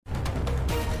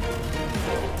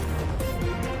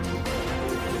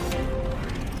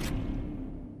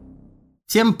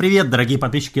Всем привет, дорогие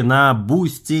подписчики на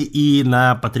Бусти и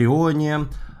на Патреоне.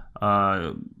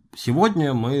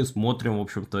 Сегодня мы смотрим, в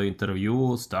общем-то,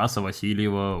 интервью Стаса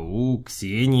Васильева у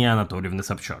Ксении Анатольевны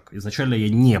Собчак. Изначально я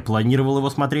не планировал его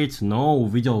смотреть, но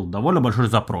увидел довольно большой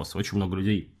запрос. Очень много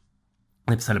людей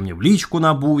написали мне в личку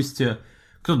на Бусти,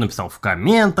 кто-то написал в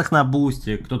комментах на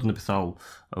Бусти, кто-то написал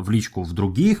в личку в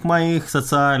других моих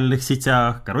социальных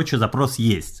сетях. Короче, запрос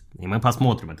есть, и мы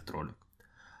посмотрим этот ролик.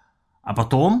 А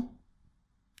потом...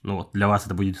 Ну вот, для вас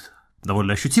это будет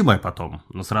довольно ощутимое потом,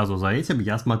 но сразу за этим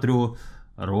я смотрю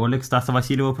ролик Стаса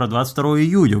Васильева про 22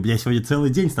 июня. У меня сегодня целый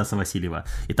день Стаса Васильева,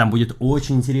 и там будет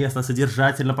очень интересно,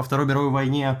 содержательно по Второй мировой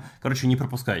войне. Короче, не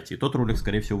пропускайте. И тот ролик,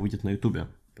 скорее всего, выйдет на Ютубе,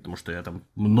 потому что я там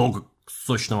много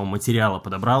сочного материала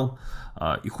подобрал,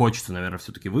 и хочется, наверное,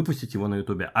 все-таки выпустить его на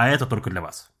Ютубе. А это только для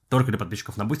вас, только для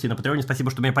подписчиков на Бусти и на Патреоне. Спасибо,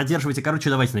 что меня поддерживаете.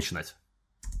 Короче, давайте начинать.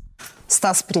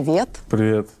 Стас, привет.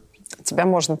 Привет. Тебя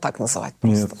можно так называть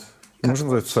просто? Нет, можно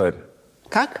называть царь.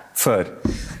 Как? Царь.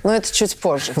 Но это чуть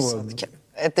позже все-таки.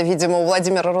 Это, видимо, у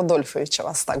Владимира Рудольфовича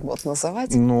вас так будут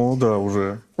называть. Ну да,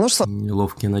 уже. Ну что?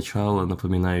 Неловкие начала,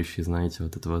 напоминающие, знаете,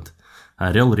 вот это вот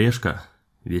Орел-решка,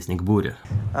 Вестник бури.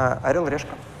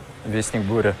 Орел-решка. Вестник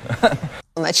буря.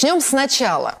 Начнем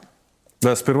сначала.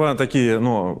 Да, сперва такие,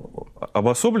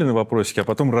 обособленные вопросики, а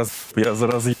потом я за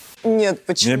раз... Нет,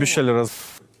 почему? Мне обещали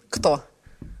Кто?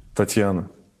 Татьяна.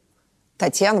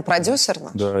 Татьяна, продюсер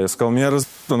наш? Да, я сказал, меня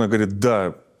Она говорит,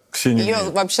 да, Ксения. Ее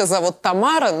вообще зовут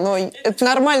Тамара, но это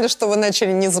нормально, что вы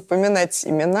начали не запоминать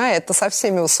имена. Это со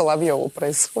всеми у Соловьева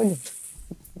происходит.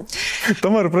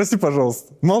 Тамара, прости,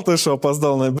 пожалуйста. Мало того, что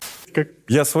опоздал на...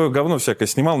 Я свое говно всякое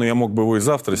снимал, но я мог бы его и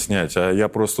завтра снять, а я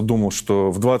просто думал,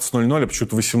 что в 20:00, а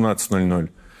почему-то в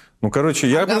 18:00. Ну, короче,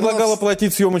 я предлагал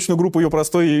оплатить съемочную группу ее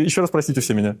простой. И еще раз простите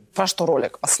все меня. Про что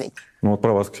ролик последний? Ну, вот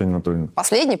про вас, Ксения Анатольевна.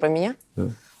 Последний про меня?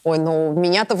 Да. Ой, ну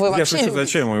меня-то вы вообще Я шучу,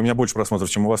 зачем? У меня больше просмотров,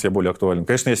 чем у вас, я более актуален.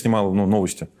 Конечно, я снимал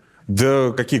новости.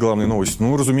 Да какие главные новости?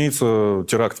 Ну, разумеется,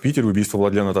 теракт в Питере, убийство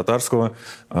Владлена Татарского.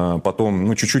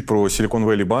 Потом, чуть-чуть про Silicon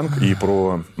Valley Bank и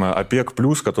про ОПЕК+,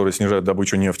 который снижает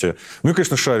добычу нефти. Ну и,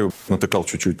 конечно, Шарю натыкал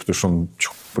чуть-чуть, потому что он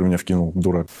про меня вкинул,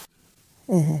 дурак.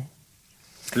 Угу.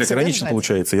 Иронично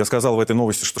получается. Я сказал в этой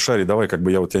новости, что Шари, давай,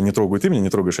 я вот тебя не трогаю, ты меня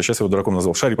не трогаешь, а сейчас его дураком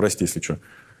назвал. Шари, прости, если что.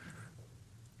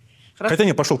 Хорошо. Хотя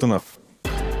нет, пошел ты нахуй.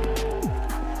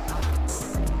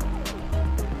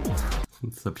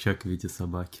 Собчак в виде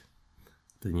собаки.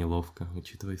 Это неловко,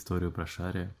 учитывая историю про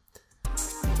Шария.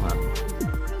 Ладно.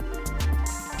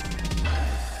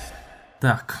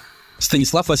 Так.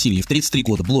 Станислав Васильев, 33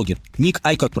 года, блогер. Ник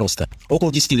 «Ай как просто».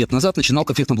 Около 10 лет назад начинал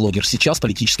как техноблогер, сейчас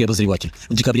политический обозреватель.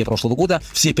 В декабре прошлого года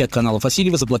все 5 каналов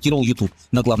Васильева заблокировал YouTube.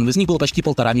 На главном из них было почти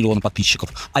 1,5 миллиона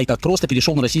подписчиков. «Ай как просто»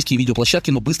 перешел на российские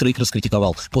видеоплощадки, но быстро их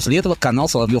раскритиковал. После этого канал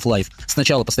Соловьев Лайв.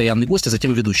 Сначала постоянный гость, а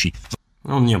затем и ведущий.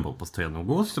 Он не был постоянным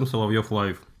гостем Соловьев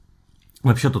Лайв.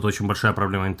 Вообще тут очень большая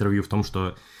проблема интервью в том,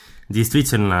 что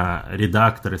действительно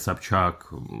редакторы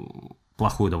Собчак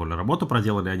плохую довольно работу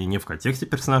проделали, они не в контексте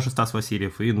персонажа Стас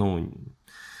Васильев, и,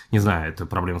 не знаю, это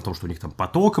проблема в том, что у них там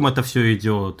потоком это все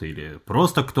идет, или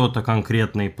просто кто-то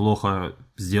конкретный плохо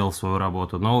сделал свою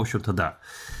работу, но, в общем-то, да,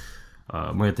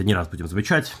 мы это не раз будем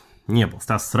замечать. Не был.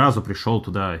 Стас сразу пришел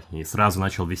туда и сразу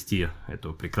начал вести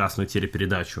эту прекрасную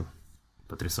телепередачу,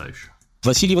 потрясающую.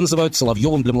 Васильева называют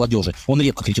Соловьевым для молодежи. Он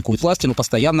редко критикует власти, но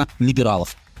постоянно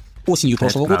либералов. Осенью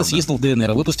прошлого года съездил в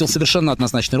ДНР и выпустил совершенно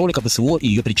однозначный ролик об СВО и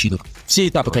ее причинах. Все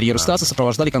этапы карьеры Стаса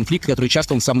сопровождали конфликты, которые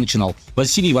часто он сам начинал.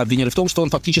 Васильева обвиняли в том, что он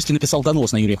фактически написал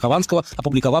донос на Юрия Хованского,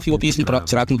 опубликовав его песню про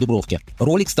теракт на Дубровке.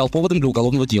 Ролик стал поводом для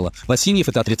уголовного дела. Васильев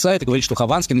это отрицает и говорит, что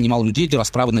Хованский нанимал людей для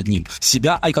расправы над ним.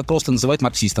 Себя «Ай как просто» называет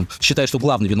марксистом, считая, что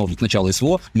главный виновник начала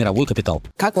СВО – мировой капитал.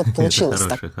 Как вот получилось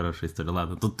так? Хорошая история.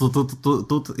 Ладно,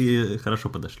 тут и хорошо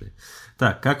подошли.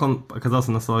 Так, как он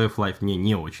оказался на Соловьев Лайв, мне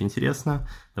не очень интересно.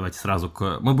 Давайте сразу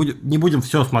мы не будем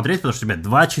все смотреть, потому что, ребят,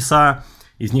 2 часа,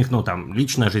 из них,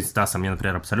 личная жизнь Стаса мне,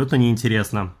 например, абсолютно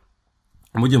неинтересна.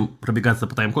 Будем пробегаться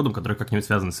по тайм-кодам, которые как-нибудь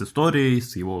связаны с историей,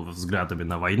 с его взглядами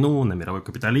на войну, на мировой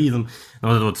капитализм,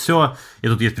 вот это вот все. И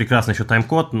тут есть прекрасный еще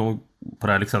тайм-код,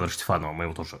 про Александра Штефанова, мы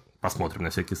его тоже посмотрим на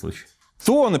всякий случай.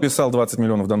 Кто написал 20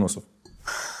 миллионов доносов?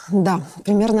 Да,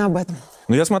 примерно об этом.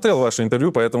 Я смотрел ваше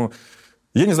интервью, поэтому...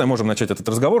 Я не знаю, можем начать этот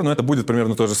разговор, но это будет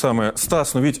примерно то же самое.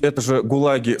 Стас, ведь это же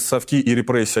гулаги, совки и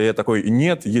репрессии. А я такой,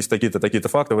 нет, есть такие-то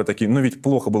факты. Вы такие, ведь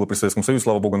плохо было при Советском Союзе,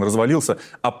 слава богу, он развалился.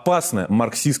 Опасное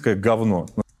марксистское говно.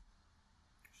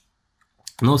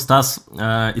 Стас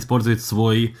использует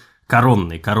свой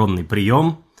коронный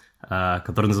прием,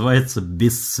 который называется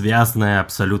 «бессвязная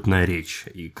абсолютная речь».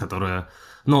 И которая,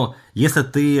 если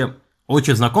ты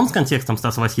очень знаком с контекстом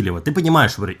Стаса Васильева, ты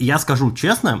понимаешь, и я скажу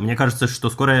честно, мне кажется, что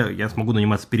скоро я смогу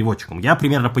наниматься переводчиком. Я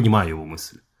примерно понимаю его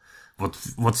мысль.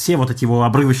 Вот все вот эти его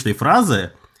обрывочные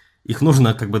фразы, их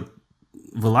нужно как бы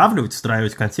вылавливать,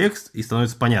 встраивать в контекст, и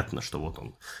становится понятно, что вот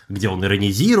он, где он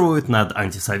иронизирует над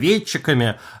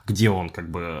антисоветчиками, где он как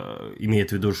бы имеет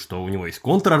в виду, что у него есть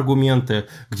контраргументы,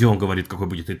 где он говорит, какой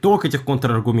будет итог этих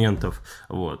контраргументов,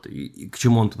 вот, и к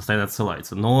чему он постоянно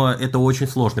отсылается. Но это очень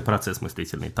сложный процесс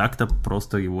мыслительный. Так-то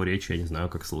просто его речь я не знаю,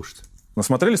 как слушать.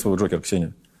 Насмотрели своего Джокера,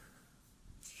 Ксения?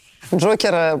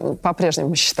 «Джокера»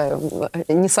 по-прежнему считаю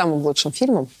не самым лучшим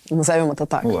фильмом, назовем это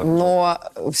так. Ну, но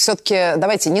все-таки,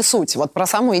 давайте, не суть, вот про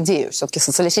саму идею. Все-таки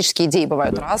социалистические идеи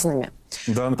бывают разными.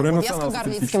 Да, например, Веско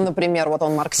Горлицким, например, вот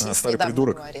он марксист. Старый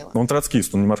придурок. Говорила. Он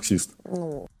троцкист, он не марксист.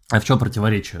 А в чем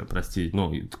противоречие, прости?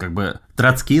 Ну, как бы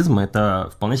троцкизм – это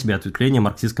вполне себе ответвление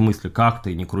марксистской мысли. Как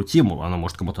ты не крути, оно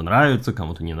может кому-то нравится,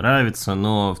 кому-то не нравится,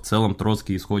 но в целом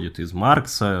Троцкий исходит из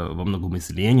Маркса, во многом из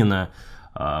Ленина.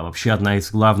 Вообще одна из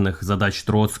главных задач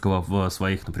Троцкого в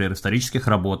своих, например, исторических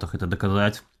работах – это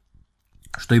доказать,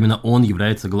 что именно он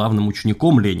является главным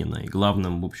учеником Ленина и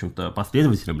главным, в общем-то,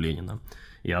 последователем Ленина.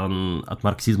 И он от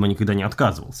марксизма никогда не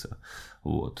отказывался.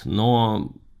 Вот.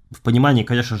 Но в понимании,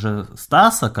 конечно же,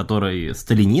 Стаса, который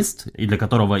сталинист, и для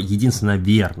которого единственно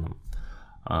верным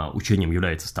учением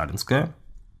является сталинское,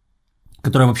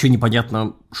 которое вообще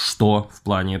непонятно что в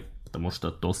плане, потому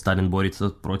что то Сталин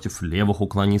борется против левых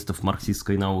уклонистов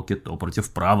марксистской науки, то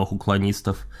против правых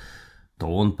уклонистов, то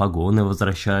он погоны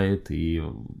возвращает и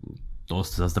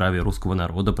тост за здравие русского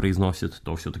народа произносит,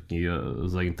 то все-таки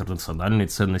за интернациональные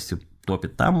ценности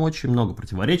топит. Там очень много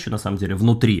противоречий, на самом деле,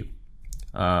 внутри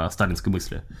сталинской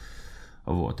мысли.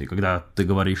 Вот. И когда ты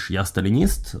говоришь «я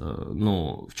сталинист»,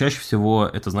 ну, чаще всего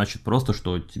это значит просто,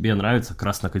 что тебе нравится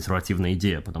красно-консервативная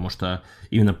идея, потому что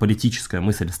именно политическая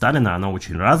мысль Сталина, она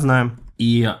очень разная,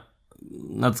 и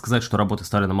надо сказать, что работы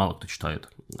Сталина мало кто читает.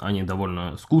 Они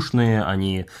довольно скучные,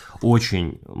 они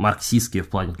очень марксистские в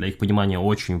плане, для их понимания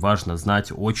очень важно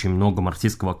знать очень много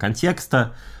марксистского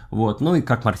контекста, вот. Ну и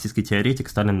как марксистский теоретик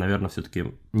Сталин, наверное,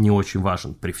 все-таки не очень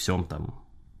важен при всем там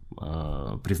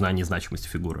признании значимости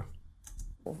фигуры.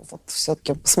 Вот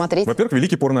все-таки посмотреть. Во-первых,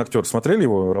 великий порноактер. Смотрели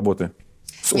его работы?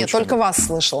 Нет, только вас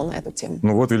слышала на эту тему.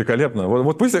 Ну вот, великолепно.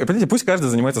 Вот пусть, понимаете, пусть каждый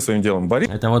занимается своим делом. Борис...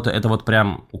 Это вот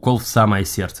прям укол в самое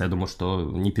сердце. Я думаю, что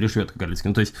не переживет Горлицкий.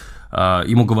 Ну, то есть,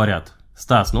 ему говорят: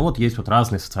 Стас, ну вот есть вот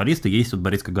разные социалисты, есть вот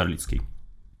Борис Горлицкий.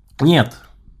 Нет,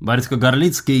 Борис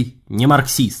Горлицкий не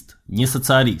марксист, не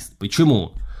социалист.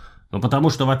 Почему? Ну, потому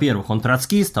что, во-первых, он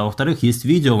троцкист, а во-вторых, есть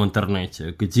видео в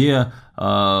интернете, где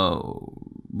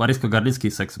Борис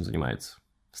Горлицкий сексом занимается.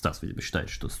 Стас, видимо, считает,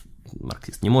 что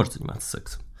марксист не может заниматься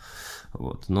сексом.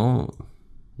 Вот, но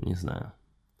не знаю.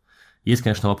 Есть,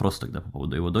 конечно, вопросы тогда по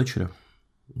поводу его дочери.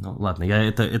 Ну, ладно,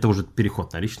 это уже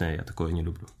переход на личное, я такое не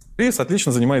люблю. Борис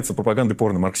отлично занимается пропагандой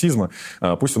порно-марксизма.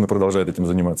 Пусть он и продолжает этим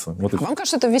заниматься. Вот вам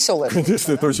кажется, это веселое?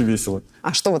 Конечно, это очень весело.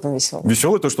 А что в этом веселое?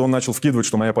 Веселое то, что он начал вкидывать,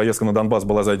 что моя поездка на Донбасс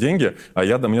была за деньги, а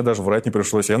мне даже врать не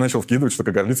пришлось. Я начал вкидывать, что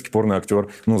Горлицкий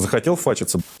порно-актер. Ну, захотел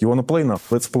фачиться. You wanna play now?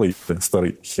 Let's play, ты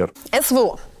старый хер.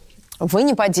 СВО. Вы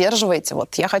не поддерживаете.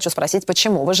 Вот я хочу спросить,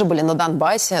 почему? Вы же были на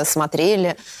Донбассе,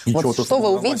 смотрели. Вот что вы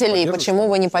увидели и почему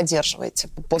вы не поддерживаете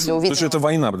после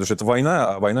увиденного? Потому что это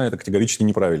война, а война это категорически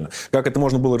неправильно. Как это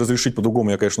можно было разрешить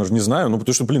по-другому, я, конечно же, не знаю, но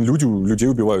потому что, людей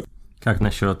убивают. Как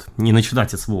насчет не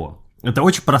начинать СВО? Это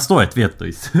очень простой ответ, то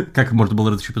есть, как можно было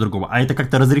разрешить по-другому. А это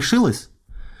как-то разрешилось?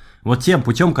 Вот тем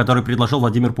путем, который предложил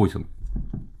Владимир Путин.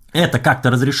 Это как-то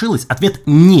разрешилось? Ответ –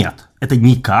 нет. Это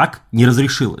никак не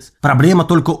разрешилось. Проблема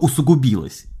только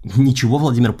усугубилась. Ничего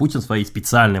Владимир Путин своей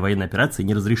специальной военной операции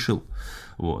не разрешил.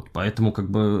 Вот. Поэтому,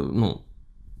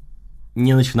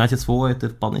 не начинать СВО – это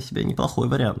вполне себе неплохой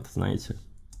вариант, знаете.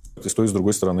 И с той, и с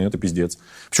другой стороны, это пиздец.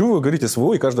 Почему вы говорите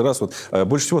СВО, и каждый раз,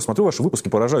 больше всего смотрю ваши выпуски,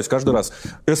 поражаюсь, каждый раз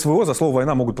СВО за слово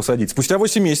 «война» могут посадить. Спустя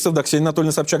 8 месяцев до Ксении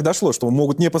Анатольевны Собчак дошло, что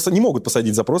не могут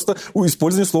посадить за просто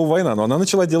использование слова «война», но она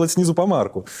начала делать снизу по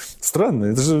марку. Странно,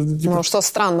 это же... Ну, что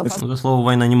странно? За слово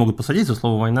 «война» не могут посадить, за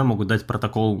слово «война» могут дать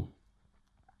протокол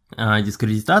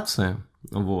дискредитации,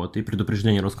 вот, и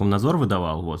предупреждение Роскомнадзор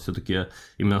выдавал, вот, все-таки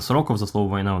именно сроков за слово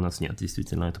 «война» у нас нет,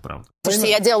 действительно, это правда. Слушайте,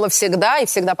 я делала всегда и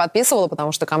всегда подписывала,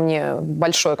 потому что ко мне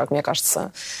большое, как мне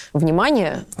кажется,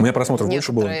 внимание. У меня просмотров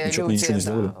больше было, ничего не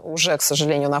сделали. Да, уже, к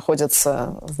сожалению,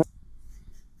 находятся...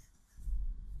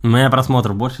 У меня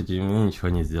просмотров больше, мне ничего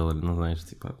не сделали, ну, знаешь,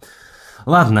 типа...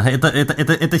 Ладно,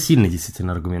 это сильный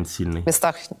действительно аргумент, сильный. В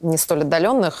местах не столь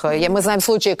отдаленных. Мы знаем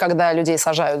случаи, когда людей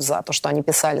сажают за то, что они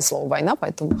писали слово «война»,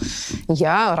 поэтому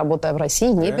я, работая в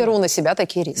России, не беру на себя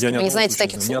такие риски. Вы не знаете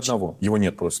таких случаев? Ни одного. Его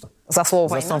нет просто. За слово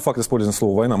 «война»? За сам факт использования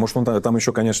слова «война». Может, он там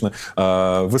еще, конечно,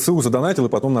 ВСУ задонатил и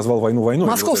потом назвал войну войной.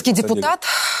 Московский депутат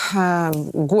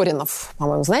Горинов,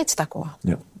 по-моему, знаете такого?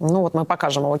 Нет. Ну вот мы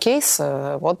покажем его кейс.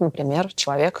 Вот, например,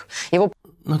 человек...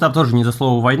 Ну, там тоже не за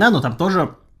слово «война», но там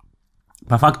тоже,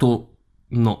 по факту,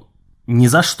 ни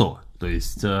за что. То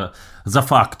есть, за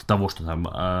факт того, что там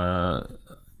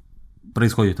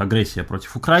происходит агрессия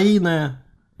против Украины,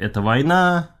 это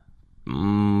война,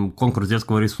 конкурс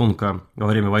детского рисунка во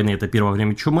время войны – это первое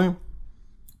время чумы.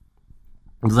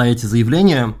 За эти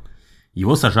заявления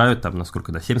его сажают там,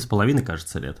 насколько, 7,5,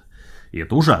 кажется, лет. И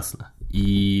это ужасно.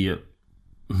 И,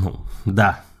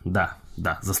 да,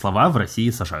 за слова в России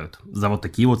сажают. За вот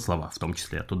такие вот слова в том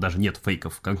числе. Тут даже нет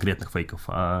конкретных фейков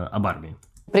об армии.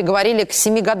 Приговорили к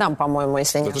 7 годам, по-моему,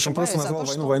 если не ошибаюсь. Он просто назвал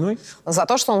войну войной? За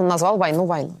то, что он назвал войну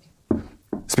войной.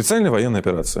 Специальная военная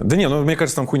операция. Да не, мне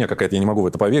кажется, там хуйня какая-то, я не могу в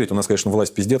это поверить. У нас, конечно,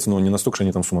 власть пиздец, но не настолько, что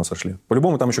они там с ума сошли.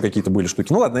 По-любому там еще какие-то были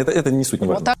штуки. Ну ладно, это не суть, не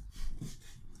важно.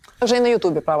 Вот же и на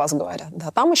Ютубе про вас говорят.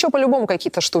 Да, там еще по-любому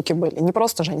какие-то штуки были. Не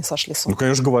просто же они сошли с ума. Ну,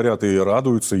 конечно, говорят и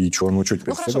радуются, и что, что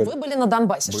теперь? Ну, хорошо, вы были на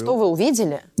Донбассе. Что вы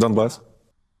увидели? Донбасс.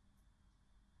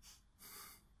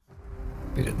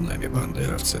 Перед нами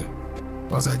бандеровцы.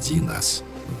 Позади нас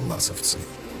власовцы.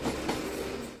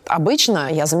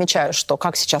 Обычно я замечаю, что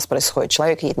как сейчас происходит.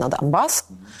 Человек едет на Донбасс,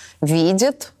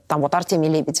 видит, там вот Артемий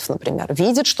Лебедев, например,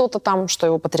 видит что-то там, что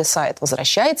его потрясает,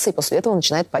 возвращается и после этого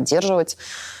начинает поддерживать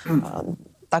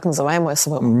так называемое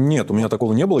СВО. Нет, у меня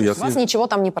такого не было. Вас ничего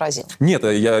там не поразило? Нет,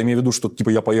 я имею в виду, что типа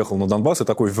я поехал на Донбасс и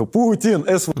такой Путин,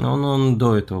 СВО. Он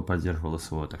до этого поддерживал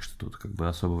СВО, так что тут как бы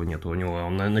особого нет. У него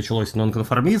началось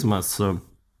нонконформизма с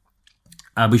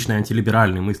обычной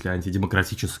антилиберальной мысли,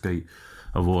 антидемократической,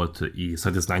 вот, и,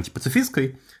 соответственно,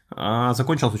 антипацифистской, а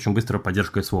закончилась очень быстро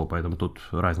поддержкой СВО, поэтому тут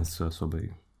разницы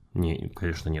особой,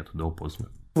 конечно, нет, до поздно.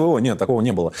 Нет, такого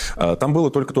не было. Там было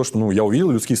только то, что я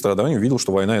увидел людские страдания, увидел,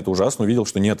 что война – это ужасно, увидел,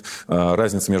 что нет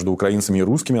разницы между украинцами и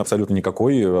русскими, абсолютно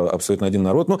никакой, абсолютно один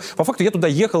народ. Но по факту я туда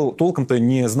ехал, толком-то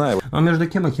не знаю. А между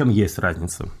кем и кем есть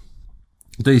разница?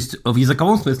 То есть в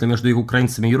языковом смысле между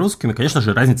украинцами и русскими, конечно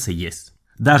же, разница есть.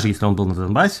 Даже если он был на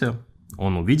Донбассе,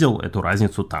 он увидел эту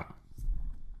разницу там.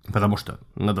 Потому что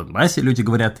на Донбассе люди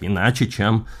говорят иначе,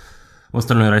 чем в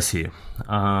остальной России.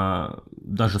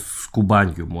 Даже с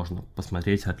Кубанью можно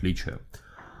посмотреть отличия.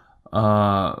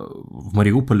 В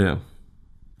Мариуполе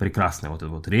прекрасная вот эта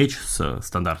вот речь с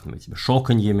стандартными этими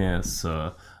шоканьями,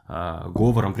 с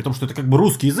говором, при том, что это как бы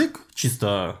русский язык,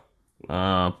 чисто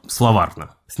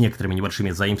словарно, с некоторыми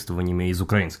небольшими заимствованиями из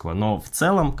украинского, но в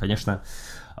целом, конечно,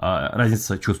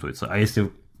 разница чувствуется. А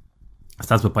если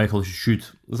Стас бы поехал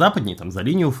чуть-чуть западнее, там, за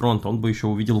линию фронта, он бы еще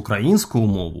увидел украинскую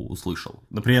мову, услышал.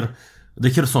 Например, до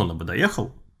Херсона бы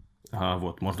доехал,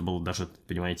 вот, можно было даже,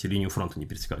 понимаете, линию фронта не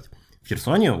пересекать. В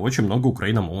Херсоне очень много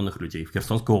украиномовных людей, в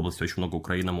Херсонской области очень много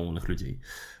украиномовных людей,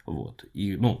 вот.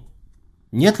 И,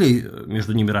 нет ли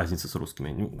между ними разницы с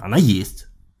русскими? Она есть,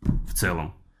 в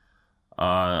целом.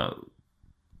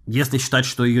 Если считать,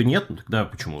 что ее нет, тогда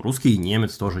почему? Русский и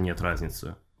немец тоже нет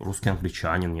разницы. Русский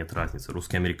англичанин нет разницы,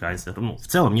 русский американец. В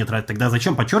целом нет разницы. Тогда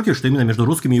зачем подчеркивать, что именно между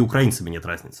русскими и украинцами нет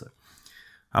разницы?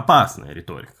 Опасная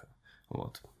риторика.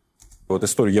 Вот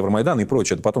историю Евромайдана и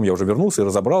прочее. Это потом я уже вернулся и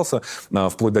разобрался,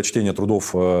 вплоть до чтения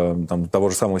трудов того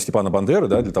же самого Степана Бандеры,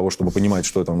 да, для того, чтобы понимать,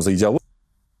 что там за идеология.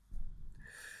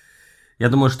 Я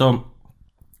думаю, что,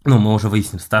 мы уже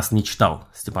выясним, Стас не читал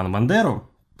Степана Бандеру,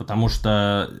 потому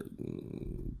что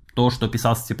то, что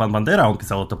писал Степан Бандера, он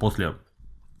писал это после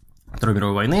Второй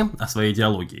мировой войны, о своей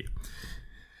идеологии,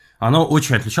 оно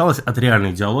очень отличалось от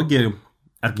реальной идеологии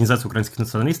Организации украинских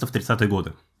националистов в 30-е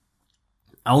годы.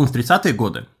 А он в 30-е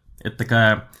годы – это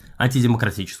такая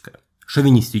антидемократическая,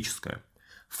 шовинистическая,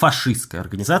 фашистская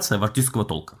организация вождистского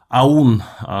толка. А он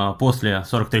после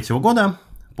 43-го года,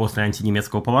 после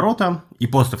антинемецкого поворота и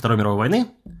после Второй мировой войны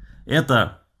 –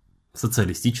 это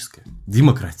социалистическая,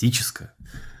 демократическая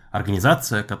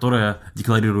организация, которая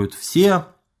декларирует все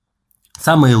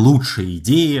самые лучшие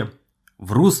идеи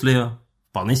в русле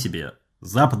вполне себе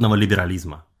западного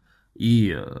либерализма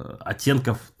и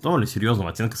оттенков, довольно серьезного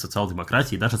оттенка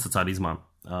социал-демократии и даже социализма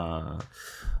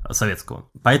советского.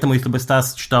 Поэтому, если бы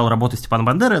Стас читал работы Степана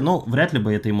Бандеры, вряд ли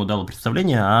бы это ему дало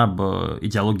представление об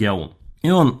идеологии ОУН. И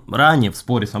он ранее в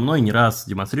споре со мной не раз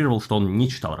демонстрировал, что он не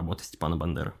читал работы Степана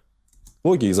Бандеры.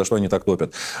 И за что они так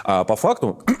топят. А по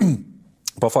факту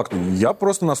По факту. Я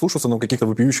просто наслушался каких-то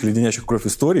вопиющих, леденящих кровь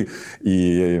историй,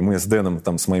 и мы с Дэном,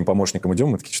 там, с моим помощником идем,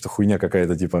 мы такие, что хуйня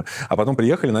какая-то, типа. А потом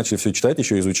приехали, начали все читать,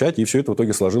 еще изучать, и все это в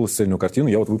итоге сложилось в цельную картину.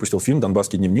 Я вот выпустил фильм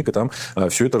 «Донбасский дневник», и там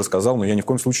все это рассказал, но я ни в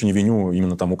коем случае не виню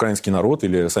именно там украинский народ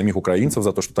или самих украинцев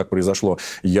за то, что так произошло.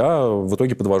 Я в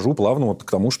итоге подвожу плавно вот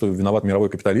к тому, что виноват мировой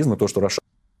капитализм, и то, что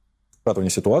расшатывание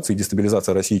ситуации и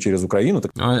дестабилизация России через Украину.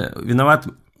 Виноват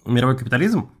мировой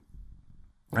капитализм?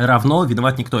 Равно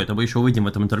виноват никто. Это мы еще увидим в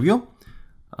этом интервью,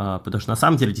 потому что на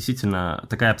самом деле действительно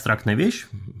такая абстрактная вещь.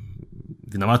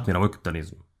 Виноват мировой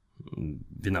капитализм.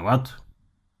 Виновато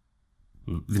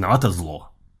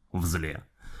зло в зле.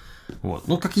 Вот.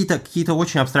 Ну, какие-то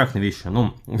очень абстрактные вещи.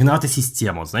 Ну, виновата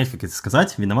система. Знаете, как это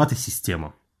сказать? Виновата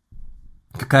система.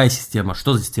 Какая система?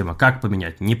 Что за система? Как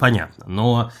поменять? Непонятно.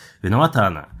 Но виновата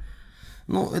она.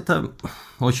 Ну, это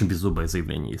очень беззубое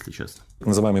заявление, если честно.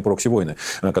 Называемые прокси-войны,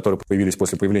 которые появились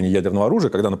после появления ядерного оружия,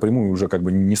 когда напрямую уже как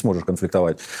бы не сможешь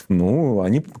конфликтовать, ну,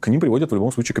 к ним приводят в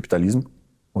любом случае капитализм.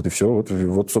 Вот и все.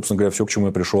 Вот, собственно говоря, все, к чему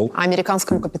я пришел. А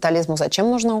американскому капитализму зачем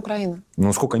нужна Украина?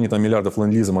 Ну, сколько они там миллиардов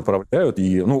ленд-лизом отправляют.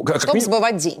 И, ну, чтобы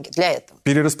сбывать деньги для этого.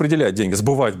 Перераспределять деньги.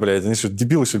 Сбывать, блядь. Они что,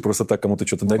 дебилы, что ли, просто так кому-то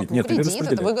что-то дарить? Нет, кредит,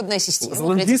 это выгодная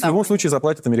система. Ленд-лиз в любом случае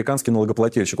заплатит американский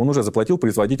налогоплательщик. Он уже заплатил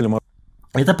производителям.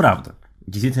 Это правда.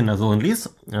 Действительно, за ленд-лиз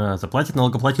заплатит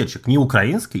налогоплательщик. Не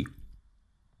украинский,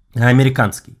 а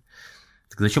американский.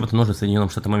 Так зачем это нужно Соединенным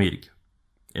Штатам Америки?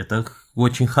 Это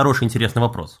очень хороший, интересный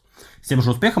вопрос. С тем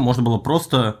же успехом можно было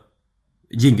просто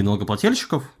деньги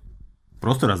налогоплательщиков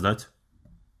просто раздать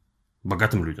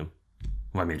богатым людям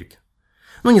в Америке.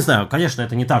 Ну, не знаю, конечно,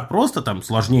 это не так просто, там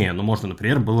сложнее, но можно,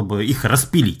 например, было бы их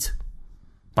распилить.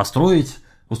 Устроить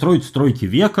стройки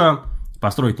века,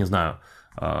 построить, не знаю,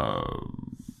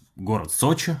 город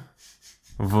Сочи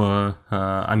в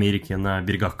Америке на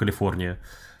берегах Калифорнии,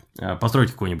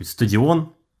 построить какой-нибудь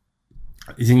стадион,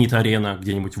 Зенит-арена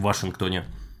где-нибудь в Вашингтоне.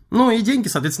 Ну и деньги,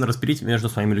 соответственно, распилить между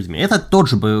своими людьми. Это тот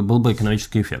же был бы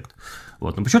экономический эффект.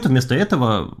 Вот. Но почему-то вместо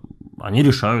этого они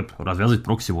решают развязывать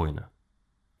прокси-войны.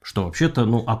 Что вообще-то,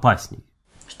 опасней.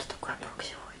 Что такое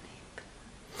прокси-войны?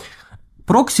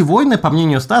 Прокси-войны, по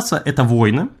мнению Стаса, это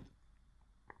войны,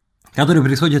 которые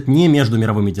происходят не между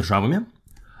мировыми державами,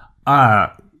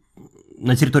 а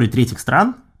на территории третьих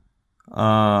стран,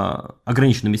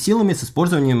 ограниченными силами, с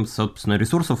использованием, собственно,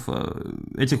 ресурсов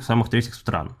этих самых третьих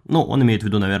стран. Ну, он имеет в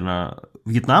виду, наверное,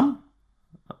 Вьетнам,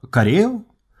 Корею,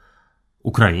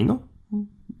 Украину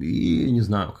и, не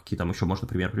знаю, какие там еще можно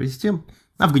примеры привести.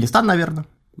 Афганистан, наверное.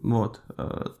 Вот.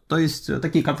 То есть,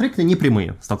 такие конфликты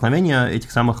непрямые, столкновения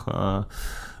этих самых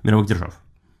мировых держав.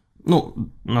 Ну,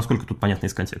 насколько тут понятно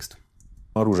из контекста.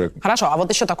 Оружие. Хорошо, а вот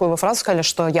еще такую вы фразу сказали,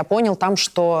 что я понял там,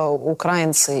 что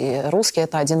украинцы и русские –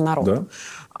 это один народ. Да.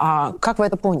 А как вы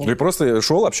это поняли? Я просто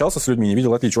шел, общался с людьми, не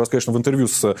видел отличия. У вас, конечно, в интервью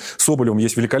с Соболевым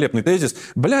есть великолепный тезис.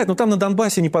 Блядь, там на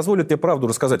Донбассе не позволят тебе правду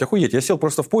рассказать. Охуеть, я сел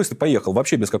просто в поезд и поехал.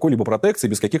 Вообще без какой-либо протекции,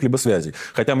 без каких-либо связей.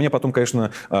 Хотя мне потом,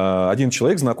 конечно, один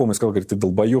человек знакомый сказал, говорит, ты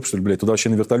долбоеб, что ли, блядь, туда вообще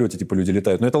на вертолете типа люди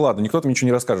летают. Но это ладно, никто там ничего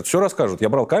не расскажет. Все расскажут. Я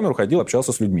брал камеру, ходил,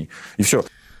 общался с людьми. И все.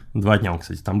 2 дня он,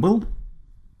 кстати, там был.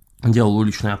 Делал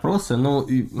уличные опросы, но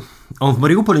он в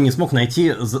Мариуполе не смог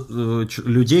найти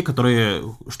людей, которые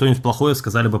что-нибудь плохое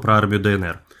сказали бы про армию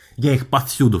ДНР. Я их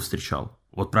повсюду встречал.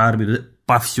 Вот про армию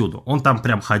повсюду. Он там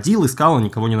прям ходил, искал, и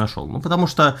никого не нашел. Ну, потому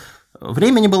что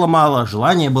времени было мало,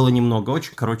 желания было немного.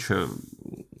 Очень,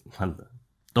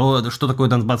 то, что такое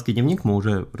Донбасский дневник, мы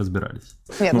уже разбирались.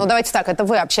 Нет, давайте так, это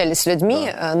вы общались с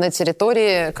людьми на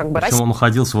территории России. Он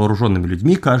ходил с вооруженными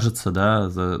людьми, кажется, да,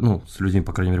 с людьми,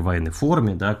 по крайней мере, в военной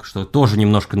форме, да, что тоже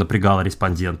немножко напрягало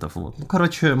респондентов. Вот.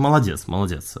 Молодец,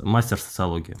 мастер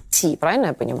социологии. Правильно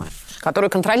я понимаю? Которые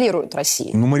контролируют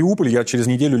Россию. Мариуполь, я через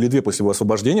неделю или 2 после его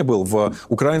освобождения был, в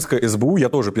украинское СБУ я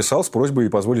тоже писал с просьбой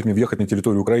позволить мне въехать на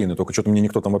территорию Украины, только что-то мне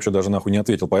никто там вообще даже нахуй не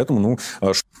ответил, поэтому,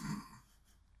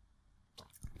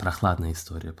 Прохладная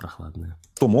история, прохладная.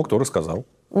 Что мог, то рассказал.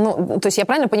 То есть я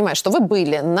правильно понимаю, что вы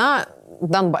были на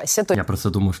Донбассе? Я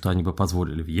просто думаю, что они бы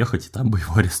позволили въехать, и там бы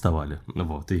его арестовали.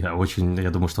 Вот. И я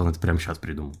думаю, что он это прямо сейчас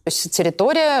придумал. То есть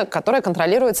территория, которая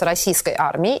контролируется российской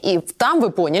армией, и там вы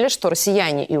поняли, что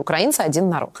россияне и украинцы один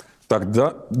народ. Тогда...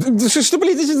 Что,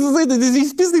 блядь,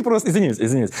 из пизды просто... Извиняюсь.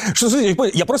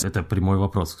 Я просто... Это прямой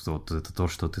вопрос, вот это то,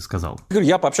 что ты сказал.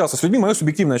 Я пообщался с людьми, мое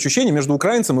субъективное ощущение, между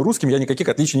украинцем и русским я никаких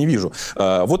отличий не вижу.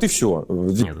 Вот и все.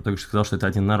 Нет, ты только что сказал, что это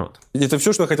один народ. Это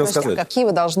все, что я хотел сказать. А какие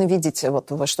вы должны видеть,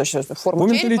 вы что, форму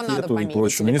черепа надо померить?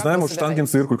 Прочее. Не знаю, может,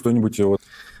 штангенциркуль кто-нибудь...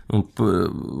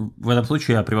 В этом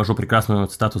случае я привожу прекрасную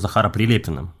цитату Захара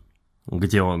Прилепина,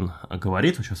 где он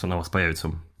говорит, сейчас она у вас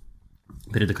появится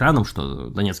перед экраном, что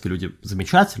донецкие люди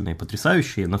замечательные,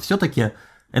 потрясающие, но все-таки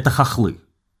это хохлы.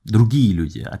 другие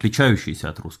люди, отличающиеся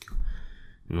от русских.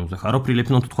 Ну, Захару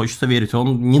Прилепину тут хочется верить.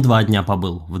 Он не 2 дня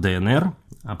побыл в ДНР,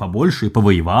 а побольше, и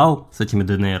повоевал с этими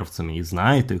ДНРовцами, и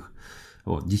знает их.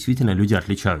 Вот. Действительно, люди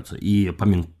отличаются. И по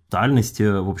ментальности,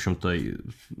 в общем-то,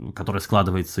 которая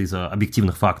складывается из-за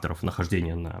объективных факторов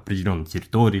нахождения на определенной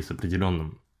территории, с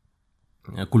определенным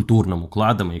культурным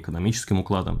укладом и экономическим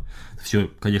укладом. Все,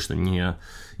 конечно, не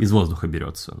из воздуха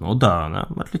берется. Но да, она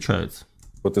отличается.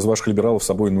 Вот из ваших либералов с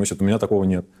собой носят, у меня такого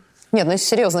нет. Нет, ну если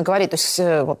серьезно говорить, то есть,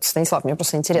 вот, Станислав, мне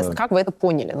просто интересно, как вы это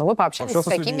поняли? Ну, вы пообщались с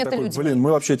какими-то людьми,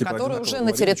 мы вообще, которые уже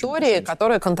на территории,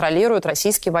 которые контролируют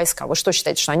российские войска. Вы что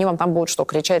считаете, что они вам там будут что,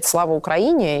 кричать «Слава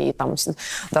Украине» и там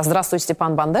 «Да здравствуй,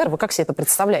 Степан Бандера»? Вы как себе это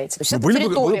представляете? То есть это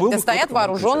территория, где стоят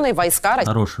вооруженные войска России.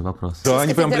 Хороший вопрос. Да,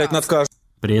 они прям, блядь, над каждым.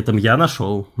 При этом я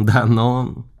нашел, да,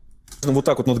 но... Вот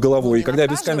так вот над головой. И когда я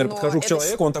без каждым, камеры подхожу к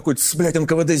человеку, он такой: блядь,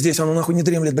 НКВД здесь, он нахуй не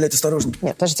дремлет, блядь, осторожно.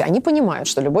 Нет, подождите, они понимают,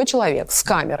 что любой человек с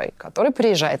камерой, который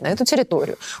приезжает на эту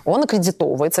территорию, он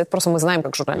аккредитовывается, это просто мы знаем,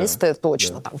 как журналисты,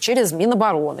 точно, там, через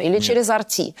Минобороны или через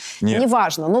Арти.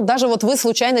 Неважно, ну, даже вот вы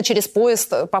случайно через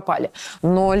поезд попали,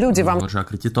 но люди вам... Он же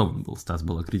аккредитован был, Стас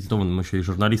был аккредитованным еще и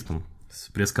журналистом с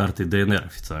пресс-картой ДНР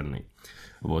официальной.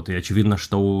 Вот, и очевидно,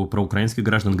 что у проукраинских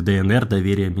граждан к ДНР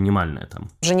доверие минимальное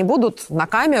там. Уже не будут на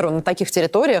камеру на таких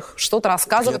территориях что-то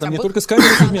рассказывать. Я там не только с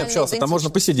камерой с людьми общался, там можно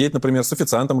посидеть, например, с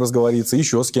официантом разговориться,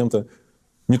 еще с кем-то.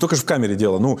 Не только же в камере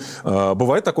дело. Ну,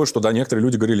 бывает такое, что, да, некоторые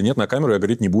люди говорили: нет, на камеру я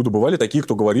говорить не буду. Бывали такие,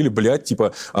 кто говорили: блядь,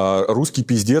 типа, русский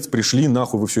пиздец, пришли,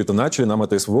 нахуй вы все это начали, нам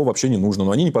это СВО вообще не нужно.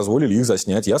 Но они не позволили их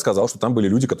заснять. Я сказал, что там были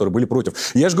люди, которые были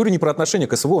против. И я же говорю не про отношение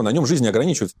к СВО, на нем жизнь не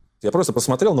ограничивается. Я просто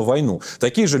посмотрел на войну.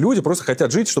 Такие же люди просто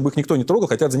хотят жить, чтобы их никто не трогал,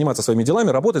 хотят заниматься своими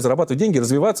делами, работать, зарабатывать деньги,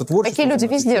 развиваться, творчеством. Такие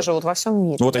люди везде живут, во всем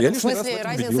мире. Вот, в смысле,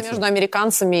 разница между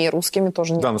американцами и русскими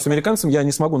тоже нет. Да, но с американцами я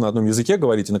не смогу на одном языке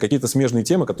говорить и на какие-то смежные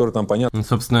темы, которые там понятны. Ну,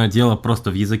 собственно, дело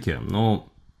просто в языке.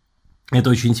 Но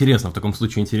это очень интересно. В таком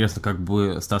случае интересно, как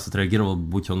бы Стас отреагировал,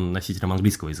 будь он носителем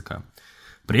английского языка.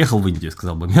 Приехал в Индию и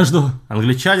сказал бы: между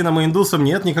англичанином и индусом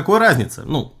нет никакой разницы.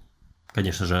 Ну,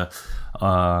 конечно же,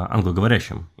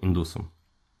 англоговорящим индусом.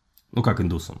 Ну, как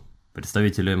индусом?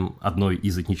 Представителем одной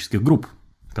из этнических групп,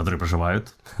 которые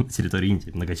проживают на территории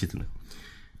Индии, многочисленных.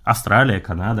 Австралия,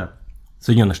 Канада,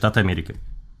 Соединенные Штаты Америки.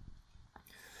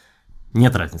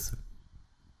 Нет разницы.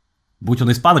 Будь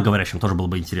он испаноговорящим, тоже было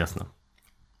бы интересно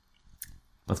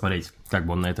посмотреть, как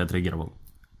бы он на это отреагировал.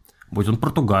 Будь он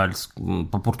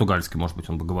по-португальски, может быть,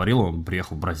 он бы говорил, он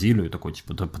приехал в Бразилию и такой,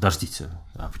 типа: да подождите,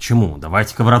 а почему?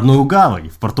 Давайте-ка в родную гавань,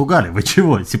 в Португалии, вы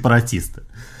чего, сепаратисты?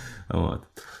 Вот.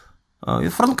 И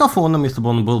франкофоном, если бы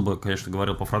он был бы, конечно,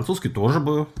 говорил по-французски, тоже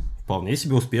бы вполне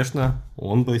себе успешно.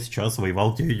 Он бы сейчас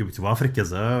воевал где-нибудь в Африке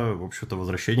за, в общем-то,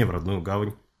 возвращение в родную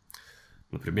гавань.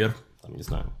 Например, там, не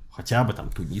знаю, хотя бы там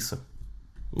Туниса.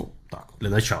 Ну, так, для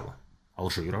начала.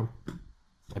 Алжира.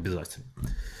 Обязательно.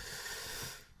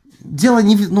 Дело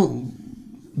не... Ну,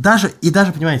 даже,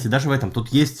 понимаете, даже в этом тут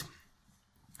есть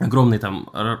огромные там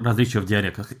различия в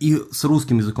диалектах. И с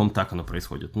русским языком так оно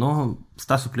происходит. Но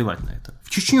Стасу плевать на это. В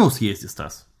Чечню съезди,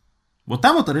 Стас. Вот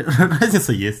там вот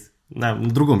разница есть. На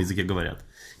другом языке говорят.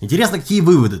 Интересно, какие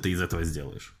выводы ты из этого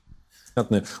сделаешь?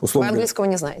 Вы английского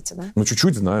не знаете, да? Ну,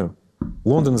 чуть-чуть знаю.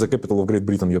 Лондон is the capital of Great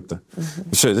Britain, ёпта.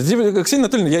 Все, Ксения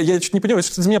Анатольевна, я чуть не понимаю,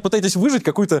 что из меня пытаетесь выжить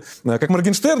какую-то, как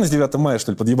Моргенштерн с 9 мая,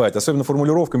 что ли, подъебать, особенно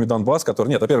формулировками Донбасс, который...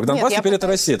 Нет, во-первых, Донбасс теперь это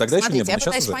Россия, тогда еще не было. Я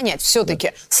пытаюсь понять,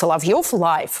 все-таки Соловьев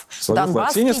лайв,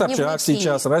 Донбасс Ксения Собчак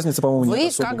сейчас, разницы, по-моему,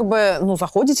 нет особой. Вы как бы,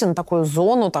 заходите на такую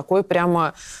зону, такой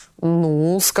прямо,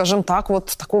 скажем так,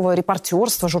 вот такого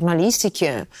репортерства,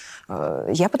 журналистики.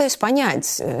 Я пытаюсь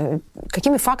понять,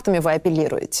 какими фактами вы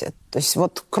апеллируете. То есть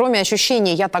вот кроме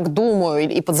ощущения «я так думаю»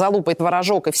 и «под залупой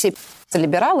творожок» и все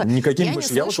либералы, никаким я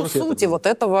больше, не слышу сути вот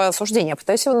этого суждения. Я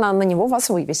пытаюсь на него вас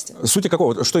вывести. Сути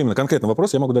какого? Что именно? Конкретный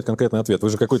вопрос? Я могу дать конкретный ответ. Вы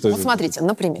же какой-то... Вот смотрите,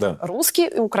 например, русские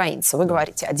и украинцы, вы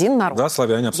говорите, один народ. Да,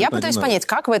 славяне абсолютно. Я пытаюсь понять,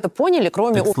 как вы это поняли,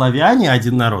 кроме... Так славяне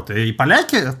один народ. И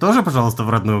поляки тоже, пожалуйста, в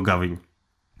родную гавань.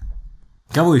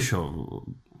 Кого еще?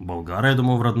 Болгары, я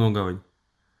думаю, в родную гавань.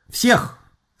 Всех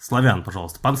славян,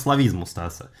 пожалуйста, панславизм у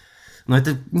Стаса. Но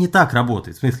это не так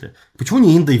работает. В смысле, почему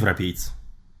не индоевропейцы?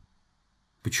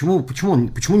 Почему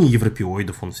не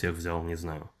европеоидов он всех взял, не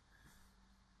знаю.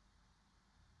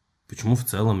 Почему в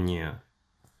целом не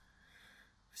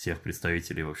всех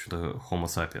представителей, в общем-то, homo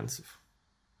sapiens'ов?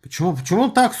 Почему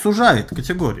так сужает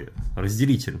категории,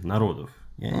 разделитель народов?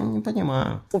 Я не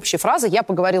понимаю. Общие фразы «я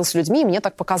поговорил с людьми, и мне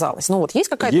так показалось». Ну вот есть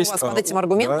какая-то у вас под этим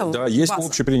аргументом? Да, есть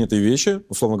общепринятые вещи.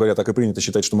 Условно говоря, так и принято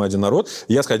считать, что мы один народ.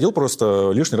 Я сходил,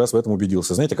 просто лишний раз в этом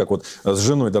убедился. Знаете, как вот с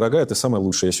женой: дорогая, ты самая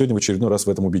лучшая. Я сегодня в очередной раз в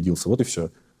этом убедился. Вот и все.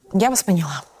 Я вас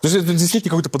поняла. То есть это здесь нет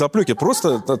какой-то подоплеки,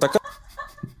 просто такая...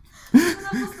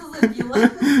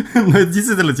 Ну, это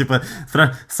действительно, типа,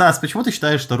 Сас, почему ты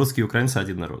считаешь, что русские и украинцы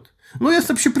один народ? Ну, есть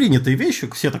общепринятые вещи,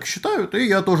 все так считают, и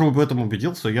я тоже в этом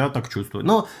убедился, я так чувствую.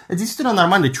 Но это действительно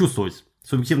нормально чувствовать.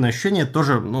 Субъективное ощущение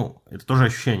тоже, ну, это тоже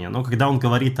ощущение. Но когда он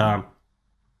говорит о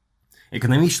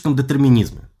экономическом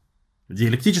детерминизме,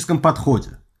 диалектическом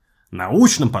подходе,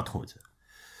 научном подходе,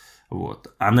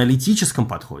 вот, аналитическом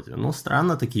подходе, ну,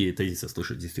 странно такие тезисы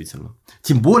слышать действительно.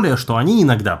 Тем более, что они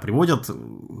иногда приводят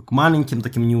к маленьким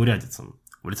таким неурядицам.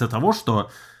 В лице того, что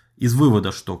из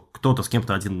вывода, что кто-то с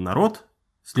кем-то один народ,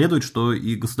 следует, что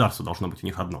и государство должно быть у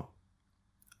них одно.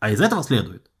 А из этого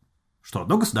следует, что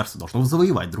одно государство должно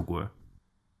завоевать другое.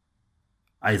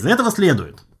 А из этого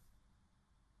следует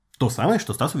то самое,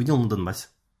 что Стас увидел на Донбассе.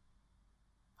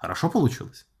 Хорошо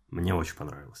получилось? Мне очень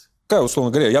понравилось.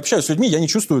 Условно говоря, я общаюсь с людьми, я не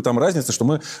чувствую там разницы, что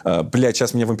мы,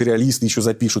 сейчас меня в империалисты еще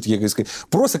запишут.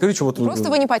 Просто, короче, вот... Просто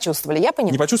вы не почувствовали, я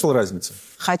поняла. Не почувствовал разницы.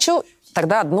 Хочу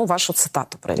тогда одну вашу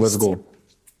цитату провести. Let's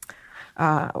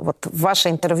go. Вот ваше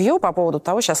интервью по поводу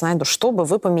того, сейчас найду, что бы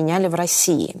вы поменяли в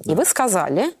России. И вы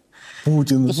сказали...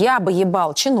 Путин. Я бы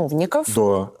ебал чиновников,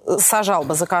 да. Сажал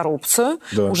бы за коррупцию,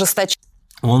 да. Ужесточил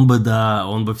он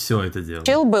бы все это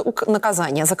делал. Бы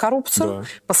наказание за коррупцию, да.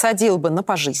 Посадил бы на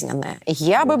пожизненное.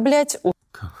 Я бы, блядь...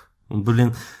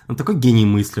 Он такой гений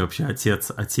мысли вообще,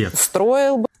 отец.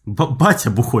 Строил бы...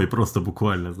 Батя бухой просто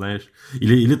буквально, знаешь.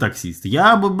 Или таксист.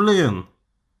 Я бы,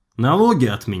 налоги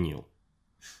отменил.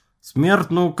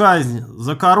 Смертную казнь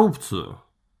за коррупцию.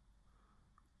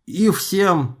 И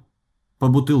всем по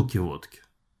бутылке водки.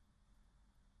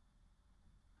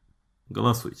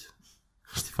 Голосуйте.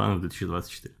 Штефанов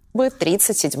 2024.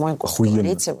 37-й год,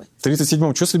 говорите вы. В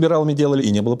 37-м что с либералами делали, и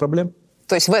не было проблем?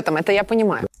 То есть в этом, это я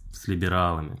понимаю. С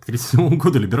либералами. К 37-му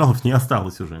году либералов не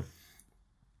осталось уже.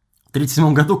 В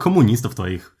 37-м году коммунистов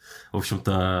твоих, в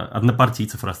общем-то,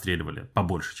 однопартийцев расстреливали, по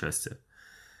большей части.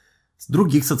 С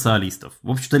других социалистов.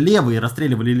 В общем-то, левые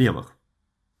расстреливали левых.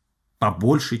 По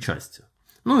большей части.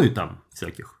 Ну и там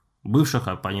всяких бывших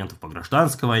оппонентов по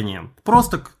гражданской войне.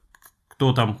 Просто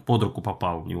кто там под руку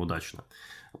попал неудачно.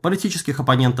 Политических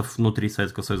оппонентов внутри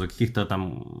Советского Союза, каких-то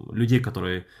там людей,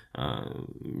 которые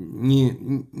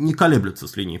не колеблются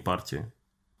с линией партии.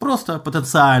 Просто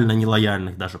потенциально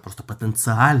нелояльных, даже просто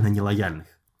потенциально нелояльных.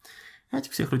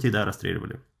 Этих всех людей, да,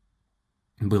 расстреливали.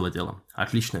 Было дело.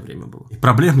 Отличное время было. И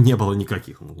проблем не было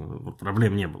никаких.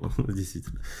 Проблем не было,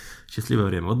 действительно. Счастливое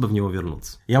время. Вот бы в него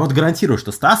вернуться. Я вот гарантирую,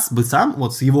 что Стас бы сам,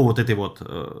 вот с его вот этой вот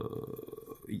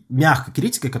мягкой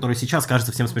критикой, которая сейчас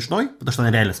кажется всем смешной, потому что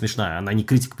она реально смешная, она не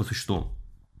критика по существу.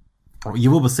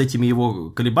 Его бы с этими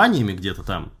его колебаниями где-то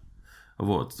там,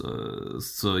 вот,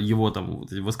 с его там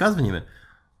вот этими высказываниями,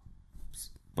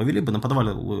 повели бы на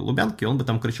подвале Лубянки, он бы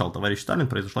там кричал: товарищ Сталин,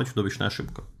 произошла чудовищная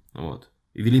ошибка. Вот.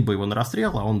 И вели бы его на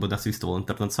расстрел, а он бы насвистывал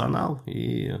 «Интернационал»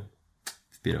 и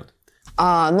вперед.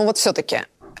 Ну вот все-таки,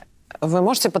 вы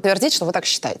можете подтвердить, что вы так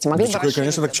считаете? Могли бы расширить?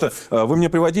 Конечно, так считаю. Вы мне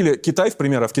приводили Китай в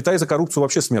пример, а в Китае за коррупцию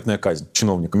вообще смертная казнь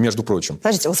чиновникам, между прочим.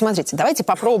 Подождите, вот смотрите, давайте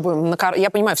попробуем, я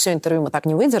понимаю, все интервью мы так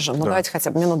не выдержим, но давайте хотя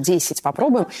бы минут 10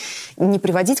 попробуем не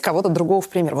приводить кого-то другого в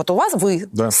пример. Вот у вас вы,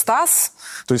 Стас...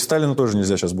 То есть Сталину тоже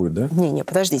нельзя сейчас будет, да? Не,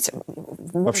 подождите.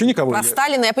 Вообще никого? Про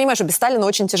Сталина я понимаю, что без Сталина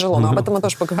очень тяжело, но об этом мы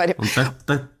тоже поговорим. Он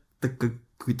так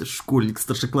какой-то школьник,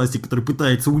 старшеклассник, который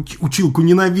пытается, училку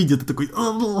ненавидит, и такой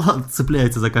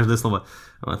цепляется за каждое слово.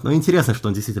 Вот. Но интересно, что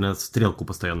он действительно стрелку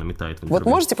постоянно метает. Вот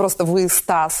можете просто вы,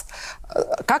 Стас,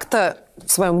 как-то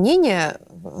свое мнение,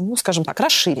 ну, скажем так,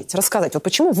 расширить, рассказать. Вот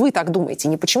почему вы так думаете?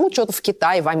 Не почему что-то в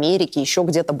Китае, в Америке, еще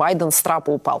где-то Байден с трапа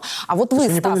упал. А вот вы,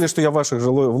 Стас... не поняли, что я в вашей же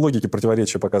логике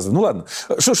противоречия показываю. Ну ладно.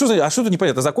 Что тут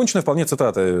непонятно? Законченная вполне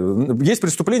цитата. Есть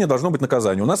преступление, должно быть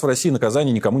наказание. У нас в России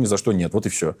наказания никому ни за что нет. Вот и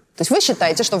все. То есть вы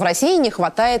считаете, что в России не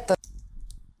хватает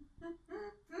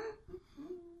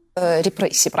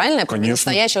репрессий, правильно? Конечно.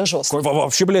 Настоящих жестких.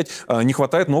 Вообще, блядь, не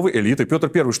хватает новой элиты. Петр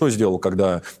I что сделал,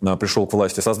 когда пришел к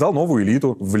власти? Создал новую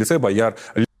элиту в лице бояр.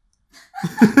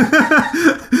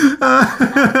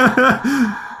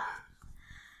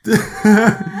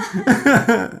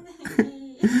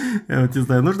 Я вот не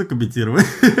знаю, нужно комментировать?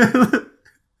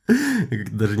 Я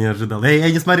даже не ожидал.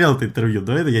 Я не смотрел это интервью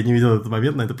до этого, я не видел этот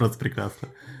момент, но это просто прекрасно.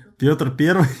 Петр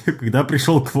I, когда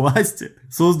пришел к власти,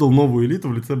 создал новую элиту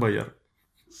в лице бояр.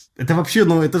 Это вообще,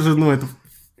 это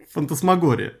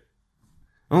фантасмагория.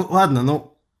 Ну, ладно,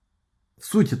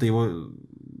 суть это его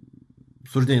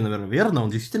суждение, наверное, верно. Он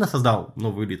действительно создал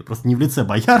новую элиту. Просто не в лице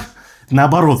бояр,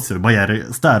 наоборот, все,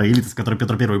 бояре, старая элита, с которой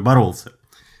Петр I боролся.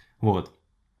 Вот.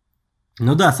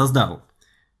 Ну да, создал.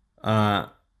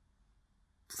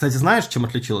 Кстати, знаешь, чем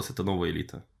отличилась эта новая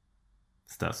элита?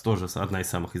 Стас, тоже одна из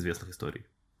самых известных историй.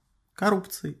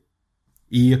 Коррупции.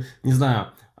 И, не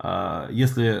знаю,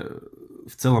 если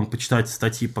в целом почитать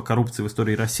статьи по коррупции в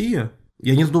истории России,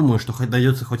 я не думаю, что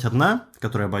найдется хоть одна,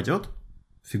 которая обойдет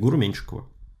фигуру Меньшикова.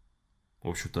 В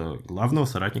общем-то, главного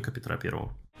соратника Петра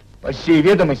Первого. По всей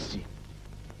ведомости,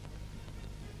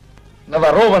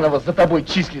 наворованного за тобой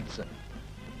числится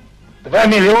 2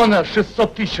 миллиона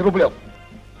 600 тысяч рублев.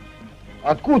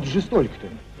 Откуда же столько-то?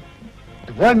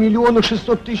 2 миллиона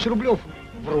 600 тысяч рублев?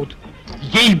 Врут.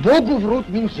 Ей-богу, врут,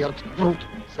 Минхерц, врут.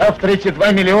 Завтра эти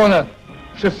 2 миллиона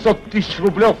 600 тысяч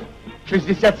рублев,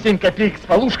 67 копеек с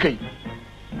полушкой,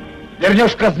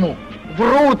 вернешь казну.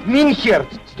 Врут, Минхерц.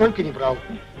 Столько не брал.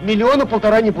 1,5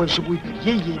 миллиона не больше будет.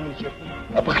 Ей-ей, Минхерц.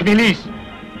 А похмелись,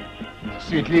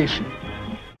 светлейший.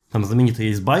 Там знаменитая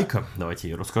есть байка, давайте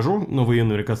я ее расскажу, но вы ее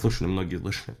наверняка слышали, многие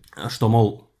слышали, что,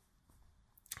 мол,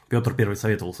 Петр I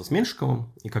советовался с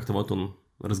Меньшиковым, и как-то вот он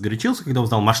разгорячился, когда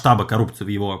узнал масштабы коррупции в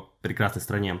его прекрасной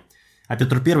стране. А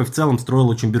Петр I в целом строил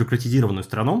очень бюрократизированную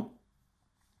страну,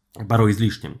 порой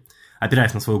излишне,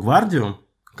 опираясь на свою гвардию,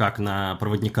 как на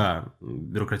проводника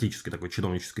бюрократической такой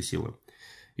чиновнической силы.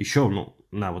 Еще,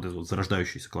 на вот этот вот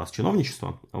зарождающийся класс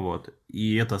чиновничества, вот,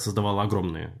 и это создавало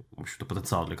огромный, в общем-то,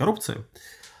 потенциал для коррупции.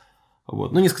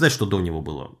 Вот. Не сказать, что до него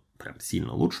было прям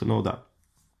сильно лучше, но да.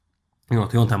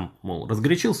 Вот, и он там, мол,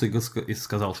 разгорячился и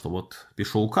сказал, что вот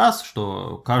пишу указ,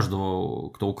 что каждого,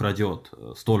 кто украдет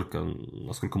столько,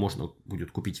 насколько можно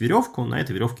будет купить веревку, на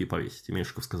этой веревке и повесить. И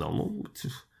Меньшиков сказал,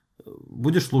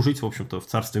 будешь служить, в общем-то, в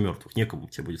царстве мертвых, некому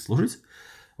тебе будет служить.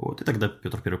 Вот, и тогда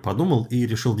Петр I подумал и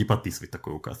решил не подписывать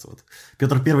такой указ. Вот.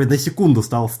 Петр I на секунду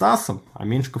стал Стасом, а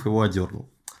Меньшиков его одернул.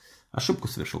 Ошибку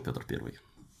совершил Петр I.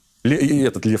 И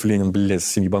этот Лев Ленин,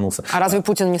 блядь, ебанулся. А разве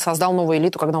Путин не создал новую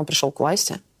элиту, когда он пришел к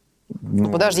власти?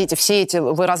 Подождите, все эти...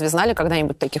 Вы разве знали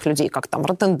когда-нибудь таких людей, как там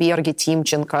Ротенберги,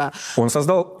 Тимченко? Он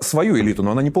создал свою элиту,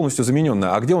 но она не полностью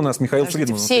замененная. А где у нас Михаил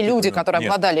Фридман? Все люди, которые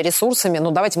обладали ресурсами,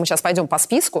 давайте мы сейчас пойдем по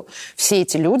списку, все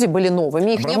эти люди были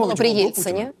новыми, их не было при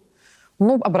Ельцине.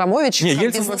 Абрамович... Не,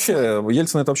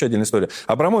 Ельцин это вообще отдельная история.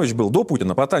 Абрамович был до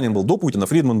Путина, Потанин был до Путина,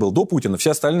 Фридман был до Путина,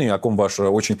 все остальные, о ком ваш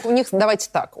очень... У них, давайте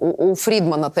так, у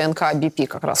Фридмана ТНК BP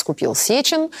как раз купил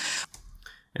Сечин.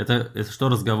 Это что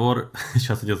разговор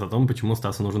сейчас идет о том, почему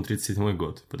Стасу нужен 37-й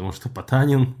год. Потому что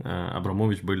Потанин,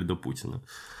 Абрамович были до Путина.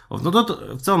 Но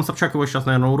тут в целом Собчак его сейчас,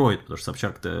 наверное, уроет, потому что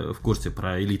Собчак-то в курсе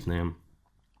про элитные,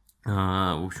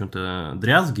 в общем-то,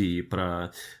 дрязги и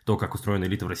про то, как устроена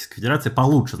элита в Российской Федерации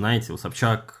получше. Знаете, у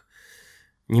Собчак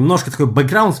немножко такой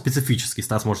бэкграунд специфический.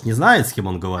 Стас, может, не знает, с кем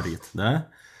он говорит, да?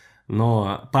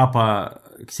 Но папа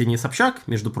Ксении Собчак,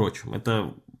 между прочим,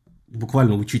 это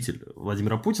буквально учитель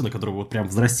Владимира Путина, который вот прям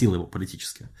взрастил его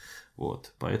политически.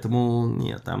 Вот. Поэтому,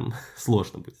 нет, там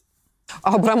сложно будет.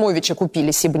 А Абрамовича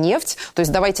купили Сибнефть. То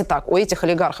есть, давайте так, у этих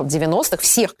олигархов 90-х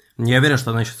всех... Я уверен,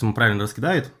 что она сейчас ему правильно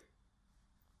раскидает.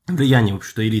 Влияние, в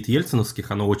общем-то, элит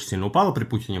ельциновских, оно очень сильно упало при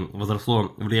Путине.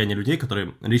 Возросло влияние людей,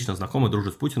 которые лично знакомы,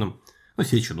 дружат с Путиным.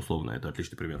 Сечин, условно, это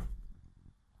отличный пример.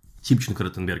 Тимченко,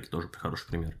 Ротенберги тоже хороший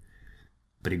пример.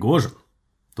 Пригожин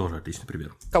тоже отличный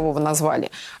пример. Кого вы назвали?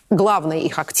 Главные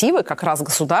их активы как раз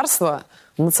государство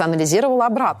национализировало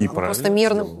обратно. Просто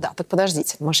мирно... Да, так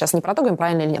подождите. Мы сейчас не про то говорим,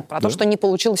 правильно или нет. Про то, что не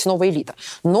получилась новая элита.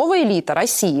 Новая элита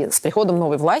России с приходом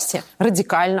новой власти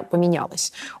радикально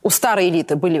поменялась. У старой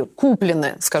элиты были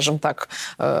куплены, скажем так,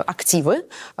 активы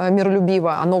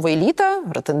миролюбиво, а новая элита —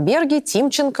 Ротенберги,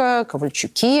 Тимченко,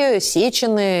 Ковальчуки,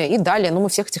 Сечины и далее. Мы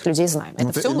всех этих людей знаем.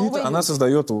 Это все элита, новая она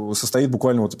состоит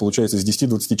буквально, получается, из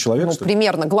 10-20 человек?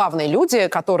 Примерно главные люди,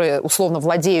 которые условно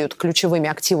владеют ключевыми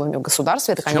активами в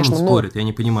государстве, это, конечно, он спорит? Я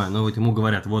не понимаю, но вот ему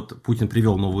говорят, вот Путин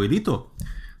привел новую элиту,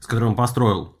 с которой он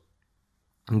построил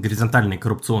горизонтальные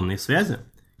коррупционные связи,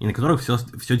 и на которых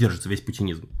все держится, весь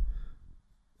путинизм.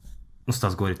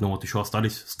 Стас говорит, вот еще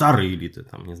остались старые элиты,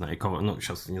 там, не знаю, кого,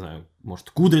 сейчас, не знаю,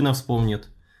 может, Кудрина вспомнит,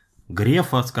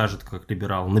 Грефа скажет, как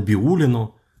либерал,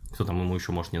 Набиуллину, кто там ему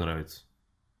еще, может, не нравится.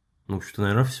 Что-то,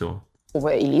 наверное, все.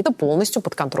 Новая элита полностью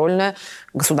подконтрольная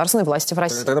государственной власти в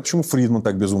России. Тогда почему Фридман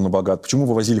так безумно богат? Почему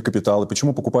вывозили капиталы?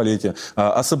 Почему покупали эти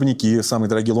особняки, самые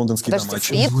дорогие лондонские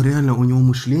дома? Реально, у него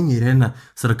мышление реально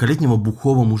 40-летнего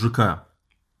бухого мужика.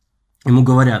 Ему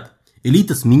говорят,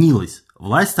 элита сменилась,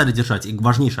 власть стали держать и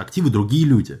важнейшие активы другие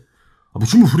люди. А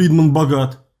почему Фридман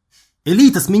богат?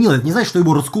 Элита сменилась, это не значит, что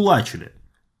его раскулачили.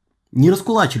 Не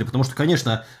раскулачили, потому что,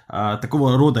 конечно,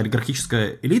 такого рода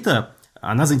олигархическая элита...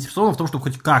 она заинтересована в том, чтобы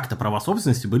хоть как-то права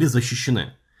собственности были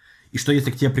защищены. И что если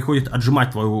к тебе приходит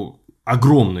отжимать твою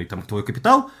огромный твой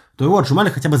капитал, то его отжимали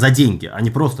хотя бы за деньги, а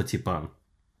не просто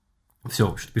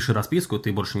все, пиши расписку,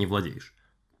 ты больше не владеешь.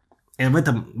 И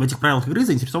в этих правилах игры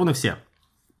заинтересованы все.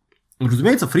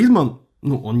 Разумеется, Фридман,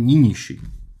 он не нищий.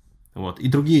 Вот. И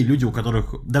другие люди, у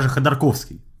которых... Даже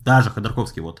Ходорковский,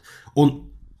 вот,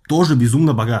 он тоже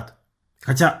безумно богат.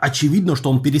 Хотя очевидно,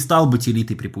 что он перестал быть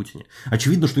элитой при Путине.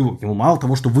 Очевидно, что его мало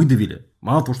того, что выдавили,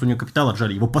 мало того, что у него капитал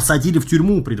отжали, его посадили в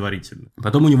тюрьму предварительно.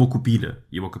 Потом у него купили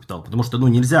его капитал. Потому что,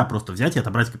 нельзя просто взять и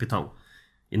отобрать капитал.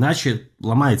 Иначе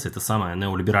ломается эта самая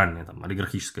неолиберальная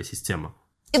олигархическая система.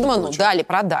 Фридману дали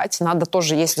продать, надо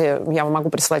тоже, если я могу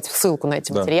прислать ссылку на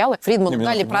эти материалы, Фридману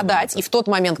дали продать, и в тот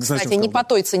момент, кстати, не по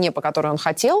той цене, по которой он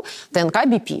хотел, ТНК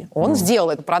BP. Он сделал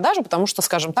эту продажу, потому что,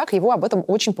 скажем так, его об этом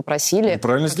очень попросили.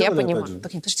 Правильно сделали, я понимаю.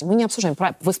 Так, подождите, мы не обсуждаем.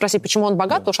 Вы спросили, почему он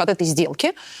богат, потому что от этой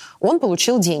сделки он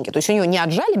получил деньги. То есть у него не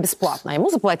отжали бесплатно, а ему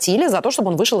заплатили за то, чтобы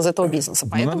он вышел из этого бизнеса.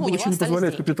 Поэтому у него не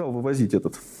позволяет деньги. капитал вывозить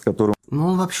этот, который...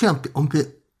 Вообще, он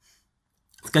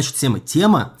скачет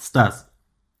тема, Стас,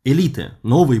 элиты,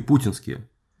 новые путинские.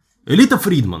 Элита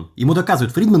Фридман. Ему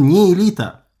доказывают, Фридман не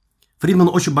элита. Фридман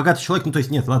очень богатый человек.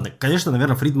 Нет, ладно, конечно,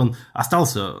 наверное, Фридман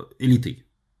остался элитой.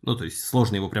 То есть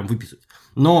сложно его прям выписать.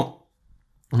 Но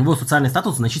его социальный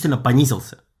статус значительно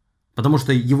понизился. Потому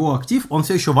что его актив, он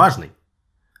все еще важный.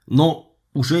 Но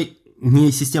уже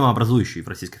не системообразующий в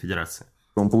Российской Федерации.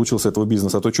 Он получил с этого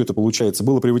бизнеса, а то что это получается?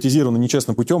 Было приватизировано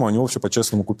нечестным путем, а у него все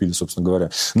по-честному купили, собственно говоря.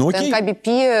 ТНК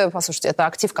BP, послушайте, это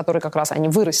актив, который как раз они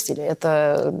вырастили.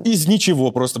 Это... Из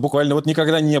ничего просто, буквально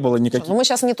никогда не было никаких... мы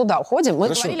сейчас не туда уходим, мы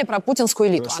говорили про путинскую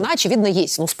элиту. Хорошо. Она, очевидно,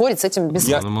 есть, спорить с этим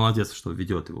бесполезно. Молодец, что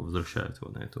ведет его, возвращает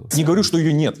его на эту... Не говорю, что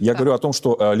ее нет, я говорю о том,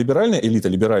 что либеральная элита,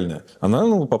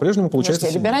 она по-прежнему получается...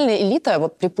 Либеральная элита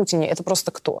при Путине, это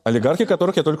просто кто? Олигархи,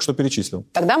 которых я только что перечислил.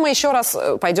 Тогда мы еще раз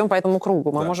пойдем по этому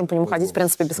кругу, мы можем по нему ходить, в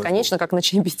принципе, бесконечно, как на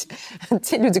чаебите.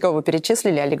 Те люди, кого вы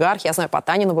перечислили, олигархи, я знаю,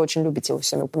 Потанина вы очень любите его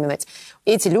все время упоминать.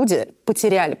 Эти люди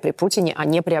потеряли при Путине, а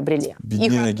не приобрели.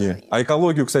 Бедняги. А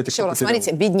экологию, кстати, еще раз,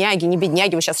 смотрите, бедняги, не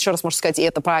бедняги, вы сейчас еще раз можете сказать, и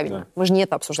это правильно. Да. Мы же не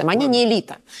это обсуждаем. Они не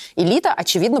элита. Элита,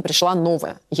 очевидно, пришла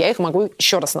новая. Я их могу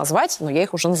еще раз назвать, но я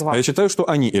их уже назвала. А я считаю, что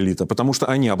они элита, потому что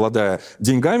они, обладая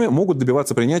деньгами, могут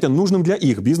добиваться принятия нужным для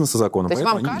их бизнеса законом. То есть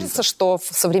вам кажется, что в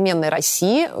современной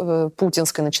России,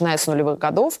 путинской, начиная с нулевых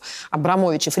годов,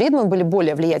 Абрамович и Фридман были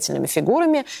более влиятельными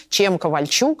фигурами, чем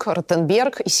Ковальчук,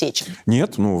 Ротенберг и Сечин?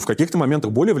 Нет, в каких-то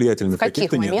моментах более влиятельными, в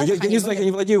каких-то нет. Я не знаю, я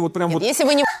не владею Если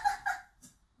вы не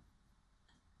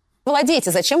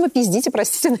владеете, зачем вы пиздите,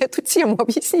 простите, на эту тему?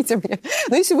 Объясните мне.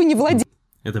 Если вы не владеете...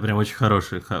 Это прям очень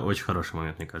хороший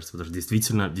момент, мне кажется, потому что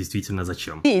действительно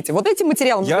зачем? Вот этим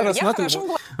материалом я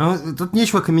рассматриваю... Тут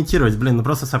нечего комментировать,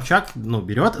 просто Собчак,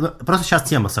 берет, просто сейчас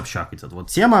тема Собчак идет. Вот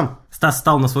тема, Стас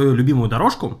стал на свою любимую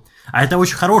дорожку, а это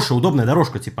очень хорошая, удобная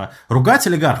дорожка, ругать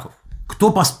олигархов. Кто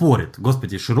поспорит?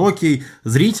 Господи, широкий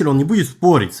зритель, он не будет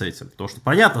спорить с этим, потому что,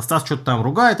 понятно, Стас что-то там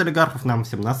ругает олигархов, нам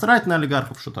всем насрать на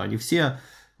олигархов, что-то они все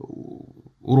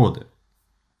уроды.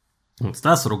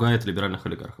 Стас ругает либеральных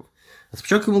олигархов. А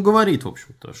Собчак ему говорит, в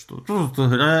общем-то, что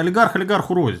олигарх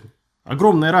олигарху рознь.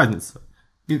 Огромная разница.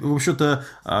 И, в общем-то,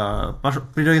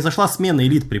 произошла смена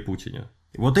элит при Путине.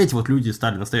 И вот эти люди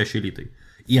стали настоящей элитой.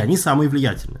 И они самые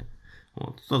влиятельные.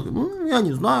 Я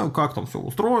не знаю, как там все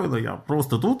устроено, я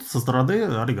просто тут со стороны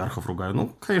олигархов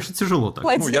ругаю. Конечно, тяжело так.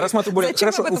 Я рассматриваю более...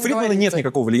 Хорошо, у Фридмана нет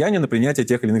никакого влияния на принятие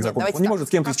тех или иных законов. Он не может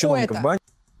с кем-то из чиновников банить.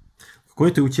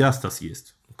 Какой-то у тебя, Стас,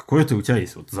 есть. Какой-то у тебя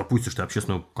есть. Запустишь ты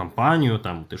общественную компанию,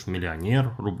 ты же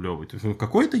миллионер рублевый.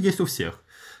 Какой-то есть у всех.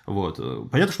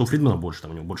 Понятно, что у Фридмана больше,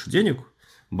 у него больше денег,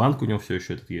 банк у него все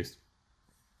еще этот есть.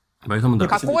 Поэтому, да.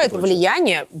 Какое-то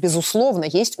влияние, безусловно,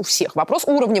 есть у всех. Вопрос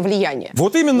уровня влияния.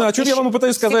 Вот именно, о чем я вам и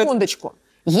пытаюсь сказать. Секундочку.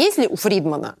 Есть ли у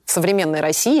Фридмана в современной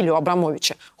России или у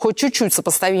Абрамовича хоть чуть-чуть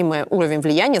сопоставимый уровень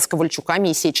влияния с Ковальчуками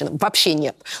и Сечиным? Вообще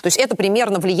нет. То есть это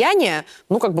примерно влияние,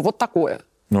 вот такое.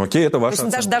 Окей, это ваше.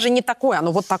 Даже не такое,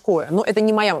 оно вот такое. Это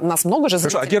не моя. У нас много же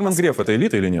зрителей. Хорошо, а Герман Греф это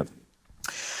элита или нет?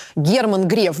 Герман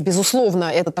Греф, безусловно,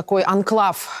 это такой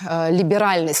анклав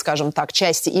либеральной, скажем так,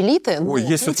 части элиты.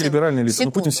 Есть все-таки либеральная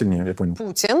элита. Путин сильнее, я понял.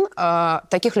 Putин,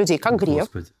 таких людей, как Греф.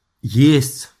 Господи.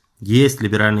 Есть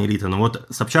либеральная элита. Но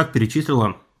Собчак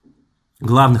перечислила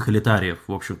главных элитариев,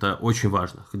 в общем-то, очень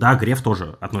важных. Да, Греф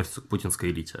тоже относится к путинской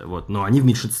элите, но они в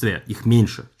меньшинстве, их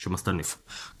меньше, чем остальных.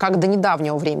 Как до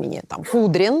недавнего времени,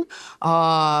 Кудрин.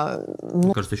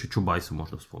 Мне кажется, еще Чубайса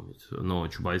можно вспомнить, но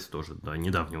Чубайс тоже,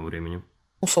 недавнего времени.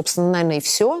 Собственно, наверное, и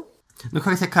все.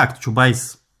 Хотя как,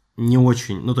 Чубайс не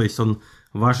очень, то есть он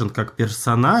важен как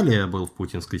персоналия был в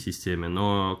путинской системе,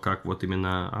 но как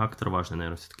именно актор важный,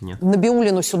 наверное, все-таки нет.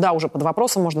 Набиуллину сюда уже под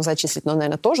вопросом можно зачислить, но,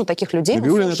 наверное, тоже таких людей...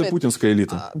 Набиуллин это путинская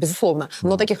элита. Безусловно.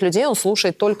 Но таких людей он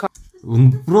слушает только...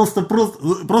 Он просто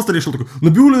решил такой,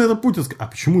 Набиуллин это путинская. А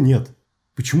почему нет?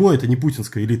 Почему это не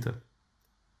путинская элита?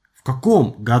 В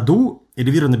каком году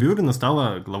Эльвира Набиуллина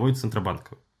стала главой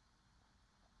Центробанка.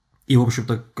 И, в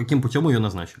общем-то, каким путем ее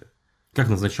назначили? Как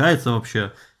назначается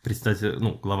вообще председатель,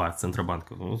 глава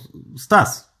Центробанка?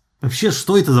 Стас, вообще,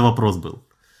 что это за вопрос был?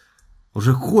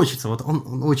 Уже хочется, вот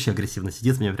он очень агрессивно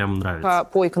сидит, мне прям нравится.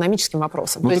 По экономическим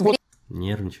вопросам.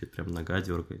 Нервничает, прям нога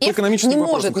дергает. Не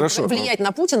может влиять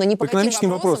на Путина ни по каким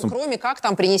вопросам, кроме как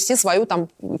там принести свою там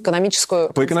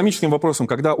экономическую... По экономическим вопросам,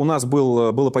 когда у нас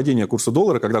было падение курса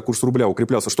доллара, когда курс рубля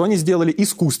укреплялся, что они сделали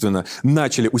искусственно?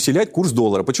 Начали усилять курс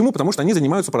доллара. Почему? Потому что они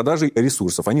занимаются продажей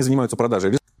ресурсов.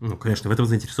 Конечно, в этом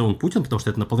заинтересован Путин, потому что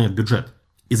это наполняет бюджет.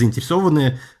 И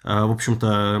заинтересованы, в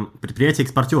общем-то,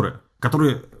 предприятия-экспортеры,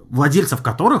 владельцев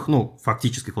которых,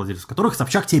 фактически владельцев которых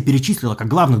Собчак тебе перечислила как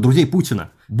главных друзей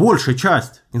Путина. Большая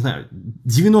часть,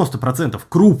 90%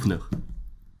 крупных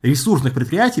ресурсных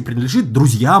предприятий принадлежит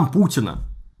друзьям Путина.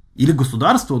 Или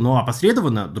государству, но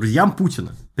опосредованно друзьям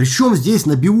Путина. Причем здесь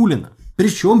Набиуллина?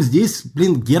 Причем здесь,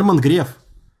 Герман Греф?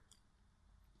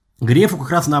 Грефу как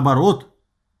раз наоборот,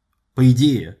 по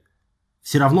идее,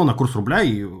 все равно на курс рубля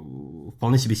и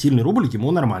вполне себе сильный рубль ему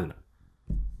нормально.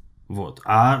 Вот.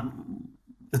 А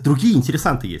другие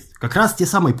интересанты есть. Как раз те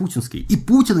самые путинские. И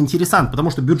Путин интересант, потому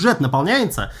что бюджет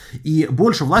наполняется, и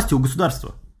больше власти у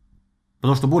государства.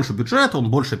 Потому что больше бюджета,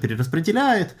 он больше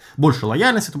перераспределяет, больше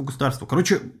лояльность этому государству.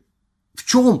 Короче,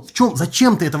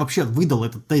 зачем ты это вообще выдал,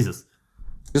 этот тезис?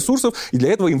 Ресурсов, и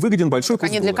для этого им выгоден большой курс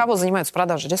доллара. Они для кого занимаются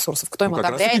продажей ресурсов? Кто им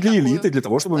одобряет? Как раз для элиты, для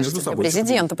того, чтобы между собой...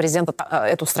 Президент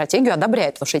эту стратегию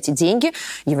одобряет, потому что эти деньги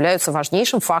являются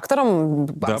важнейшим фактором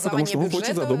Да, потому что он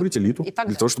хочет задобрить элиту,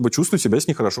 для того, чтобы чувствовать себя с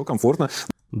ней хорошо, комфортно.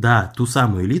 Да, ту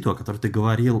самую элиту, о которой ты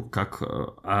говорил, как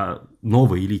о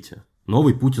новой элите.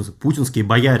 Новые путинские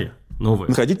бояре. Новые.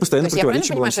 Находить постоянно противоречия. Я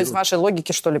правильно понимаю, что из вашей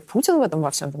логики, что ли, Путин в этом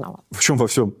во всем виноват? В чем во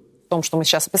всем? В том, что мы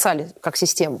сейчас описали как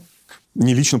систему.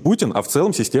 Не лично Путин, а в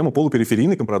целом система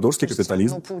полупериферийный компрадорский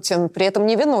капитализм. Путин при этом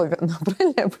не виновен,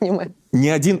 правильно я понимаю? Ни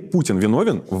один Путин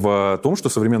виновен в том, что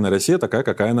современная Россия такая,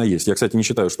 какая она есть. Я, кстати, не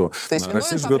считаю, что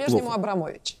Россия живет плохо. по-прежнему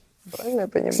Абрамович. Правильно я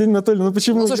понимаю? Ксения Анатольевна,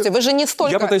 почему? Слушайте, вы же не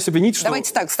столько... Я пытаюсь обвинить, что...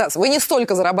 Давайте так, Стас, вы не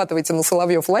столько зарабатываете на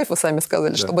Соловьев Лайф, вы сами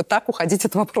сказали, чтобы так уходить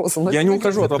от вопроса. Я не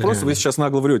ухожу от вопроса, вы сейчас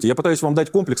нагло врете. Я пытаюсь вам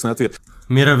дать комплексный ответ.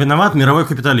 Виноват мировой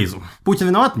капитализм. Путин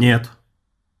виноват? Нет.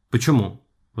 Почему?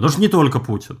 Потому что не только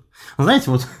Путин. Знаете,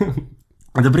 вот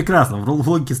это прекрасно. В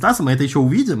логике Стаса мы это еще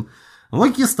увидим. В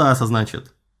логике Стаса,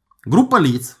 значит, группа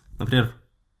лиц, например,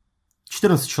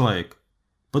 14 человек,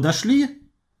 подошли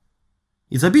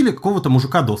и забили какого-то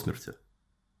мужика до смерти.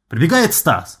 Прибегает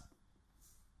Стас.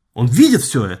 Он видит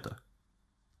все это.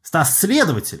 Стас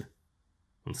следователь.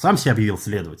 Он сам себя объявил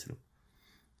следователем.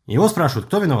 Его спрашивают,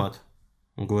 кто виноват?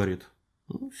 Он говорит,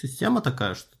 система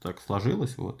такая, что так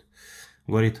сложилось. Вот.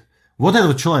 Говорит, вот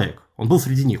этот человек, он был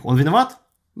среди них, он виноват?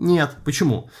 Нет.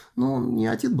 Почему? Он не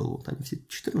один был, вот они все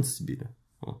 14 били.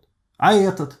 Вот. А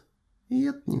этот? И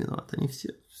этот не виноват, они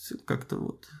все как-то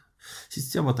вот...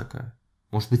 Система такая.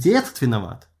 Может быть, и этот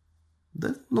виноват?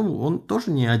 Да, он тоже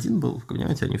не один был,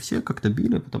 понимаете, они все как-то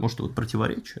били, потому что вот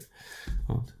противоречия.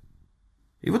 Вот.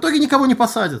 И в итоге никого не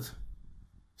посадят.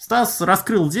 Стас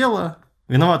раскрыл дело,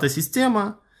 виновата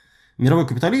система, мировой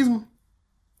капитализм.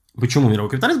 Почему мировой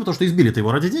капитализм? Потому что избили-то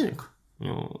его ради денег.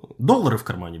 Доллары в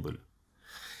кармане были.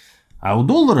 А у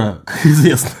доллара, как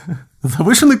известно,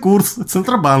 завышенный курс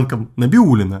Центробанком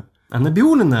Набиуллина. А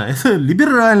Набиуллина – это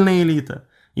либеральная элита.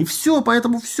 И все,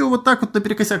 поэтому все вот так вот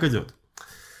наперекосяк идет.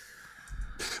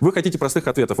 Вы хотите простых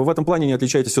ответов. Вы в этом плане не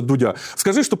отличаетесь от Дудя.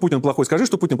 Скажи, что Путин плохой, скажи,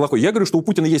 что Путин плохой. Я говорю, что у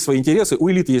Путина есть свои интересы, у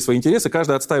элиты есть свои интересы,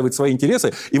 каждый отстаивает свои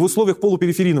интересы. И в условиях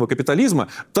полупериферийного капитализма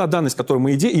та данность, которую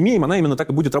мы имеем, она именно так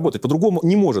и будет работать. По-другому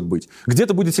не может быть.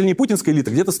 Где-то будет сильнее путинская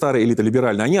элита, где-то старая элита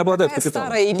либеральная. Они обладают капиталом.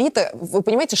 Старая элита, вы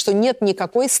понимаете, что нет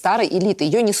никакой старой элиты.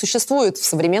 Ее не существует в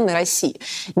современной России.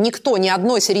 Никто, ни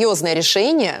одно серьезное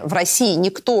решение в России,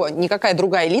 никакая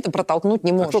другая элита протолкнуть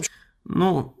не может.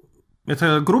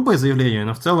 Это грубое заявление,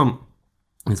 но в целом,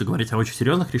 если говорить о очень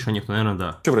серьезных решениях, то, наверное,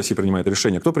 да. Кто в России принимает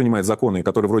решения? Кто принимает законы,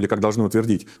 которые вроде как должны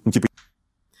утвердить?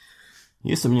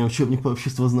 Есть у меня учебник по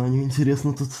обществознанию,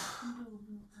 интересно тут.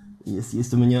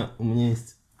 Есть у меня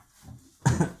есть.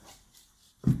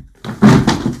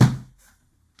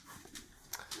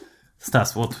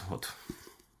 Стас, вот.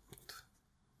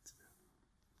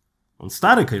 Он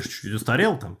старый, конечно, чуть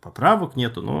устарел, там поправок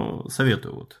нету, но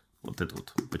советую вот это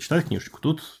вот, почитай книжечку.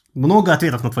 Тут много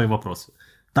ответов на твои вопросы.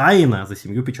 Тайна за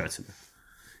 7 печатями.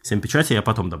 7 печатей я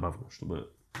потом добавлю,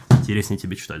 чтобы интереснее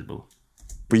тебе читать было.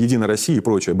 По Единой России и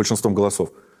прочее, большинством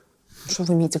голосов. Что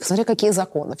вы имеете? Смотри, какие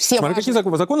законы. Какие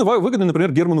законы выгодны,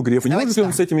 например, Герману Грефу. Не может ли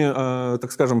он с этими,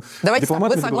 так скажем, Давайте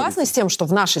дипломатами вы согласны с тем, что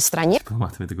в нашей стране...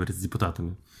 Дипломатами, ты говоришь, с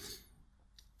депутатами.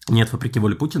 Нет, вопреки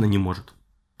воле Путина не может.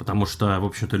 Потому что, в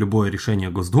общем-то, любое решение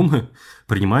Госдумы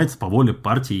принимается по воле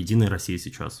партии «Единая Россия»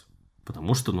 сейчас.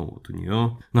 Потому что, вот у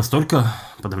нее настолько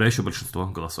подавляющее большинство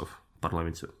голосов в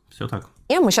парламенте. Все так.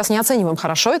 И мы сейчас не оцениваем,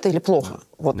 хорошо это или плохо.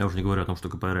 Вот. Я уже не говорю о том, что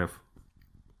КПРФ,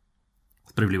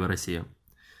 «Справедливая Россия»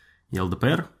 и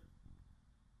ЛДПР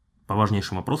по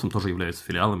важнейшим вопросам тоже являются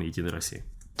филиалами «Единой России».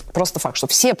 Просто факт, что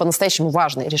все по-настоящему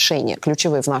важные решения,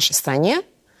 ключевые в нашей стране,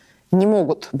 не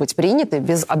могут быть приняты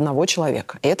без одного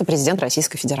человека. И это президент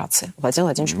Российской Федерации Владимир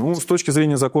Владимирович Путин. С точки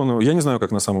зрения закона, я не знаю,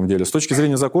 как на самом деле. С точки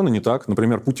зрения закона не так.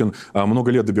 Например, Путин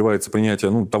много лет добивается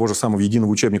принятия того же самого единого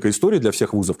учебника истории для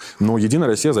всех вузов, но «Единая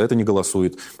Россия» за это не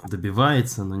голосует.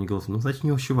 Добивается, но не голосует. Значит,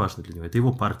 не очень важно для него. Это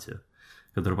его партия,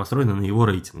 которая построена на его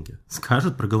рейтинге.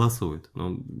 Скажет, проголосует.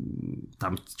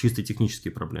 Там чисто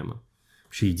технические проблемы.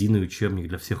 Вообще единый учебник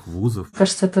для всех вузов.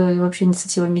 Кажется, это вообще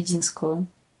инициатива Мединского.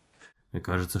 Мне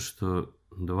кажется, что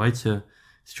давайте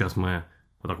сейчас мы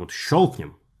вот так вот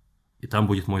щелкнем, и там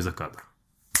будет мой закадр.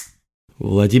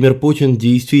 Владимир Путин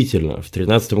действительно в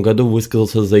 2013 году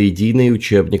высказался за единый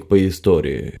учебник по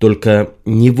истории. Только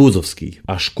не вузовский,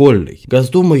 а школьный.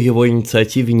 Госдума его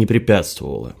инициативе не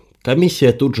препятствовала.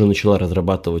 Комиссия тут же начала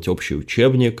разрабатывать общий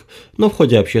учебник, но в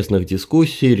ходе общественных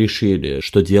дискуссий решили,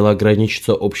 что дело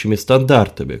ограничится общими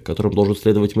стандартами, которым должен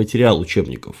следовать материал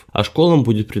учебников, а школам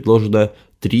будет предложено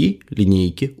 3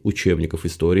 линейки учебников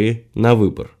истории на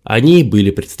выбор. Они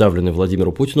были представлены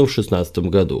Владимиру Путину в 2016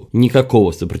 году.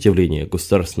 Никакого сопротивления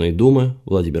Государственной Думы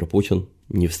Владимир Путин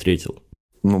не встретил.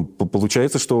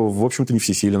 Получается, что, в общем-то, не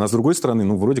всесилен. А с другой стороны,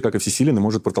 вроде как и всесилен и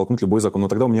может протолкнуть любой закон. Но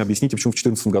тогда вы мне объясните, почему в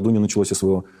 2014 году не началось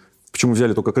СВО? Почему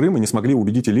взяли только Крым и не смогли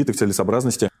убедить элиты в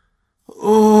целесообразности?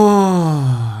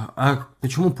 А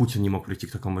почему Путин не мог прийти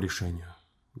к такому решению?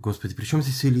 Господи, при чем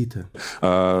здесь элита?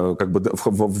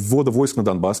 Ввода войск на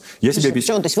Донбасс.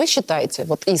 Почему? То есть вы считаете,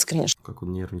 вот искренне, как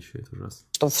он нервничает ужасно,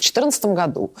 что в 2014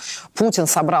 году Путин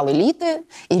собрал элиты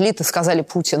сказали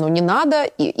Путину не надо,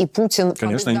 и Путин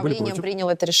под давлением принял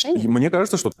это решение? Мне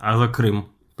кажется, что... А за Крым?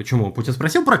 Почему? Путин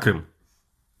спросил про Крым?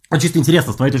 Чисто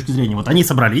интересно, с твоей точки зрения. Вот они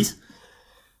собрались.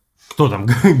 Кто там?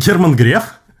 Герман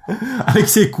Греф,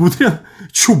 Алексей Кудрин,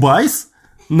 Чубайс,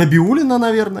 Набиуллина,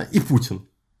 наверное, и Путин.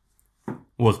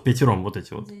 Вот, впятером вот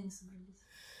эти вот.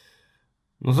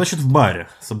 Значит, в баре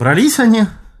собрались они,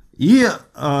 и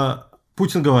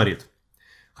Путин говорит: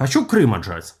 хочу Крым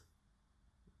отжать.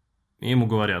 И ему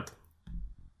говорят: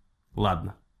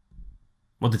 ладно.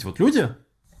 Вот эти вот люди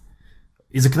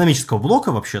из экономического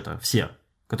блока, вообще-то, все,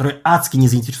 которые адски не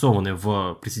заинтересованы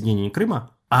в присоединении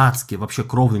Крыма, адски, вообще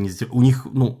кровно не заинтересованы, у них,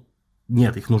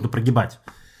 нет, их нужно прогибать.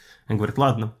 Он говорит: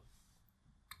 ладно.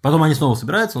 Потом они снова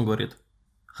собираются, он говорит: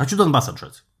 хочу Донбасс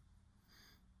отжать.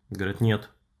 Говорят: нет.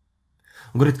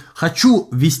 Он говорит: хочу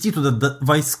ввести туда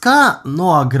войска,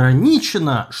 но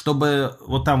ограничено, чтобы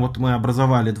вот там вот мы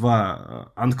образовали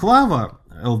 2 анклава,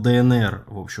 ЛДНР,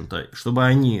 в общем-то, чтобы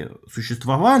они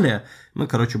существовали, мы,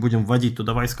 будем вводить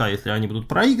туда войска, если они будут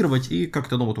проигрывать, и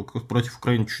как-то, против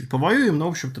Украины чуть-чуть повоюем, но,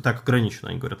 в общем-то, так ограничено.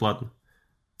 Они говорят: ладно.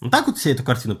 Так вот все эту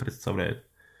картину представляют.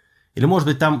 Или, может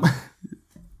быть, там,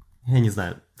 я не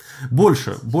знаю,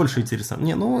 больше интереса.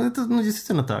 Это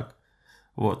действительно так.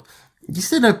 Вот.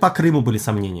 Действительно, по Крыму были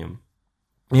сомнения.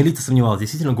 Элита сомневалась.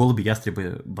 Действительно, голуби,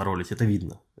 ястребы боролись. Это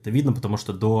видно. Это видно, потому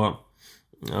что до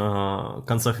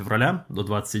конца февраля, до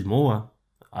 27-го,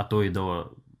 а то и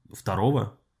до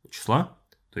 2 числа,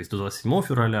 то есть до 27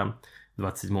 февраля,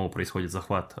 27-го происходит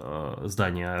захват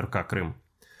здания РК Крым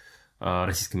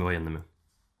российскими военными.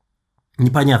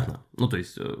 Непонятно. То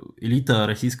есть элита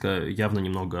российская явно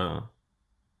немного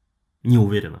не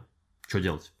уверена, что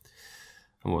делать.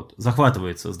 Вот.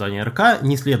 Захватывается здание РК,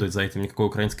 не следует за этим никакой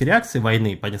украинской реакции,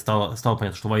 войны, стало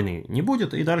понятно, что войны не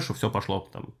будет, и дальше все пошло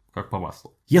там как по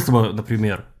маслу. Если бы,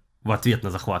 например, в ответ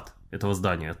на захват этого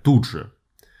здания тут же,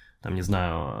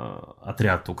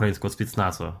 отряд украинского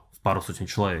спецназа в пару сотен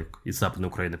человек из Западной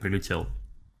Украины прилетел,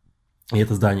 и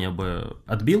это здание бы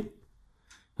отбил,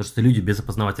 потому что это люди без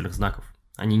опознавательных знаков,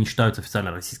 они не считаются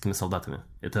официально российскими солдатами.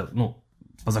 Это,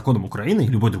 по законам Украины и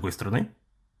любой другой страны,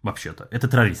 вообще-то, это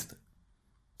террористы.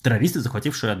 Террористы,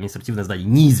 захватившие административное здание,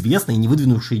 неизвестные, не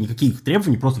выдвинувшие никаких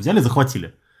требований, просто взяли и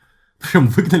захватили. Причем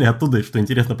выгнали оттуда, что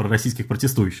интересно, про российских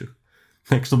протестующих.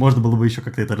 Так что можно было бы еще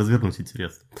как-то это развернуть,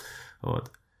 интересно.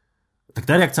 Вот.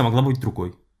 Тогда реакция могла быть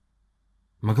другой.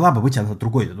 Могла бы быть она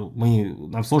другой.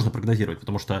 Нам сложно прогнозировать,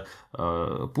 потому что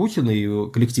Путин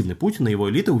и коллективный Путин и его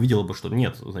элита увидела бы, что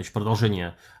нет, значит,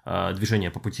 продолжение движения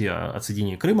по пути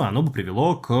отсоединения Крыма, оно бы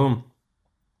привело к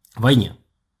войне.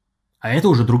 А это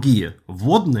уже другие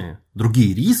вводные,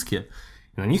 другие риски,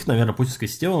 и на них, наверное, путинская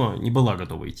система не была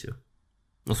готова идти.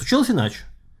 Но случилось иначе.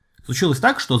 Случилось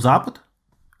так, что Запад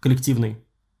коллективный,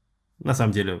 на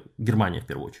самом деле Германия в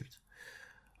первую очередь,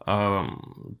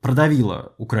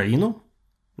 продавила Украину.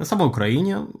 На самой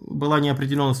Украине была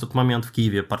неопределенность в тот момент, в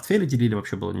Киеве портфели делили,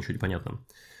 вообще было ничего непонятно.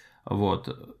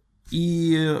 Вот.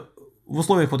 И в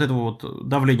условиях вот этого вот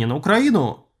давления на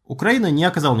Украину, Украина не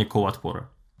оказала никакого отпора.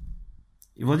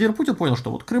 И Владимир Путин понял, что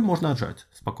вот Крым можно отжать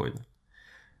спокойно.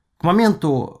 К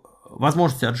моменту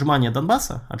возможности отжимания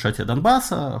Донбасса, отжатия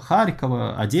Донбасса,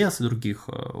 Харькова, Одессы и других,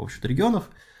 в общем-то, регионов,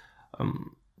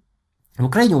 в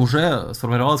Украине уже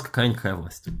сформировалась какая-никакая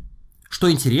власть.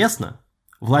 Что интересно,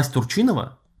 власть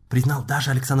Турчинова признал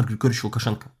даже Александр Григорьевич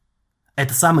Лукашенко.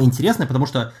 Это самое интересное, потому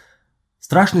что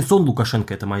страшный сон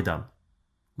Лукашенко – это Майдан.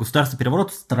 Государственный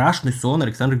переворот – страшный сон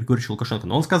Александра Григорьевича Лукашенко.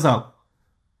 Но он сказал,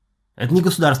 это не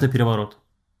государственный переворот.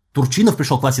 Турчинов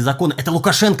пришел к власти закона. Это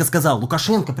Лукашенко сказал.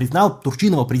 Лукашенко признал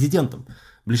Турчинова президентом.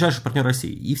 Ближайший партнер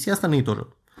России. И все остальные тоже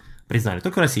признали.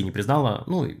 Только Россия не признала,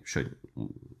 ну, еще,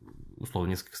 условно,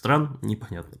 несколько стран,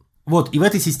 непонятно. Вот, и в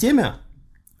этой системе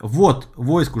ввод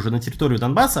войск уже на территорию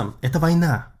Донбасса – это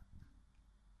война.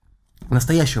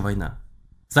 Настоящая война.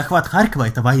 Захват Харькова –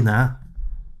 это война.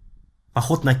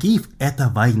 Поход на Киев – это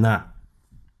война.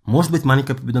 Может быть,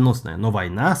 маленькая победоносная, но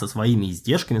война со своими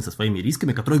издержками, со своими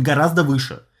рисками, которые гораздо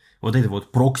выше вот этой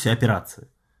вот прокси-операции.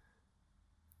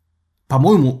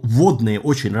 По-моему, вводные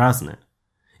очень разные.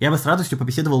 Я бы с радостью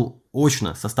побеседовал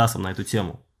очно со Стасом на эту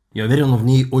тему. Я уверен, он в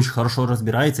ней очень хорошо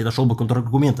разбирается и нашел бы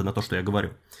контраргументы на то, что я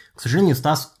говорю. К сожалению,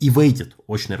 Стас ивейтит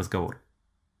очный разговор.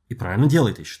 И правильно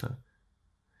делает, я считаю.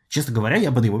 Честно говоря,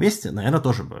 я бы на его месте, наверное,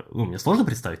 тоже бы... Ну, мне сложно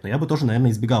представить, но я бы тоже,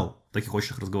 наверное, избегал таких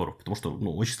очных разговоров, потому что,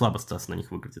 ну, очень слабо Стас на них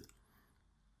выглядит.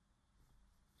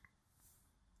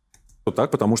 Вот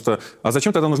так, потому что... А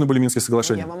зачем тогда нужны были Минские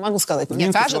соглашения? Я вам могу сказать, мне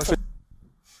Минские кажется...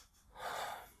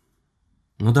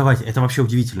 Ну, давайте, это вообще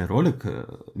удивительный ролик.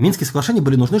 Минские соглашения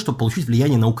были нужны, чтобы получить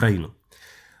влияние на Украину.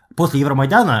 После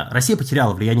Евромайдана Россия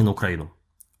потеряла влияние на Украину.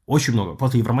 Очень много.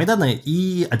 После Евромайдана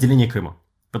и отделения Крыма.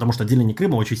 Потому что отделение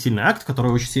Крыма очень сильный акт,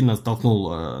 который очень сильно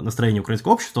столкнул настроение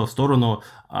украинского общества в сторону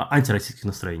антироссийских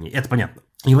настроений. Это понятно.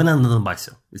 И война на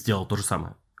Донбассе сделала то же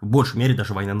самое. В большей мере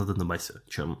даже война на Донбассе,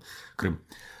 чем Крым.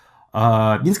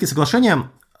 Минские соглашения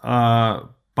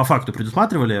по факту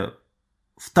предусматривали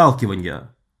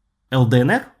вталкивание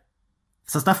ЛДНР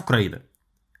в состав Украины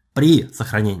при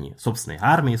сохранении собственной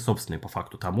армии, собственной по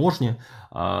факту таможни,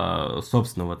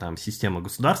 собственного там системы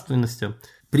государственности.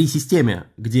 При системе,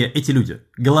 где эти люди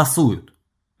голосуют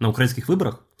на украинских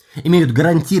выборах, имеют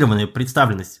гарантированную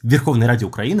представленность в Верховной Раде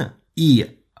Украины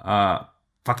и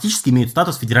фактически имеют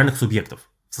статус федеральных субъектов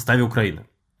в составе Украины.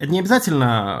 Это не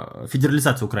обязательно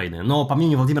федерализация Украины, но, по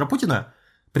мнению Владимира Путина,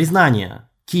 признание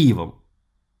Киевом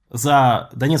за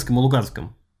Донецком и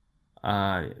Луганском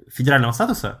федерального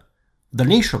статуса в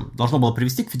дальнейшем должно было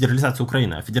привести к федерализации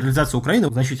Украины. А федерализация Украины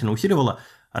значительно усиливала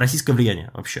российское влияние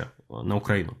вообще на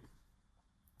Украину.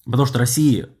 Потому что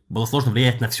России было сложно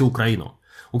влиять на всю Украину.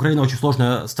 Украина очень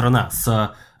сложная страна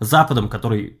с Западом,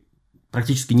 который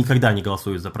практически никогда не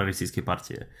голосует за пророссийские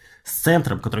партии, с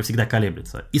центром, который всегда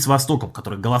колеблется, и с Востоком,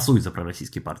 который голосует за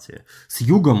пророссийские партии, с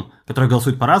Югом, который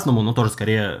голосует по-разному, но тоже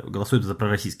скорее голосует за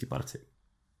пророссийские партии.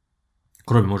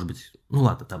 Кроме, может быть, ну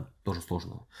ладно, там тоже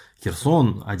сложно.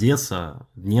 Херсон, Одесса,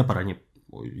 Днепр, они,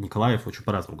 Николаев очень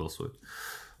по-разному голосуют.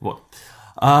 Вот.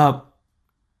 Вся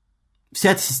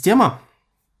эта система,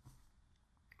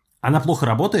 она плохо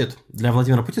работает для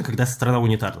Владимира Путина, когда страна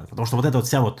унитарная. Потому что вот эта вот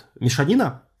вся вот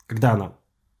мешанина, когда она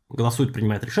голосует,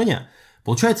 принимает решения,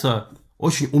 получается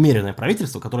очень умеренное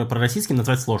правительство, которое пророссийским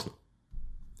назвать сложно.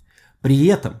 При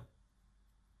этом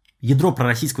ядро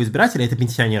пророссийского избирателя – это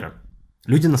пенсионеры.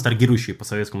 Люди, ностальгирующие по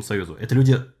Советскому Союзу. Это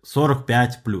люди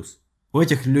 45+. У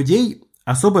этих людей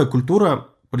особая культура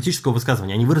политического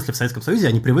высказывания. Они выросли в Советском Союзе,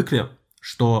 они привыкли,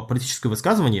 что политическое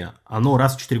высказывание, оно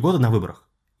раз в 4 года на выборах.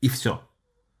 И все.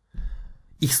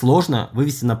 Их сложно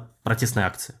вывести на протестные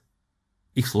акции.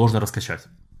 Их сложно раскачать.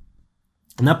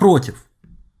 Напротив,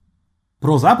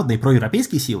 прозападные,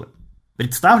 проевропейские силы,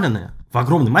 представленные в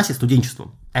огромной массе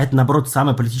студенчеством, а это, наоборот,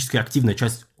 самая политически активная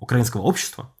часть украинского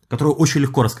общества, которую очень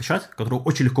легко раскачать, которую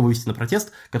очень легко вывести на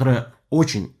протест, которая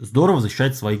очень здорово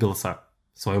защищает свои голоса,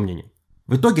 свое мнение.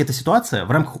 В итоге эта ситуация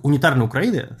в рамках унитарной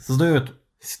Украины создает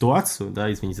ситуацию,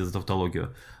 да, извините за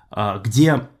тавтологию,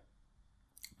 где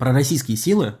пророссийские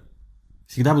силы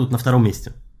всегда будут на втором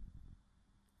месте.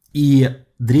 И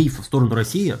дрейф в сторону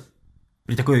России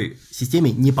при такой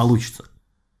системе не получится.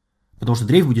 Потому что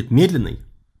дрейф будет медленный,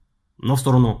 но в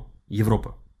сторону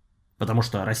Европы. Потому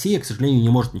что Россия, к сожалению, не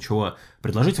может ничего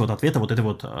предложить вот ответа вот этой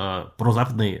вот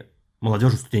прозападной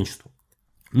молодежи студенчеству.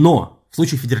 Но в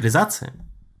случае федерализации,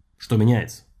 что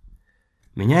меняется?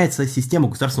 Меняется система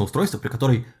государственного устройства, при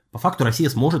которой по факту Россия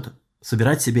сможет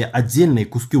собирать себе отдельные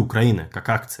куски Украины, как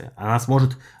акции. Она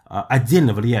сможет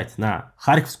отдельно влиять на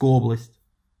Харьковскую область,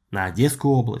 на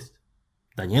Одесскую область,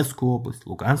 Донецкую область,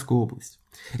 Луганскую область.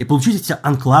 И получить эти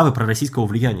анклавы пророссийского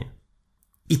влияния.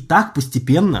 И так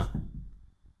постепенно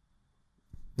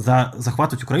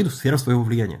захватывать Украину в сферу своего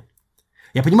влияния.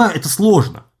 Я понимаю, это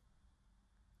сложно.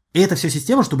 И эта вся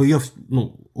система, чтобы ее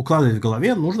укладывать в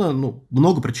голове, нужно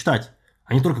много прочитать.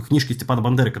 А не только книжки Степана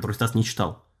Бандеры, которые Стас не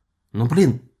читал. Но,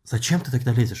 зачем ты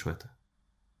тогда лезешь в это?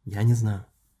 Я не знаю.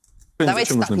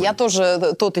 Давайте так, я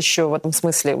тоже тот еще в этом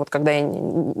смысле, вот когда я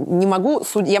не могу,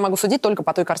 я могу судить только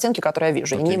по той картинке, которую я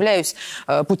вижу. Я не являюсь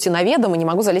путиноведом и не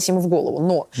могу залезть ему в голову.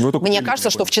 Но мне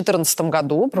кажется, что в 2014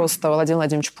 году просто Владимир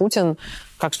Владимирович Путин,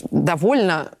 как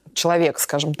довольно человек,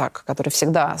 скажем так, который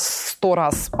всегда 100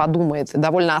 раз подумает,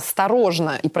 довольно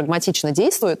осторожно и прагматично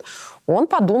действует, он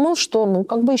подумал, что,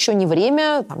 еще не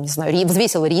время,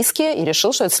 взвесил риски и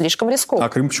решил, что это слишком рисково. А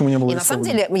Крым почему не был рискован? И на самом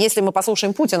деле, если мы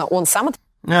послушаем Путина, он сам...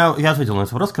 Я ответил на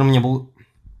этот вопрос. Крым не был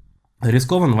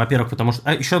рискован, во-первых, потому что...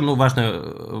 еще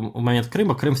важный момент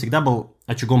Крыма. Крым всегда был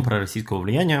очагом пророссийского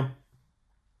влияния.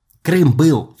 Крым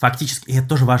был фактически, и это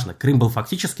тоже важно, Крым был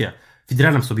фактически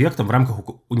федеральным субъектом в рамках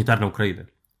унитарной Украины.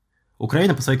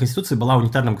 Украина по своей конституции была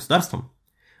унитарным государством,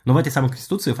 но в этой самой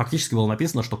конституции фактически было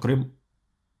написано, что Крым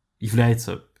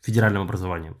является федеральным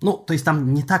образованием. То есть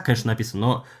там не так, конечно, написано,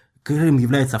 но Крым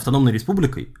является автономной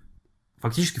республикой,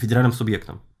 фактически федеральным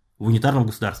субъектом в унитарном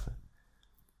государстве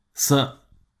с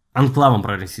анклавом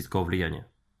пророссийского влияния.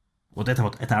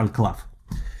 Это анклав.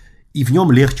 И в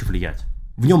нем легче влиять,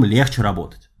 в нем легче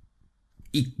работать.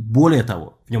 И более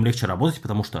того, в нем легче работать,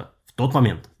 потому что в тот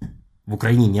момент в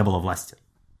Украине не было власти.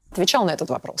 Отвечал на этот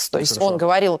вопрос. То есть он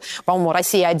говорил, по-моему,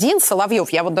 «Россия-1», Соловьев,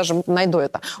 я даже найду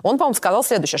это. Он, по-моему, сказал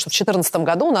следующее, что в 2014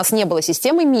 году у нас не было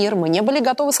системы МИР, мы не были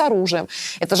готовы с оружием.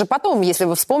 Это же потом, если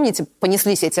вы вспомните,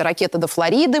 понеслись эти ракеты до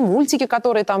Флориды, мультики,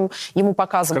 которые там ему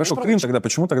показывали. Хорошо, Крым тогда,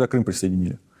 почему тогда Крым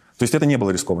присоединили? То есть это не было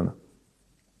рискованно?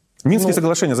 Минские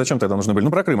соглашения зачем тогда нужны были?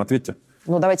 Про Крым ответьте.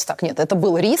 Давайте так, нет, это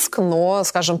был риск, но,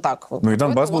 скажем так... и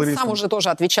Донбасс был риском. Он сам уже тоже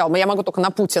отвечал, я могу только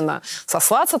на Путина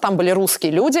сослаться, там были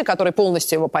русские люди, которые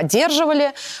полностью его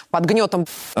поддерживали, под гнетом...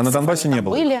 А на Донбассе не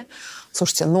было?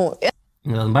 Слушайте, На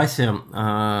Донбассе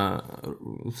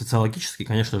социологически,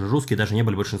 конечно же, русские даже не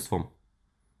были большинством.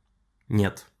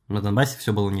 Нет, на Донбассе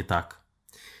все было не так.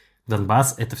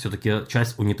 Донбасс – это все-таки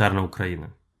часть унитарной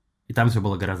Украины. И там все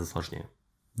было гораздо сложнее.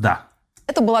 Да.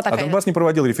 Это была такая... А Донбасс не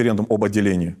проводил референдум об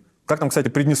отделении. Как там, кстати,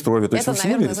 Приднестровье? То есть это,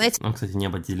 наверное, знаете... кстати, не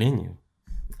об отделении,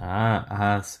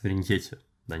 а о суверенитете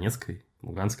Донецкой,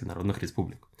 Луганской народных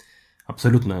республик.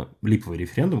 Абсолютно липовый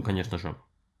референдум, конечно же.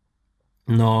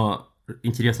 Но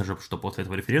интересно же, что после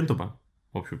этого референдума,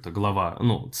 в общем-то, глава,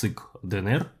 ЦИК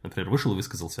ДНР, например, вышел и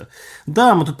высказался.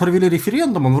 Да, мы тут провели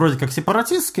референдум, он вроде как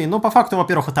сепаратистский, но по факту,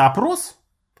 во-первых, это опрос,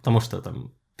 потому что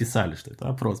там писали, что это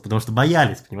опрос, потому что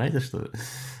боялись, понимаете, что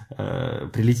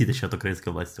прилетит еще от украинской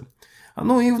власти.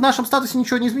 И в нашем статусе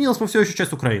ничего не изменилось, мы все еще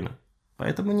часть Украины.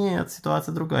 Поэтому нет,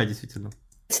 ситуация другая, действительно.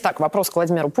 Так, вопрос к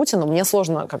Владимиру Путину. Мне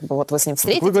сложно, вы с ним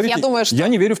встретитесь. Вы говорите, я думаю, что... Я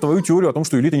не верю в твою теорию о том,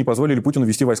 что элиты не позволили Путину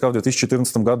ввести войска в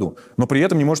 2014 году. Но при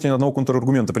этом не можете ни одного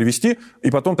контраргумента привести, и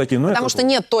потом такие... Потому что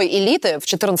нет той элиты в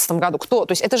 2014 году. Кто?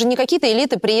 То есть это же не какие-то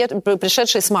элиты,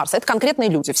 пришедшие с Марса. Это конкретные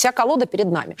люди. Вся колода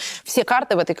перед нами. Все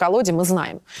карты в этой колоде мы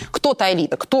знаем. Кто та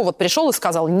элита? Кто пришел и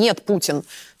сказал, нет, Путин,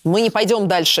 мы не пойдем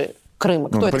дальше Крыма?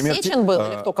 Кто например, это, Сечин был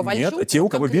или кто, Ковальчук? Нет, те, у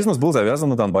кого бизнес был завязан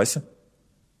на Донбассе.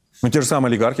 Те же самые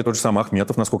олигархи, тот же самый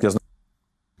Ахметов, насколько я знаю.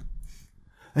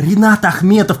 Ринат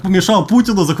Ахметов помешал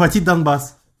Путину захватить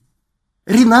Донбасс.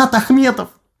 Ринат Ахметов.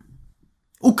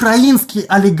 Украинский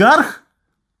олигарх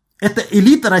 – это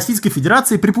элита Российской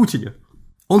Федерации при Путине.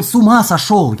 Он с ума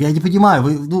сошел, я не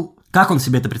понимаю, как он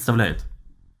себе это представляет?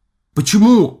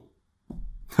 Почему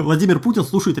Владимир Путин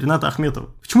слушает Рината Ахметова?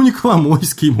 Почему не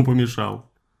Коломойский ему помешал?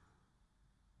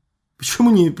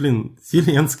 Почему не,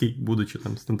 Зеленский, будучи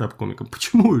стендап-комиком?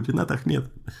 Почему Ринат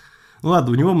Ахметов?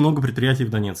 Ладно, у него много предприятий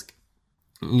в Донецке.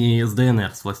 И с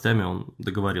ДНР, с властями он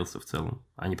договорился в целом.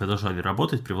 Они продолжали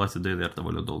работать при власти ДНР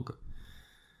довольно долго.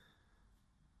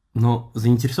 Но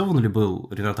заинтересован ли был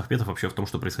Ринат Ахметов вообще в том,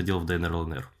 что происходило в ДНР и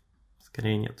ЛНР?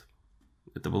 Скорее нет.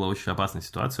 Это была очень опасная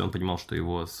ситуация. Он понимал, что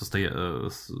его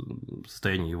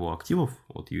состояние его активов,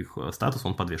 их статус,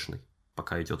 он подвешенный,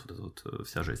 пока идет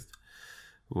вся жесть.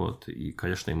 И,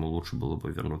 конечно, ему лучше было бы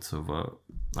вернуться в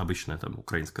обычное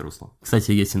украинское русло.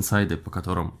 Кстати, есть инсайды, по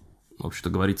которым, в общем-то,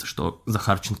 говорится, что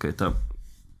Захарченко – это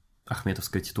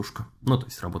ахметовская тетушка. То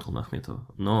есть работал на Ахметова.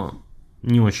 Но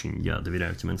не очень я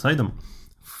доверяю этим инсайдам.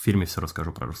 В фильме все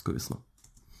расскажу про «Русскую весну».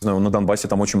 на Донбассе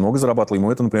там очень много зарабатывал,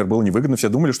 ему это, например, было невыгодно, все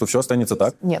думали, что все останется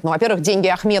так. Нет, ну, во-первых, деньги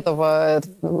Ахметова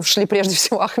шли прежде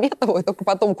всего Ахметову, и только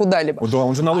потом куда-либо. Да,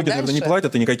 он же налоги, наверное, не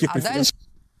платит, и никаких преференций.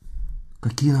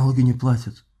 Какие налоги не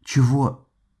платят? Чего?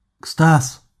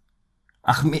 Стас,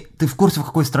 ты в курсе, в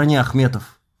какой стране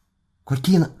Ахметов?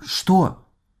 Какие... Что?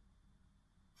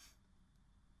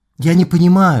 Я не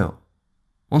понимаю.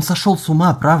 Он сошел с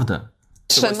ума, правда?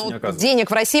 Ну, денег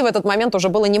в России в этот момент уже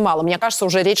было немало. Мне кажется,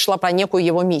 уже речь шла про некую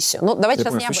его миссию. Ну, давайте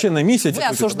сейчас священная миссия. Вы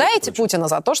осуждаете Путина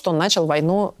за то, что он начал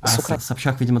войну с Украиной?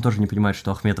 Собчак, видимо, тоже не понимает,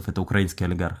 что Ахметов – это украинский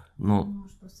олигарх. Ну,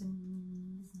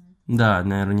 да,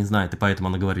 наверное, не знает, и поэтому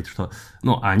она говорит, что...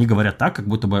 Ну, а они говорят так, как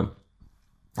будто бы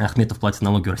Ахметов платит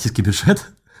налоги в российский бюджет,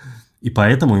 и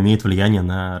поэтому имеет влияние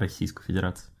на Российскую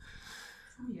Федерацию.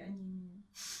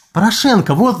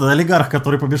 Порошенко, вот этот олигарх,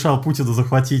 который помешал Путину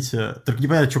захватить... Только не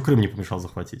понятно, что Крым не помешал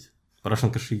захватить.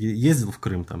 Порошенко же ездил в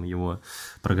Крым, там его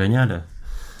прогоняли.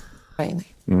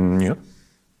 Нет.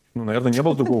 Ну, наверное, не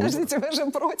было другого. Подождите, вы же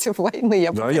против войны.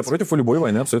 Я против любой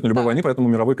войны, абсолютно любой войны, поэтому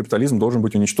мировой капитализм должен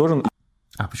быть уничтожен.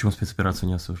 А почему спецоперацию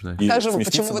не осуждаете?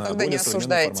 Почему вы тогда не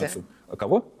осуждаете? А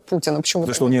кого? Путина. Почему?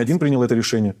 За что он не один принял это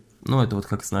решение? Ну, это вот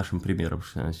как с нашим примером.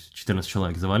 14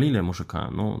 человек завалили мужика,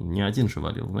 но не один же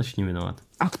валил, значит, не виноват.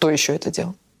 А кто еще это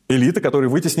делал? Элиты, которые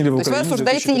вытеснили в Украине. То есть вы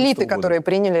осуждаете элиты, которые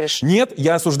приняли решение? Нет,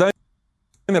 я осуждаю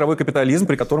мировой капитализм,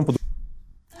 при котором...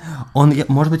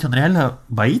 Может быть, он реально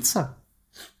боится?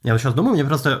 Я вот сейчас думаю, мне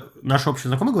просто наши общие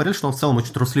знакомые говорили, что он в целом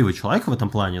очень трусливый человек в этом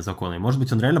плане закона, и может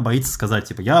быть, он реально боится сказать,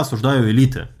 типа, я осуждаю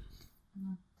элиты.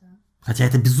 Хотя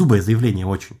это беззубое заявление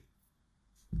очень.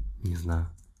 Не знаю.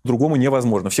 Другому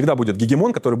невозможно. Всегда будет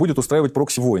гегемон, который будет устраивать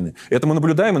прокси-войны. Это мы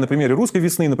наблюдаем и на примере русской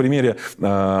весны, на примере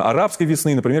арабской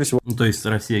весны, на примере всего. Ну, то есть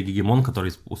Россия гегемон,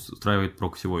 который устраивает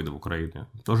прокси-войны в Украине.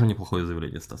 Тоже неплохое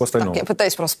заявление, Стас. Так, я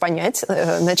пытаюсь просто понять.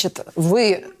 Значит,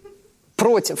 вы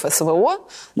против СВО,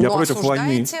 но я против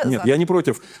войны. Нет, я не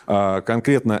против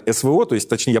конкретно СВО, то есть,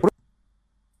 точнее, я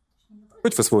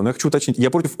против СВО, но я хочу уточнить, я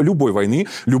против любой войны,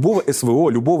 любого СВО,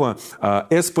 любого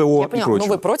СПО я поняла, и прочего. Но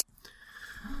вы против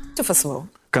СВО?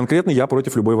 Конкретно я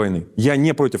против любой войны. Я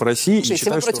не против России. Слушай, если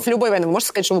вы против любой войны, вы можете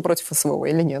сказать, что вы против СВО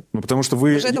или нет? Ну, потому что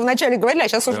вы... Вы же это вначале говорили, а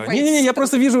сейчас уже боитесь. Не-не-не, я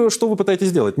просто вижу, что вы пытаетесь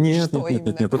сделать. Нет.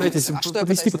 Пытаетесь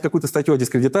подвести под какую-то статью о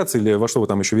дискредитации или во что вы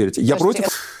там еще верите. Я против...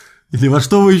 Или во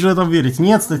что вы еще там верите?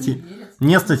 Нет статьи.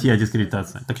 Нет статьи о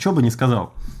дискредитации. Так что бы не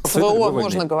сказал? СВО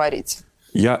можно говорить.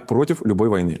 Я против любой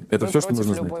войны. Это все, что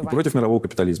нужно знать. Против мирового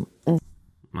капитализма.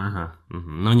 Ага.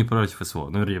 Но не против СВО.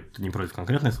 Ну, вернее, не против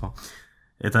конкретной СВО.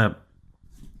 Это...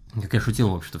 Как я шутил,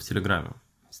 вообще-то, в Телеграме.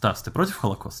 Стас, ты против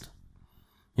Холокоста?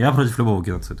 Я против любого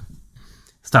геноцида.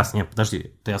 Стас, нет,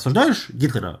 подожди. Ты осуждаешь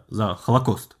Гитлера за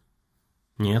Холокост?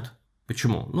 Нет.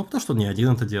 Почему? Ну, потому что он не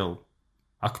один это делал.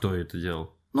 А кто это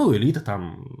делал? Ну, элита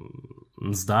там,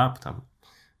 НСДАП, там,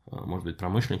 может быть,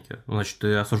 промышленники. Значит,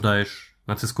 ты осуждаешь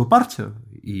нацистскую партию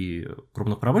и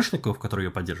крупных промышленников, которые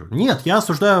ее поддерживают? Нет, я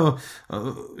осуждаю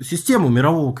систему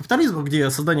мирового капитализма, где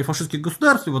создание фашистских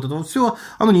государств и вот это вот все,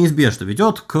 оно неизбежно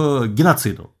ведет к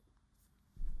геноциду.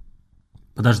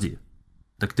 Подожди,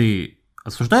 так ты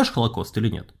осуждаешь Холокост или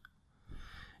нет?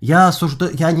 Я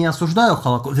не осуждаю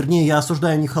Холокост, вернее, я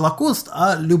осуждаю не Холокост,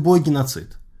 а любой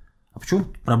геноцид. А почему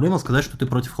проблема сказать, что ты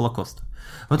против Холокоста?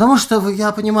 Потому что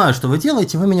я понимаю, что вы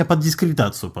делаете, вы меня под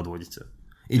дискредитацию подводите.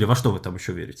 Или во что вы там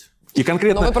еще верите? И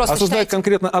конкретно осуждать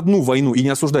конкретно одну войну и не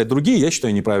осуждать другие, я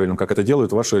считаю неправильным, как это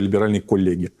делают ваши либеральные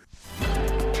коллеги.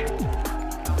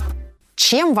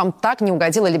 Чем вам так не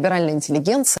угодила либеральная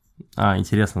интеллигенция?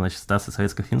 Интересно, значит, Стас и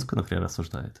советско-финскую, например,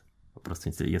 осуждает. Просто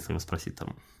если его спросить,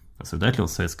 там, осуждает ли он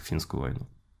советско-финскую войну?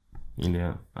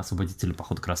 Или освободители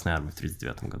похода Красной Армии в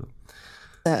 1939 году?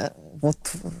 Вот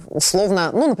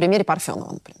условно, на примере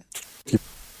Парфенова, например.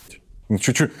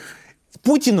 Чуть-чуть.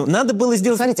 Путину надо было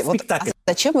сделать спектакль. Вот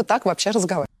зачем вы так вообще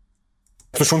разговариваете?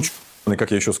 Потому что он ч***ный,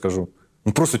 как я еще скажу.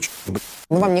 Он просто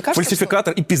вам не кажется,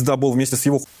 фальсификатор и пиздобол вместе с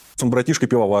его братишкой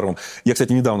Пивоваровым. Я,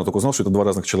 кстати, недавно только узнал, что это два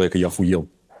разных человека, я охуел.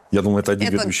 Я думал, это один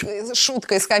ведущий. Это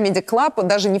шутка из Comedy Club,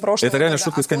 даже не прошлого Это реально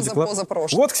шутка из Comedy Club?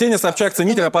 Вот Ксения Собчак,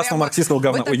 ценитель опасного марксистского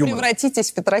говна. Вы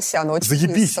превратитесь в Петросяна.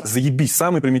 Заебись.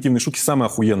 Самые примитивные шутки, самые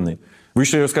охуенные. Вы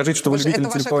еще скажите, что вы любитель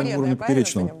интеллектуального уровня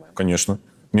Поперечного. Конечно.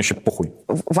 Мне вообще похуй.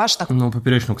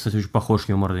 Поперечного, кстати, очень похож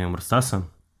юмор на юмор Стаса.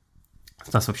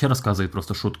 Стас вообще рассказывает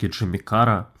просто шутки Джимми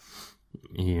Карра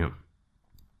и,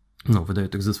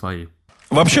 выдает их за свои.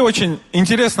 Вообще очень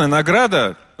интересная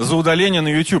награда за удаление на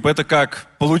YouTube. Это как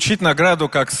получить награду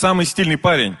как самый стильный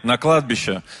парень на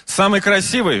кладбище. Самый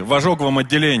красивый в ожоговом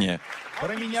отделении.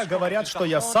 Про меня говорят, что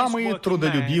я самый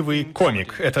трудолюбивый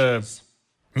комик. Это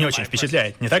не очень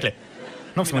впечатляет, не так ли?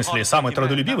 Ну, в смысле, самый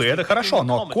трудолюбивый — это хорошо,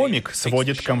 но комик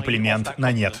сводит комплимент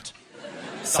на нет.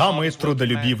 Самый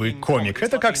трудолюбивый комик —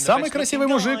 это как самый красивый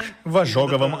мужик в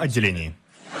ожоговом отделении.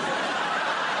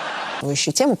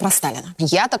 Тему про Сталина.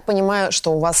 Я так понимаю,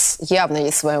 что у вас явно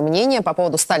есть свое мнение по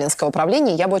поводу сталинского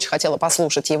правления. Я бы очень хотела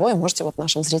послушать его, и можете вот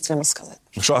нашим зрителям рассказать.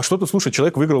 А что ты слушай?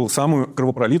 Человек выиграл самую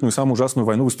кровопролитную, самую ужасную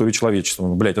войну в истории человечества.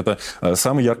 Ну, блядь, это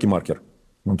самый яркий маркер.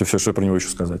 Вот и все, что про него еще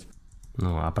сказать.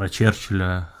 Ну, а про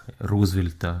Черчилля,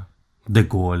 Рузвельта, де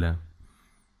Голля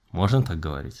можно так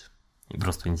говорить?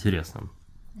 Просто интересно.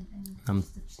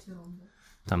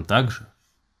 Там так же?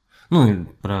 Ну, и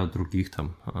про других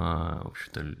там, в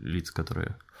общем-то, лиц,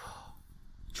 которые...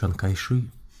 Чан Кайши.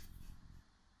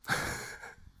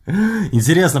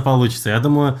 Интересно получится. Я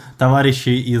думаю, товарищи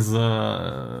из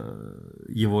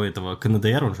его этого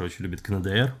КНДР, он же очень любит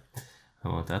КНДР,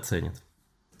 вот, оценят.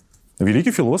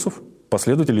 Великий философ,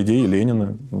 последователь идеи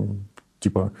Ленина.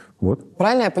 Типа, вот.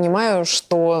 Правильно я понимаю,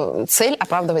 что цель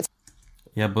оправдывает...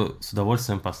 Я бы с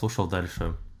удовольствием послушал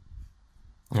дальше...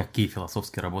 Какие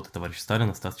философские работы товарища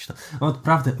Сталина Стас читал. Вот,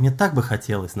 правда, мне так бы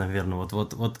хотелось, наверное,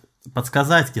 вот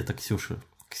подсказать где-то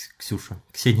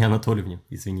Ксении Анатольевне,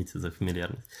 извините за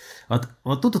фамильярность.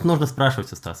 Вот тут нужно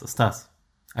спрашивать у Стаса. Стас,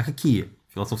 а какие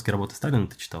философские работы Сталина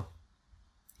ты читал?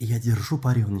 И я держу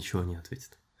пари, он ничего не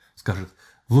ответит. Скажет,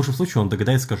 в лучшем случае он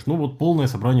догадается, скажет, ну вот полное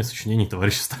собрание сочинений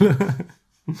товарища Сталина.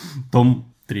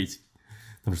 Том 3.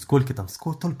 Потому что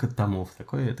сколько томов.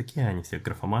 Такие они все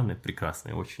графоманы,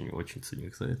 прекрасные. Очень ценю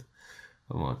их за это.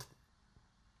 Вот.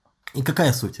 И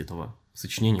какая суть этого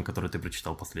сочинения, которое ты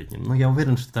прочитал последним? Ну, я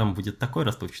уверен, что там будет такой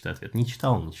расплывчатый ответ. Не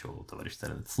читал ничего, товарищ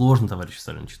Сталин. Это сложно, товарищ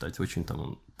Сталин, читать. Очень там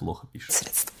он плохо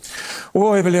пишет.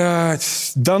 Ой,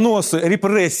 блядь. Доносы,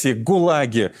 репрессии,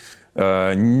 гулаги.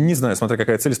 Не знаю, смотря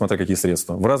какая цель, смотря какие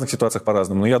средства. В разных ситуациях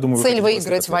по-разному. Но я думаю, цель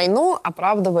выиграть войну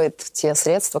оправдывает те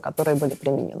средства, которые были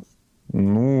применены.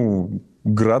 Ну,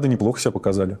 грады неплохо себя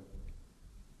показали.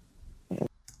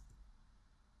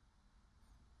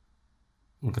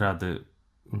 Грады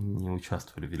не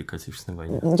участвовали в Великой Отечественной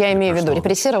войне. Я имею в виду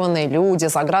репрессированные люди,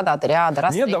 заградотряды.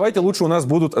 Нет, давайте лучше у нас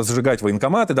будут сжигать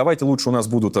военкоматы, давайте лучше у нас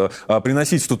будут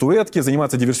приносить статуэтки,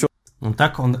 заниматься диверсионной... Ну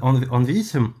так, он,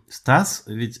 видите, Стас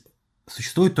ведь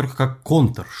существует только как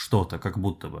контр что-то, как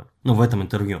будто бы, ну, в этом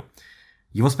интервью.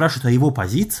 Его спрашивают о его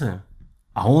позиции,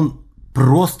 а он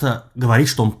просто говорит,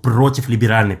 что он против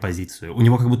либеральной позиции. У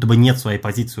него как будто бы нет своей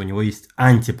позиции, у него есть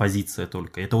антипозиция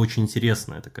только. Это очень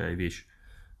интересная такая вещь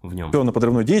в нем. На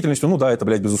подрывной деятельностью, ну да, это,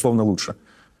 блядь, безусловно, лучше.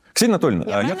 Ксения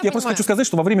Анатольевна, я просто хочу сказать,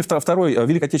 что во время Второй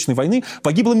Великой Отечественной войны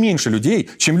погибло меньше людей,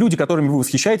 чем люди, которыми вы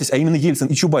восхищаетесь, а именно Ельцин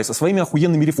и Чубайс со своими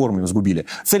охуенными реформами сгубили.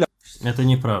 Цель... Это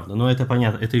неправда. Но это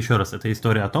понятно. Это еще раз, это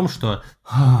история о том, что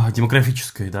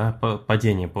демографическое, да,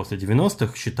 падение после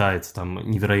 90-х считается там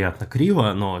невероятно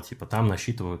криво, но типа там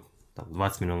насчитывают там,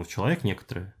 20 миллионов человек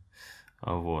некоторые.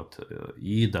 Вот.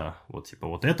 И да, вот типа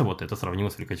вот это сравнимо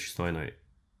с Великой Отечественной войной.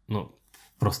 Ну,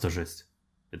 просто жесть.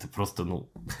 Это просто,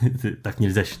 ну, так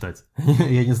нельзя считать.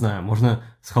 Я не знаю, можно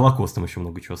с Холокостом еще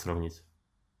много чего сравнить.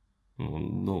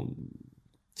 Ну,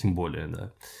 тем более,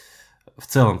 да. В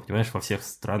целом, понимаешь, во всех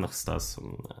странах, Стас,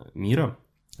 мира,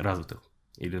 развитых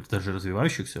или даже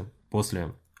развивающихся,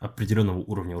 после определенного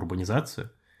уровня урбанизации,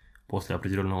 после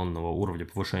определенного уровня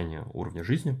повышения уровня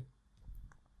жизни,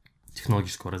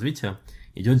 технологического развития,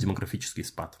 идет демографический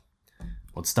спад.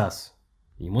 Вот Стас,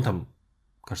 ему там,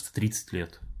 кажется, 30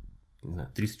 лет, не знаю,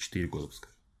 34 года,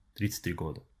 пускай, 33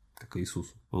 года, как и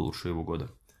Иисусу, в лучшие его годы.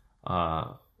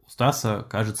 А у Стаса,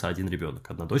 кажется, один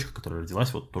ребенок, одна дочка, которая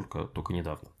родилась вот только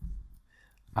недавно.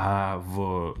 А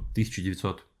в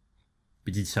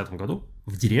 1950 году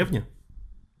в деревне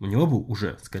у него бы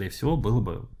уже, скорее всего, было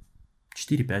бы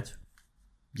 4-5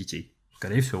 детей.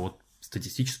 Скорее всего, вот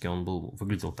статистически он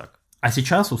выглядел так. А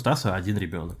сейчас у Стаса один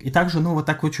ребенок. И также, ну, вот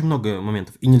так очень много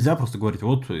моментов. И нельзя просто говорить,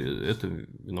 вот это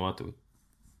виноваты вот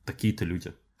такие-то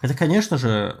люди. Хотя, конечно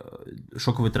же,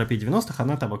 шоковая терапия 90-х,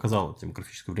 она там оказала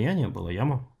демографическое влияние, была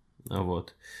яма,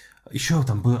 вот. Еще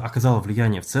там оказало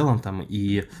влияние в целом там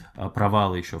и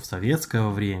провалы еще в советское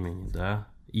времени, да,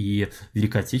 и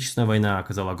Великая Отечественная война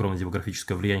оказала огромное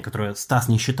демографическое влияние, которое Стас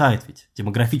не считает ведь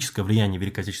демографическое влияние в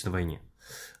Великой Отечественной войне.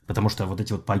 Потому что вот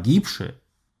эти вот погибшие,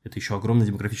 это еще огромная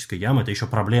демографическая яма, это еще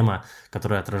проблема,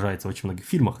 которая отражается в очень многих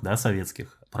фильмах, да,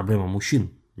 советских. Проблема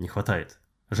мужчин не хватает.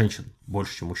 Женщин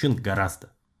больше, чем мужчин,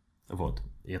 гораздо. Вот.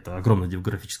 И это огромная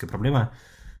демографическая проблема.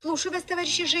 Слушаю вас,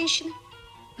 товарищи женщины.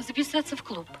 Записаться в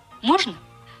клуб можно?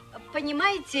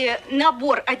 Понимаете,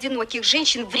 набор одиноких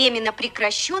женщин временно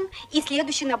прекращен, и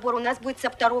следующий набор у нас будет со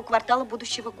 2-го квартала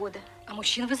будущего года. А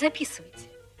мужчин вы записываете?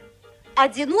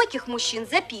 Одиноких мужчин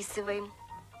записываем.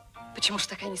 Почему же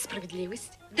такая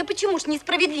несправедливость? Да почему ж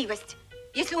несправедливость?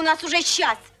 Если у нас уже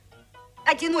сейчас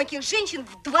одиноких женщин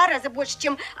в 2 раза больше,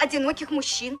 чем одиноких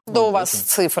мужчин. Да у вас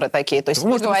цифры такие. То есть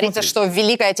вы говорите, что в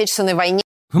Великой Отечественной войне...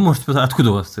 Вы можете...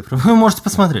 Откуда у вас цифры? Вы можете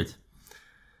посмотреть.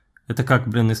 Это как,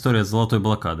 история с золотой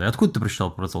блокадой. Откуда ты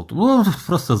прочитал про золотую? Ну,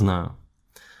 просто знаю.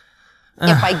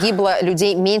 Погибло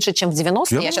людей меньше, чем в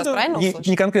 90-е? Я сейчас правильно услышала?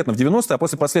 Не конкретно в 90-е, а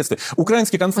после последствий.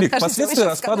 Украинский конфликт. Последствия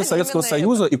распада Советского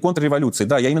Союза и контрреволюции.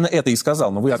 Да, я именно это и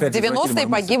сказал. Но вы опять в 90-е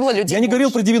погибло людей. Я не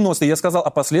говорил про 90-е, я сказал о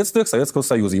последствиях Советского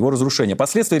Союза, его разрушения.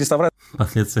 Последствия реставрации.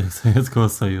 Последствия Советского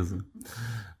Союза.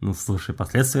 Ну, слушай,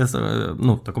 последствия...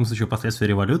 Ну, в таком случае последствия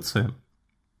революции.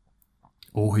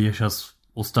 Ой, я сейчас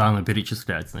устану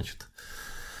перечислять, значит.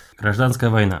 Гражданская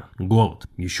война, голод,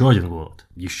 еще один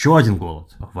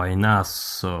голод, война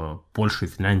с Польшей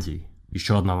и Финляндией,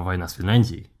 еще одна война с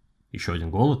Финляндией, еще один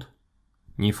голод,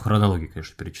 не в хронологии,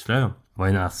 конечно, перечисляю,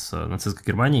 война с нацистской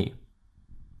Германией,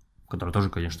 которая тоже,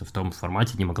 конечно, в том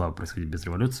формате не могла бы происходить без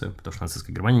революции, потому что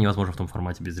нацистская Германия невозможна в том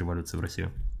формате без революции в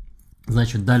России.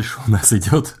 Значит, дальше у нас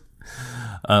идет,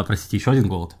 еще один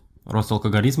голод. Рост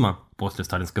алкоголизма после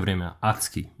сталинское время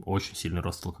адский, очень сильный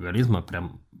рост алкоголизма,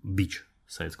 прям бич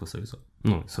Советского Союза.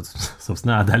 Ну,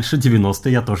 собственно, а дальше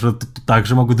 90-е я тоже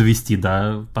также могу довести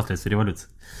до последствий революции.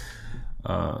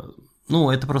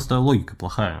 Ну, это просто логика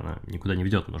плохая, она никуда не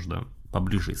ведет, нужно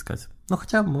поближе искать. Ну,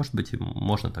 хотя, может быть, и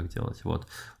можно так делать, вот.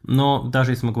 Но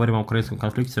даже если мы говорим о украинском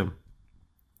конфликте,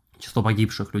 число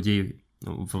погибших людей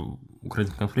в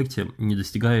украинском конфликте не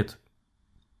достигает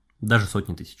даже 100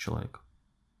 000 человек.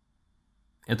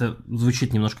 Это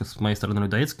звучит немножко с моей стороны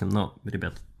людоедским, но,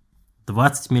 ребят,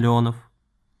 20 миллионов,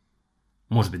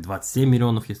 может быть, 27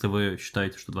 миллионов, если вы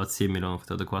считаете, что 27 миллионов –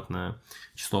 это адекватное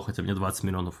число, хотя мне 20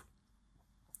 миллионов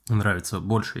нравится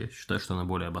больше, я считаю, что оно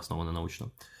более обосновано научно.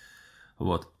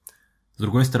 Вот. С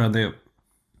другой стороны,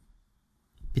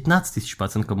 15 тысяч по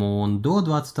оценкам ООН до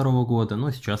 2022 года,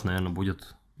 но сейчас, наверное,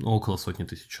 будет около 100 000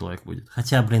 человек будет.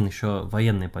 Хотя, еще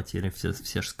военные потери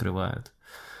все же скрывают.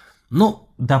 Ну,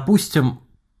 допустим,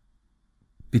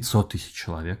 500 000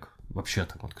 человек. Вообще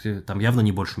там явно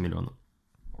не больше миллиона.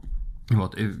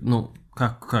 Вот, и, ну,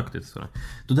 как ты это?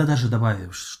 Туда даже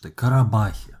добавишь, что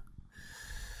Карабахи.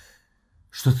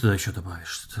 Что ты туда еще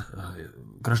добавишь?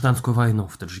 Гражданскую войну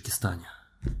в Таджикистане.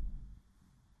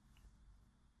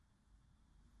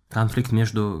 Конфликт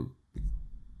между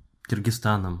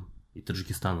Киргизстаном и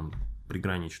Таджикистаном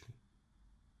приграничный.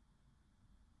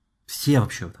 Все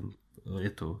вообще там,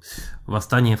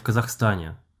 восстание в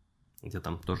Казахстане, где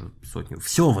там тоже 100.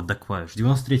 Все вот добавишь,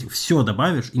 93-й, все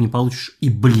добавишь и не получишь и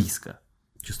близко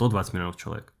число 20 миллионов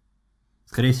человек.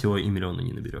 Скорее всего, и миллиона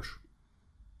не наберешь.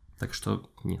 Так что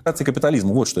нет. Капитализм,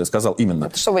 вот что я сказал именно.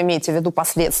 Это что вы имеете в виду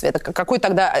последствия? Это какой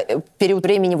тогда период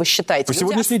времени вы считаете? По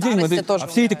сегодняшний день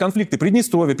все эти конфликты,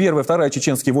 Приднестровье, Первая, Вторая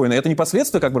чеченские войны, это не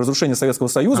последствия разрушения Советского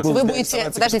Союза? Вы будете,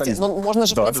 подождите, но можно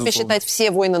же, в принципе, считать все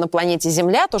войны на планете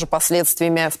Земля тоже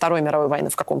последствиями Второй мировой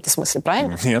войны в каком-то смысле,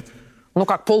 правильно? Нет. Ну,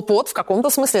 как Пол Пот, в каком-то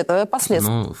смысле это последствия.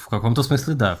 Ну, в каком-то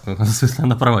смысле, да. В каком-то смысле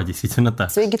она права, действительно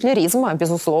так. Гитлеризма,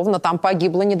 безусловно, там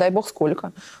погибло не дай бог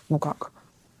сколько. Ну, как?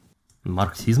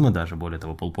 Марксизма даже, более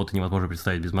того, Пол Пота невозможно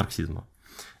представить без марксизма.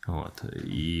 Вот.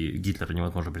 И Гитлера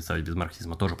невозможно представить без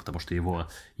марксизма тоже, потому что его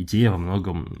идея во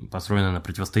многом построена на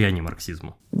противостоянии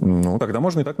марксизму. Ну, тогда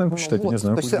можно и так, наверное, посчитать, я не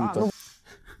знаю.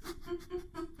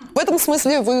 В этом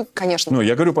смысле вы, конечно... Ну,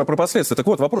 я говорю про последствия. Так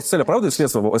вот, вопрос, цель оправдывает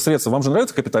средства. Вам же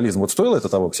нравится капитализм? Вот стоило это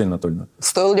того, Ксения Анатольевна?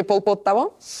 Стоил ли Пол Пот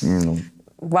того? Ну...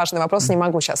 Важный вопрос, не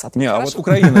могу сейчас ответить. Не, а вот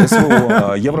Украина,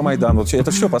 СВО, Евромайдан, вот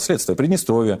это все последствия.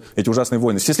 Приднестровье, эти ужасные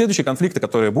войны. Все следующие конфликты,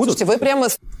 которые будут... Слушайте, вы прямо...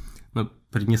 Ну,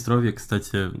 Приднестровье,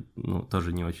 кстати,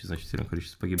 тоже не очень значительное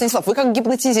количество погибших. Станислав, вы как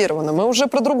гипнотизированы. Мы уже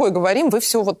про другое говорим, вы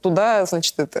все вот туда,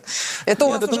 значит, это... Это у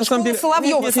вас уже школа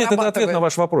Соловьева Нет, это ответ на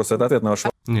ваш вопрос,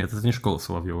 Нет, это не школа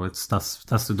Соловьева, это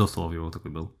Стас и до Соловьева такой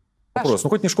был. Вопрос,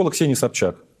 хоть не школа Ксении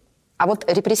Собчак. А вот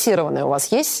репрессированные у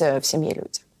вас есть в семье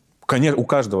люди? Конечно, у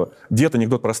каждого. Дед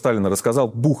анекдот про Сталина рассказал,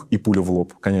 бух и пулю в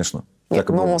лоб, конечно. Нет,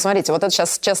 смотрите, вот это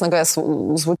сейчас, честно говоря,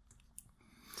 звучит.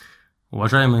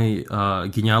 Уважаемый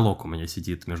генеалог у меня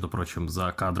сидит, между прочим,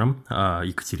 за кадром,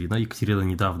 Екатерина. Екатерина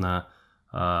недавно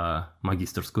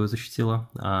магистерскую защитила,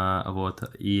 вот.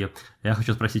 И я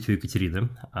хочу спросить у Екатерины.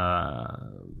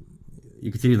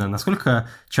 Екатерина, насколько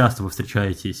часто вы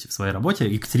встречаетесь в своей работе?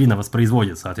 Екатерина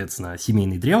воспроизводит, соответственно,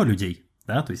 семейные древа людей,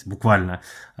 да, то есть буквально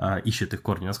ищет их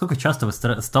корни. Насколько часто вы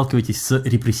сталкиваетесь с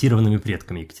репрессированными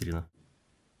предками, Екатерина?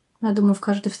 Я думаю, в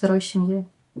каждой второй семье.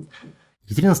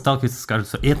 Екатерина сталкивается с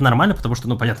каждым. И это нормально, потому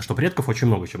что, понятно, что предков очень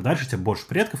много. Чем дальше, тем больше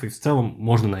предков, и в целом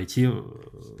можно найти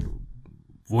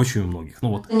очень многих. Ну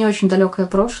вот. Это не очень далекое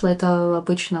прошлое, это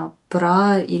обычно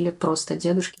или просто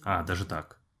дедушки. Даже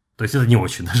так. То есть это не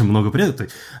очень даже много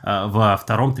предков. Во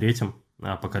втором, третьем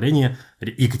поколении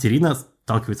Екатерина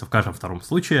сталкивается в каждом втором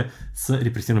случае с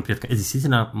репрессивным предком. Это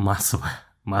действительно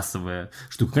массовая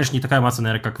штука. Конечно, не такая массовая,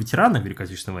 наверное, как ветераны Великой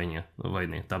Отечественной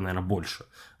войны. Там, наверное, больше.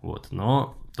 Вот.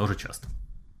 Но тоже часто.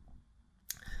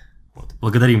 Вот.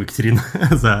 Благодарим Екатерину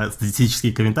за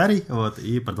статистический комментарий, вот,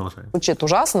 и продолжаем. Звучит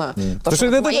ужасно, потому что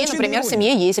в моей, например,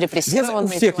 семье есть репрессированные. У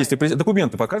всех есть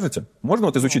документы, покажете? Можно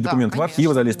вот изучить документы, в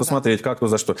архивы залезть, посмотреть, как то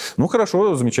за что? Ну,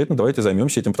 хорошо, замечательно, давайте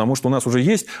займемся этим, потому что у нас уже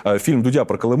есть фильм Дудя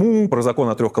про Колыму, про закон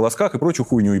о 3 колосках и прочую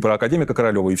хуйню, и про академика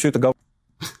Королева, и все это говно.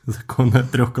 Закон о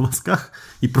 3 колосках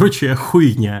и прочая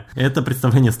хуйня. Это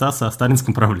представление Стаса о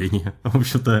сталинском правлении. В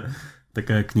общем-то,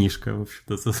 такая книжка, в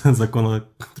общем-то, закон о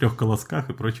 3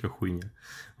 колосках и прочая хуйня.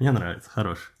 Мне нравится,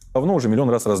 хорош. Давно уже миллион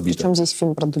раз разбито. Причем здесь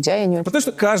фильм про Дудя, я не очень... Потому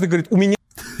что каждый говорит, у меня...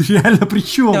 Реально, при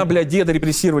чем? Меня, блядь, деда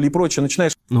репрессировали и прочее.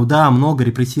 Начинаешь... Ну да, много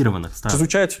репрессированных.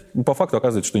 Изучать, по факту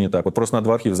оказывается, что не так. Вот просто надо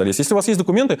в архив залезть. Если у вас есть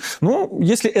документы,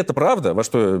 если это правда, во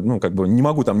что, не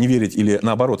могу там не верить или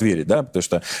наоборот верить, да, потому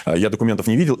что я документов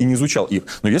не видел и не изучал их.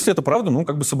 Но если это правда,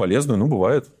 соболезную,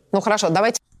 бывает. Ну хорошо,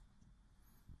 давайте...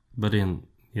 Блин,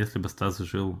 если бы Стас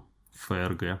жил в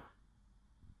ФРГ.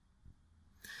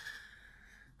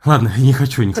 Ладно, не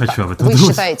хочу об этом Вы думать.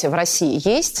 считаете, в России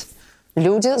есть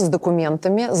люди с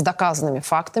документами, с доказанными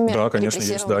фактами? Да, конечно,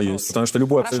 есть, да, есть. Потому что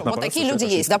любой абсолютно... Вот такие люди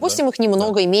есть. Допустим, их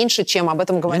немного и меньше, чем об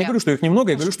этом говорят. Я не говорю, что их немного,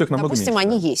 я говорю, что их намного меньше. Допустим,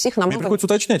 они есть. Их намного... Мне приходится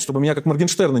уточнять, чтобы меня как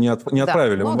Моргенштерна не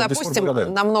отправили. Ну, допустим,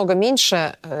 намного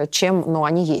меньше, чем, но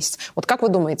они есть. Вот как вы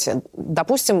думаете,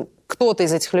 допустим, кто-то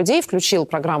из этих людей включил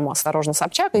программу «Осторожно,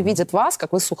 Собчак» и видит вас,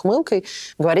 как вы с ухмылкой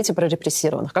говорите про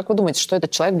репрессированных. Как вы думаете, что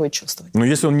этот человек будет чувствовать? Ну,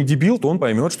 если он не дебил, то он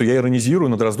поймет, что я иронизирую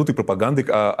над раздутой пропагандой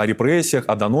о репрессиях,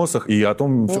 о доносах и о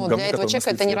том... Ну, для этого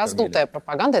человека это не раздутая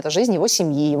пропаганда, это жизнь его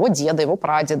семьи, его деда, его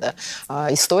прадеда.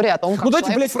 История о том, как... Ну,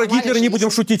 давайте, блядь, про Гитлера не будем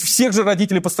шутить. Всех же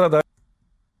родителей пострадали.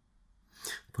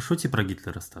 Пошути про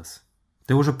Гитлера, Стас.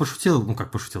 Ты уже пошутил,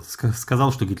 пошутил,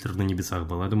 сказал, что Гитлер на небесах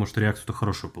был. Я думаю, что реакцию-то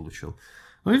хорошую получил.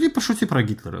 Ну, иди пошути про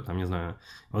Гитлера, не знаю.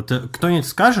 Вот кто-нибудь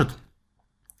скажет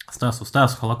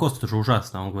Стас, Холокост, это же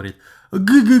ужасно. Он говорит,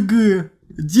 ГГГ,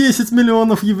 10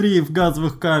 миллионов евреев в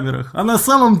газовых камерах, а на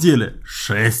самом деле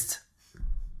 6.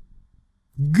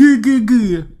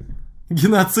 ГГГ,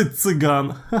 геноцид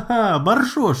цыган. Ха-ха,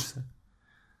 боржешься.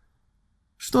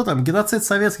 Что там, геноцид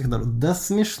советских народов? Да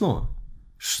смешно.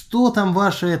 Что там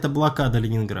ваша блокада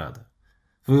Ленинграда?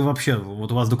 Вы вообще,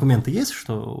 вот у вас документы есть,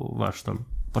 что ваш там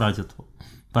прадед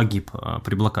погиб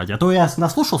при блокаде? А то я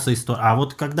наслушался истории, а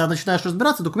вот когда начинаешь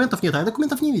разбираться, документов нет, а я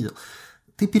документов не видел.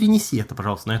 Ты перенеси это,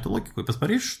 пожалуйста, на эту логику и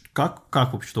посмотри,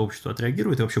 как общество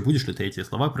отреагирует, и вообще будешь ли ты эти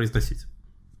слова произносить.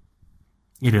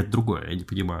 Или это другое, я не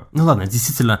понимаю. Ну ладно,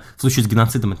 действительно, в случае с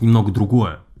геноцидом это немного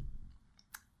другое.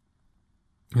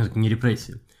 Это не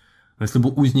репрессии. Но если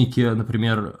бы узники,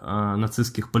 например,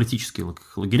 нацистских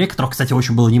политических лагерей, которых, кстати,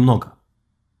 очень было немного,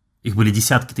 их были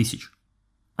десятки тысяч,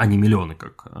 а не миллионы,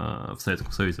 как в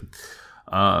Советском Союзе.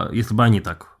 Если бы они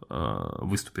так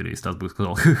выступили, и Стас бы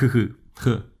сказал,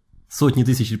 сотни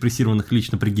тысяч репрессированных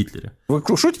лично при Гитлере. Вы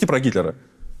шутите про Гитлера?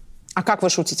 А как вы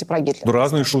шутите про Гитлера? Да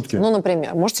разные шутки. Ну,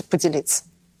 например, можете поделиться?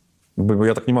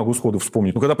 Я так не могу сходу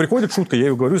вспомнить. Когда приходит шутка, я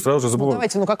ее говорю и сразу же забываю.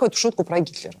 Давайте, какую-то шутку про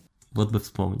Гитлера. Вот бы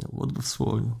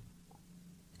вспомнил.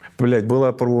 Блять,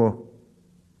 была про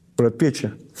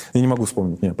печи. Я не могу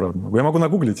вспомнить, нет, правда. Я могу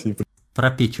нагуглить.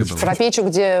 Про печи было. Про печи,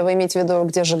 где вы имеете в виду,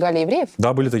 где сжигали евреев?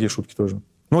 Да, были такие шутки тоже.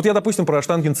 Ну вот я, допустим, про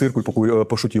Штангенциркуль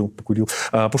пошутил.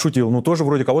 Ну тоже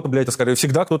вроде кого-то, блядь, оскорбил.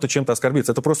 Всегда кто-то чем-то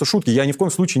оскорбится. Это просто шутки. Я ни в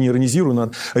коем случае не иронизирую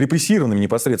над репрессированными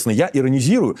непосредственно. Я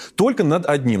иронизирую только над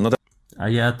одним. А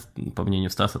я, по мнению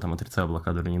Стаса, отрицаю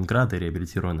блокаду Ленинграда и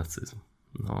реабилитирую нацизм.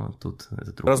 Но тут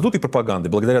это другое. Раздутой пропаганды,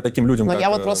 благодаря таким людям, Но как... я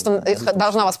вот просто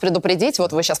должна вас предупредить,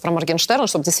 вот вы сейчас про Моргенштерна,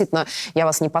 чтобы действительно я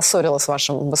вас не поссорила с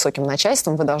вашим высоким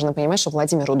начальством, вы должны понимать, что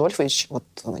Владимир Рудольфович, вот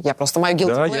я просто мою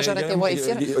guilty pleasure от его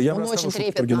эфира, он очень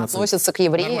трепетно относится к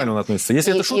евреям. Нормально он относится.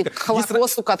 Если это шутка, и к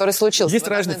Холокосту, который случился. Есть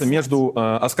разница между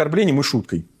оскорблением и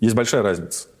шуткой. Есть большая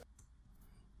разница.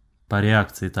 По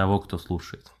реакции того, кто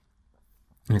слушает.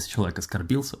 Если человек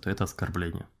оскорбился, то это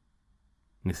оскорбление.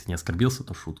 Если не оскорбился,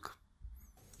 то шутка.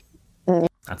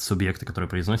 От субъекта, который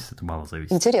произносит, это мало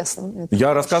зависит. Интересно.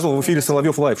 Я рассказывал в эфире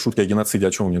Соловьев Лайв шутки о геноциде.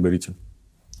 О чем вы мне говорите?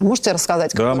 Можете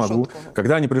рассказать? Да, могу. Шутку?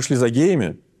 Когда они пришли за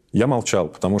геями, я молчал,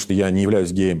 потому что я не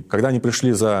являюсь геем. Когда они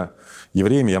пришли за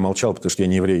евреями, я молчал, потому что я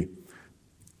не еврей.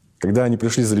 Когда они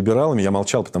пришли за либералами, я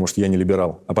молчал, потому что я не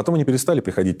либерал. А потом они перестали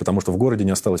приходить, потому что в городе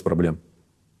не осталось проблем.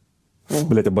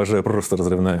 Блять, обожаю, просто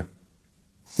разрывная.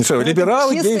 Ну что,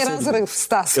 либералы, чистый гейсы... разрыв,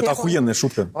 Стас. Это охуенная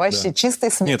шутка. Вообще чистый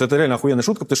смех. Нет, это реально охуенная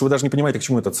шутка, потому что вы даже не понимаете, к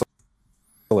чему это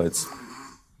отсылается.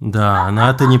 Да,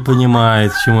 она-то не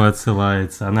понимает, к чему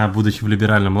отсылается. Она, будучи в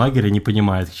либеральном лагере, не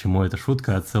понимает, к чему эта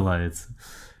шутка отсылается.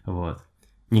 Вот.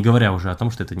 Не говоря уже о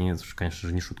том, что это, конечно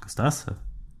же, не шутка Стаса.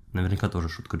 Наверняка тоже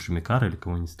шутка Джимми Карра или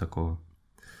кого-нибудь такого.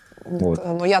 Вот.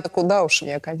 Ну, я-то куда уж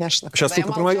мне, конечно. Сейчас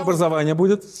шутка про мое образование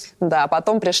будет. Да,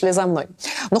 потом пришли за мной.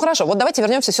 Ну, хорошо, вот давайте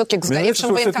вернемся все-таки к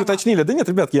сгоревшим военкоматам. Вы уточнили. Да нет,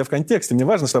 ребятки, я в контексте. Мне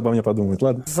важно, что обо мне подумают.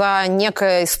 Ладно. За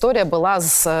некая история была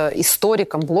с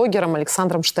историком, блогером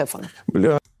Александром Штефаном.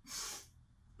 Бля.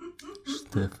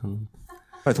 Штефан.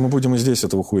 Поэтому будем и здесь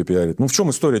этого хуя пиарить. Ну, в чем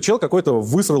история? Чел какой-то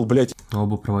высрал, блядь.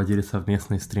 Оба проводили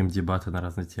совместные стрим-дебаты на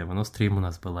разные темы. Но стрим у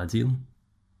нас был один.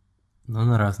 Но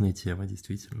на разные темы,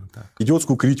 действительно так.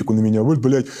 Идиотскую критику на меня. Вот,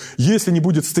 блядь, если не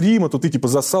будет стрима, то ты типа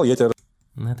засал, я тебя...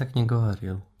 Ну, я так не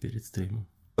говорил перед стримом.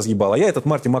 Разъебал. А я этот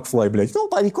Марти Макфлай, блядь. Ну,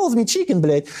 he calls me chicken,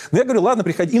 блядь. Но я говорю, ладно,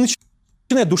 приходи. И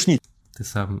начинает душнить. Ты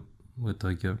сам в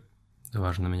итоге,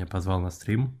 важно, меня позвал на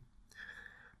стрим.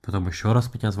 Потом еще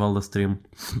раз меня звал на стрим.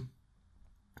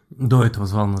 До этого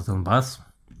звал на Донбасс.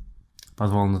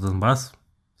 Позвал на Донбасс.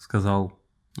 Сказал,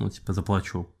 ну, типа,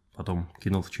 заплачу. Потом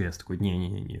кинул в ЧС, такой,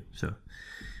 не-не-не, все.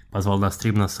 Позвал на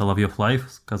стрим на Соловьев Лайв,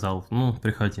 сказал, ну,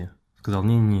 приходи. Сказал,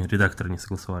 не-не, редакторы не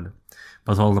согласовали.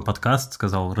 Позвал на подкаст,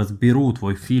 сказал, разберу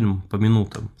твой фильм по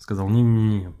минутам. Сказал,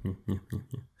 не-не-не.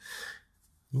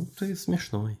 Ну, ты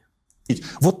смешной.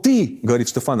 Вот ты, говорит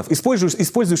Штефанов,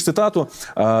 используешь цитату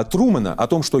Трумэна о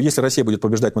том, что если Россия будет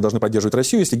побеждать, мы должны поддерживать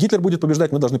Россию, если Гитлер будет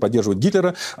побеждать, мы должны поддерживать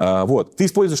Гитлера. Вот. Ты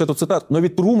используешь эту цитату, но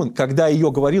ведь Трумэн, когда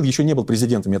ее говорил, еще не был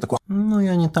президентом. Я такой... Ну,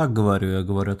 я не так говорю. Я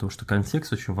говорю о том, что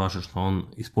контекст очень важен, что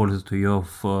он использует ее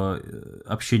в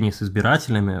общении с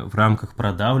избирателями в рамках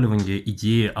продавливания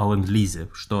идеи о ленд-лизе,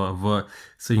 что в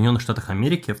Соединенных Штатах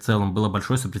Америки в целом было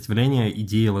большое сопротивление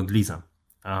идеи ленд-лиза.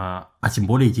 А тем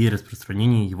более идеи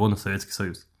распространения его на Советский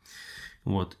Союз.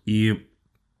 Вот. И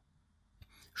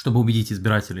чтобы убедить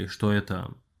избирателей, что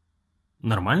это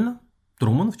нормально,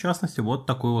 Трумэн, в частности, вот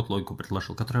такую вот логику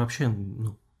предложил, которая вообще,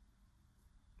 ну,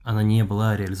 она не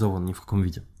была реализована ни в каком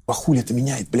виде. А хули это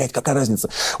меняет, блядь, какая разница?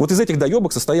 Вот из этих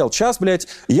доебок состоял час, блядь,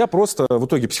 и я просто в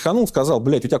итоге психанул, сказал,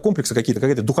 блядь, у тебя комплексы какие-то,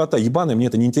 какая-то духота ебаная, мне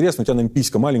это неинтересно, у тебя, наверное,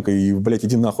 писька маленькая, и, блядь,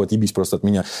 иди нахуй, отъебись просто от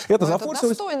меня. Это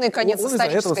зафорсилось. Это достойный конец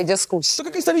исторической дискуссии. Что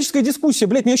какая историческая дискуссия,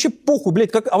 блядь, мне вообще похуй,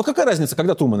 блядь, а вот какая разница,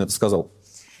 когда Трумэн это сказал?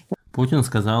 Путин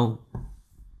сказал,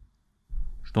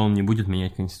 что он не будет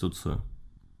менять Конституцию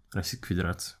Российской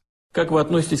Федерации. Как вы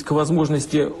относитесь к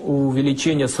возможности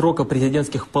увеличения срока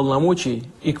президентских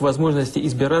полномочий и к возможности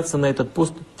избираться на этот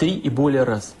пост 3 и более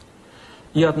раз?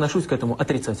 Я отношусь к этому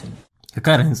отрицательно.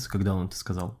 Какая разница, когда он это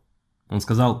сказал? Он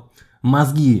сказал,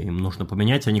 мозги им нужно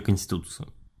поменять, а не Конституцию.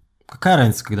 Какая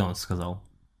разница, когда он это сказал?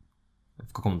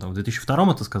 В каком-то, в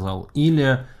 2002 это сказал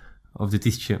или в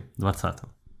 2020?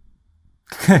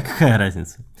 Какая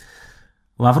разница?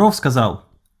 Лавров сказал,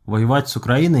 воевать с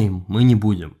Украиной мы не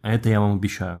будем, это я вам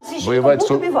обещаю. Воевать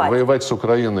с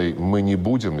Украиной мы не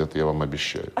будем, это я вам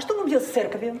обещаю. А что будем делать с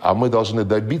церковью? А мы должны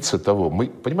добиться того,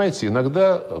 понимаете,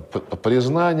 иногда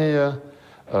признание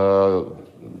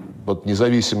вот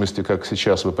независимости, как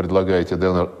сейчас вы предлагаете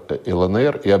ДНР и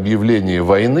ЛНР, и объявление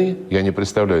войны, я не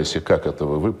представляю себе, как это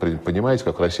вы понимаете,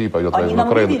 как Россия пойдет войну на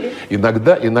Украину.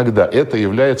 Иногда это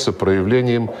является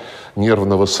проявлением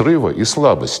нервного срыва и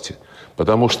слабости.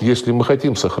 Потому что если мы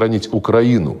хотим сохранить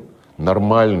Украину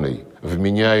нормальной,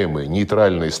 вменяемой,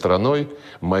 нейтральной страной,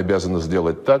 мы обязаны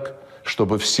сделать так,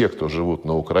 чтобы все, кто живут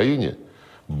на Украине,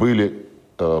 были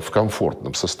в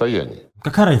комфортном состоянии.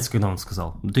 Какая разница, когда он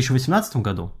сказал? В 2018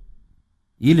 году?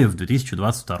 Или в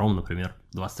 2022, например,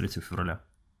 23 февраля?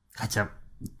 Хотя,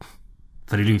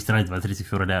 справедливости ради, 23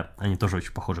 февраля они тоже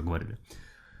очень похоже говорили.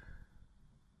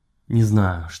 Не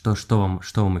знаю, что вам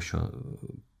еще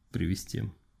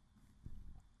привести.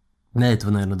 Для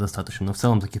этого, наверное, достаточно, но в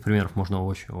целом таких примеров можно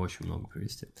очень-очень много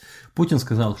привести. Путин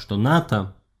сказал, что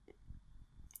НАТО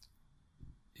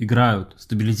играют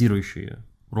стабилизирующую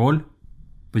роль,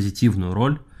 позитивную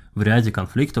роль в ряде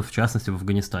конфликтов, в частности в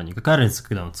Афганистане. Какая разница,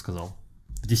 когда он это сказал?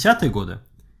 В 10-е годы?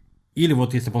 Или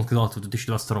вот если бы он сказал это в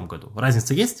 2022 году?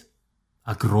 Разница есть?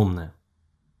 Огромная.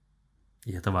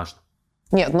 И это важно.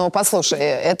 Нет, ну послушай,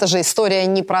 это же история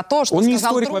не про то, что он не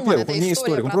сказал историк, Трумэн, во-первых, это он не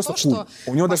историк, он просто хуй.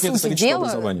 У него даже нет исторического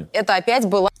образования. Это опять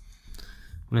было...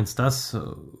 Блин, Стас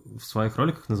в своих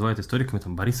роликах называет историками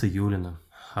там Бориса Юлина,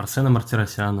 Арсена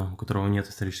Мартиросяна, у которого нет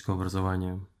исторического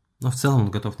образования. Но в целом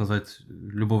он готов назвать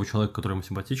любого человека, который ему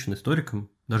симпатичен, историком,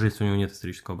 даже если у него нет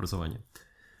исторического образования.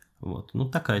 Вот. Ну,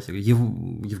 такая себе.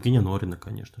 Евгения Норина,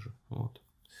 конечно же. Вот.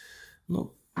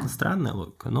 Ну, Странная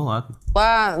логика, ну ладно.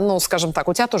 Ну, скажем так,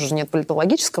 у тебя тоже нет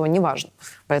политологического, неважно.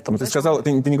 Поэтому, ты сказал,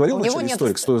 ты не говорил вначале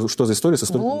историк? Что за история с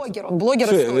историком? Он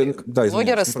блогер-историк. Да,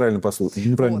 извиняюсь, неправильно послушал.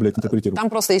 Неправильно, блядь, интерпретировал. Там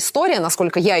просто история,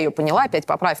 насколько я ее поняла, опять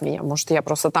поправь меня, может, я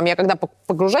просто... Там я когда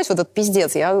погружаюсь в этот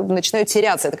пиздец, я начинаю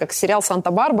теряться. Это как сериал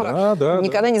 «Санта-Барбара».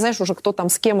 Никогда не знаешь уже, кто там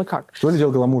с кем и как. Кто ли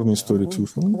делал гламурную историю,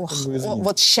 Ксюша?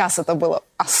 Вот сейчас это было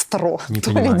остро.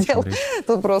 Кто ли делал?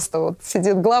 Тут просто вот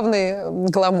сидит главный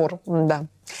гламур, да.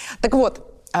 Так вот,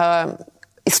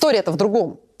 история-то в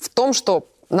другом. В том, что,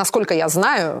 насколько я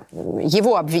знаю,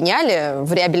 его обвиняли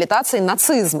в реабилитации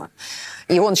нацизма.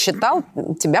 И он считал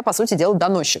тебя, по сути дела,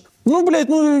 доносчик. Ну, блядь,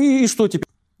 ну и что теперь?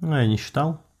 Ну, я не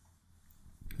считал.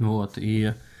 Вот,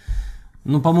 и...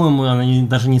 Ну, по-моему, она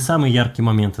даже не самый яркий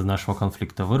момент из нашего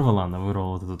конфликта вырвала. Она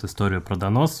вырвала вот эту историю про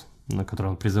донос, на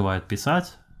которую он призывает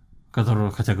писать,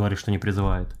 которую, хотя говорит, что не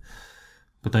призывает.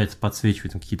 Пытается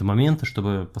подсвечивать какие-то моменты,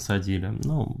 чтобы посадили.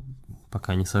 Ну,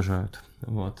 пока не сажают.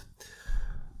 Вот.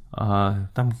 А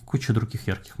там куча других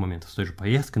ярких моментов. С той же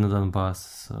поездкой на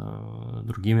Донбасс, с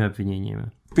другими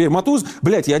обвинениями. Теперь Матуз,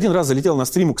 блядь, я один раз залетел на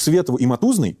стриму к Светову и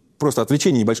Матузной, просто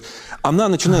отвлечение небольшое. Она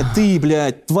начинает, ты,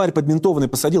 блядь, тварь подментованная,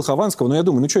 посадил Хованского, но я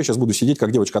думаю, ну что я сейчас буду сидеть,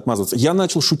 как девочка, отмазываться? Я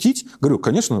начал шутить, говорю,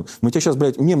 конечно, мы тебя сейчас,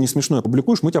 блядь, мем не смешной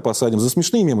опубликуешь, мы тебя посадим, за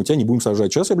смешные мемы тебя не будем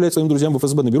сажать. Сейчас я, блядь, своим друзьям в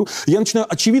ФСБ наберу. Я начинаю,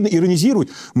 очевидно, иронизировать.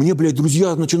 Мне, блядь,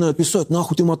 друзья начинают писать,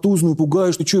 нахуй ты Матузную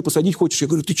пугаешь, ты что, ее посадить хочешь? Я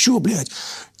говорю, ты что,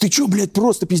 блядь,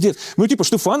 просто пиздец. Ну, типа,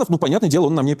 Штефанов, ну, понятное дело,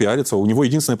 он на мне пиарится, у него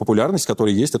единственная популярность,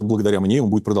 которая есть, это благодаря мне, он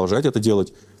будет продолжать это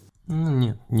делать. Ну,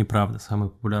 нет, неправда.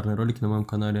 Самые популярные ролики на моем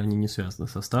канале, они не связаны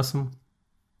со Стасом.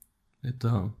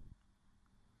 Это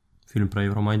фильм про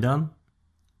Евромайдан,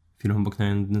 фильм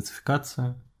 «Обыкновенная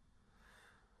денацификация».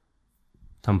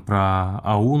 Там про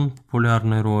АУН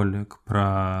популярный ролик,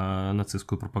 про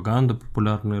нацистскую пропаганду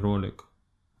популярный ролик.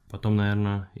 Потом,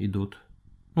 наверное, идут,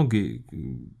 ну,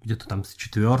 где-то там с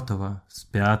 4-го, с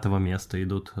 5-го места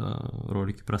идут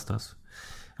ролики про Стаса.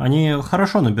 Они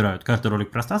хорошо набирают, каждый ролик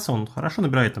про Стаса, он хорошо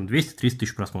набирает там 200-300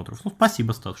 тысяч просмотров. Ну,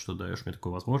 спасибо, Стас, что даешь мне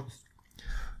такую возможность.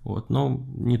 Вот, но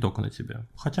не только на тебя.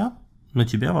 Хотя на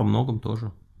тебя во многом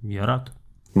тоже. Я рад.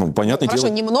 Ну, понятное дело.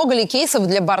 Хорошо, немного ли кейсов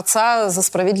для борца за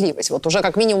справедливость? Вот уже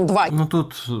как минимум 2. Ну,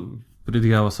 тут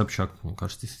предъява Собчак, мне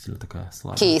кажется, действительно такая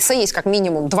слабая. Кейса есть как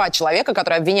минимум 2 человека,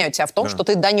 которые обвиняют тебя в том, что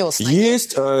ты донес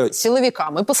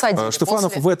силовикам и посадили.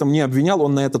 Штефанов в этом не обвинял,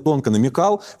 он на это тонко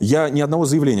намекал. Я ни одного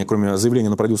заявления, кроме заявления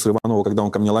на продюсера Иванова, когда он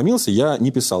ко мне ломился, я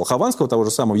не писал. Хованского того же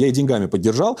самого я и деньгами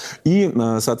поддержал, и,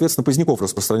 соответственно, Поздняков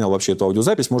распространял вообще эту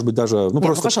аудиозапись, может быть, даже... Ну, нет, просто...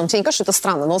 ну, хорошо, тебе не кажется, что это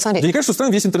странно? Но смотри. Тебе не кажется, что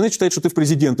странно? Весь интернет считает, что ты в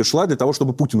президенты шла для того,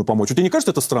 чтобы Путину помочь. Тебе не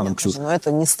кажется это странным, Ксюша? Ну,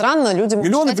 это не странно, люди...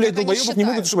 Миллионы, блядь, долбоебов не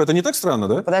могут ошибаться. Это не так странно,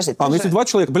 да? Подожди, ну если 2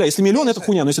 человека... Бля, если миллион, это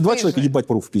хуйня, но если 2 человека, ебать,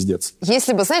 пруф, пиздец.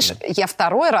 Если бы, знаешь, я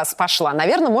 2-й раз пошла,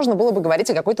 наверное, можно было бы говорить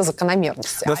о какой-то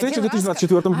закономерности. До встречи в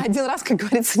 2024-м. Один раз, как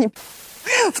говорится, не...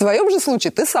 В твоем же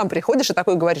случае ты сам приходишь и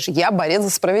такой говоришь, я борец за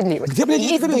справедливость. Где, блядь,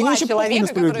 есть 2 человека,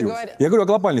 которые говорят... Я говорю о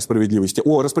глобальной справедливости,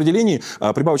 о распределении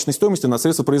прибавочной стоимости на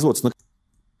средства производства.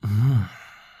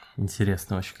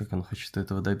 Интересно вообще, как он хочет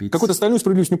этого добиться. Какую-то остальную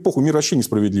справедливость, мне похуй, мир вообще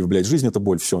несправедлив, блядь. Жизнь — это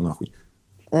боль, все нахуй.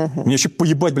 Мне еще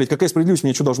поебать, блядь, какая справедливость,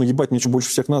 мне что должно ебать, мне что больше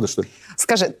всех надо, что ли?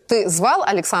 Скажи, ты звал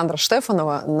Александра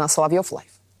Штефанова на Соловьев Лайв?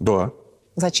 Да.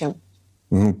 Зачем?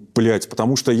 Ну, блядь,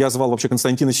 потому что я звал вообще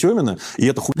Константина Семина, и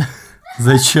это хуй...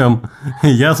 Зачем?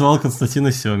 Я звал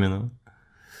Константина Семина.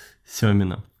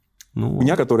 Ну...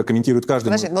 Меня, которая комментирует каждый...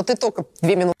 Подожди, но ты только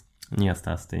 2 минуты... Нет,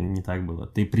 Стас, ты не так было.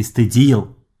 Ты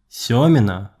пристыдил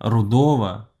Семина,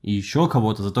 Рудова и еще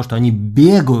кого-то за то, что они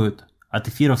бегают от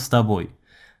эфиров с тобой.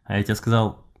 А я тебе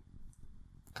сказал,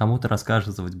 кому ты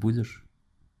рассказывать будешь,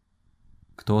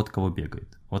 кто от кого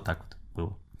бегает. Вот так вот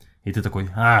было. И ты такой,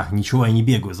 ничего, я не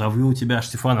бегаю, зову тебя,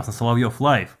 Штефанов, на Соловьев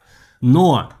Лайв.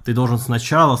 Но ты должен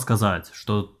сначала сказать,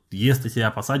 что если тебя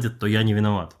посадят, то я не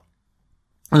виноват.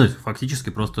 Ну, то есть, фактически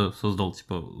просто создал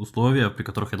типа условия, при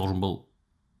которых я должен был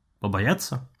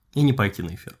побояться и не пойти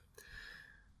на эфир.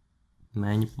 Но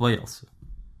я не побоялся.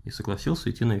 И согласился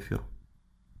идти на эфир.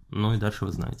 Ну и дальше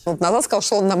вы знаете. Вот назад сказал,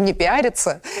 что он нам не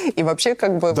пиарится, и вообще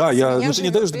как бы... Да, ты не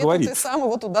даешь договорить. Ты сам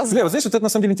его туда Бля, вот знаешь, вот это на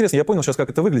самом деле интересно. Я понял сейчас, как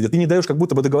это выглядит. Ты не даешь как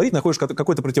будто бы договорить, находишь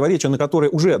какое-то противоречие, на которое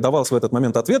уже давался в этот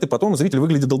момент ответ, и потом зритель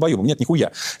выглядит долбоебом. Нет,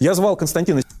 нихуя. Я звал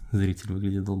Константина... Зритель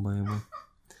выглядит долбоебом.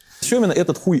 Семина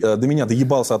этот хуй до меня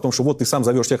доебался о том, что вот ты сам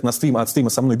зовешь всех на стрим, а от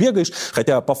стрима со мной бегаешь,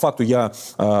 хотя по факту я,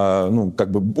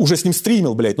 уже с ним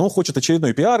стримил, блядь, но он хочет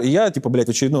очередной пиар, и я, блядь,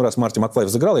 в очередной раз Марти Макфлай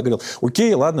взыграл, я говорил,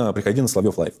 окей, ладно, приходи на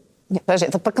Соловьев Лайв. Нет, подожди,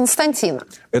 это про Константина.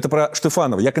 Это про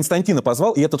Штефанова. Я Константина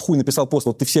позвал, и этот хуй написал пост,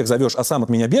 вот ты всех зовешь, а сам от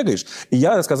меня бегаешь. И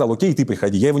я сказал, окей, ты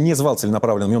приходи. Я его не звал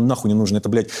целенаправленно, мне он нахуй не нужен. Это,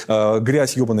 блядь,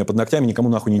 грязь ебаная под ногтями, никому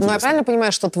нахуй не интересно. Ну, я правильно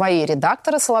понимаю, что твои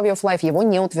редакторы Соловьев Лайв его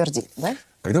не утвердили, да?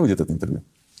 Когда выйдет это интервью?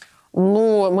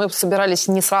 Ну, мы собирались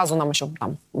не сразу, нам еще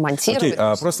там монтировать.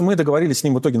 Окей, просто мы договорились с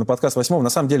ним в итоге на подкаст 8-го. На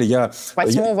самом деле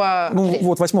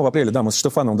 8 апреля, да, мы с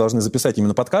Штефановым должны записать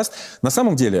именно подкаст. На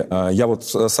самом деле, я вот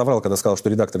соврал, когда сказал, что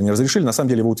редакторы не разрешили, на самом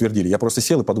деле его утвердили. Я просто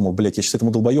сел и подумал, блядь, я сейчас этому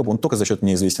долбоебу, он только за счет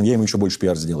меня известен, я ему еще больше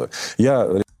пиар сделаю.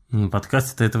 На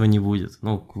подкасте-то этого не будет.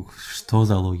 Ну, что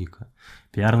за логика?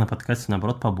 Пиар на подкасте,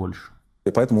 наоборот, побольше. И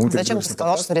поэтому зачем ты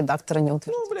сказал, что редакторы не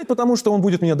утвердили? Ну, блядь, потому что он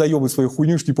будет меня доебывать свою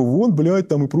хуйню, типа, вон, блядь,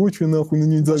 там и прочее, нахуй, на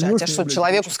ней зовешь. А тебе что,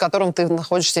 человеку, с которым ты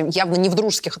находишься явно не в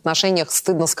дружеских отношениях,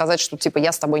 стыдно сказать, что, типа,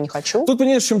 я с тобой не хочу? Тут,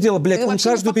 понимаешь, в чем дело, блядь, ты он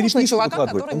каждую переписку чувака,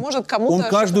 выкладывает. Он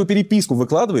каждую переписку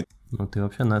выкладывает. Ну, ты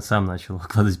вообще сам начал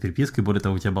выкладывать переписку, и более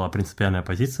того, у тебя была принципиальная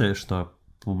позиция, что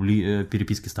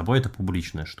переписки с тобой – это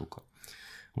публичная штука.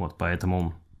 Вот,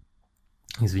 поэтому...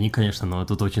 Извини, конечно, но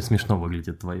тут очень смешно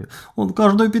выглядит твое. Он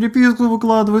каждую переписку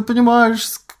выкладывает, понимаешь,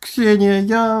 Ксения,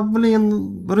 я,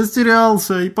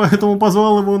 растерялся, и поэтому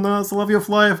позвал его на Соловьев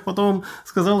Лайв, потом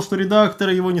сказал, что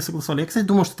редакторы его не согласовали. Я, кстати,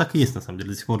 думаю, что так и есть, на самом деле,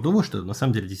 до сих пор думаю, что на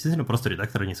самом деле действительно просто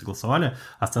редакторы не согласовали,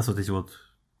 а Стас вот эти вот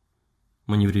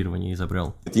маневрирование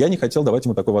изобрел. Я не хотел давать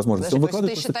ему такой возможности.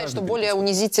 Подожди, ты считаешь, что более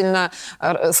унизительно,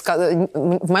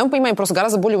 в моем понимании, просто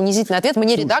гораздо более унизительный ответ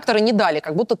мне редакторы не дали,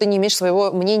 как будто ты не имеешь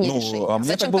своего мнения и решения. А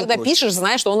зачем, когда пишешь,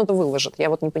 знаешь, что он это выложит? Я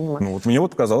вот не понимаю. Ну, вот мне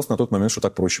вот показалось на тот момент, что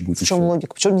так проще будет. В чем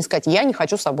логика? Почему не сказать, я не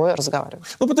хочу с тобой разговаривать?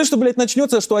 Ну, потому что, блядь,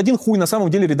 начнется, что один хуй на самом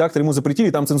деле редактор ему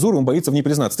запретили, там цензура, он боится в ней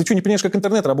признаться. Ты что, не понимаешь, как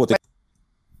интернет работает?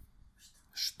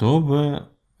 Чтобы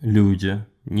люди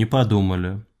не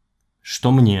подумали,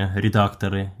 что мне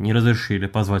редакторы не разрешили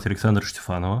позвать Александра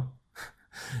Штефанова,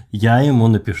 я ему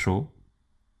напишу,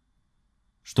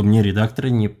 что мне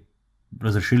редакторы не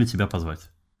разрешили тебя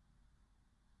позвать.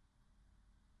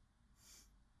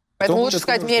 Поэтому лучше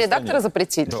сказать, мне редакторы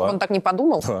запретили, чтобы он так не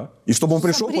подумал. Да. И чтобы он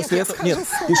пришел после этого... Нет,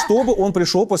 и чтобы он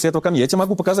пришел после этого ко мне. Я тебе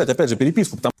могу показать, опять же,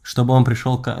 переписку. Чтобы он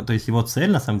пришел... То есть его цель,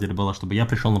 на самом деле, была, чтобы я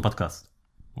пришел на подкаст.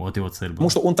 Вот его цель была. Потому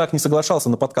что он так не соглашался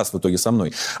на подкаст в итоге со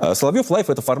мной. Соловьев Лайв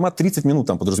 — это формат 30 минут,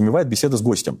 там подразумевает беседа с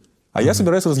гостем. А я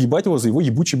собираюсь разъебать его за его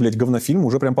ебучий, блядь, говнофильм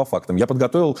уже прям по фактам. Я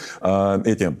подготовил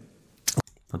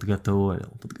Подготовил.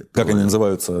 Как они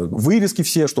называются? Вырезки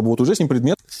все, чтобы вот уже с ним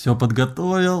предмет... Все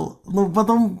подготовил. Ну,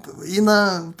 потом и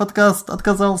на подкаст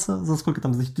отказался. За сколько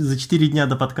там? За 4 дня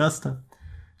до подкаста.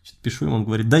 Пишу ему, он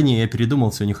говорит, да не, я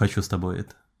передумал, все, не хочу с тобой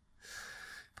это.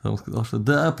 Потом сказал, что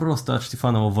да, просто от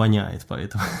Штефанова воняет,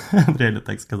 поэтому реально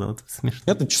так сказал, это смешно.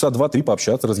 Это часа 2-3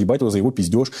 пообщаться, разъебать его за его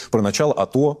пиздеж, про начало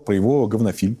АТО, про его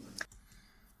говнофильм.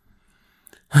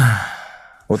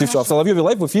 Вот и все. А в Соловьеве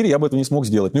Лайв в эфире я бы этого не смог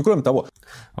сделать. Ну и кроме того...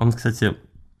 Он, кстати,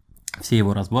 все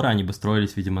его разборы, они бы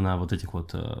строились, видимо, на вот этих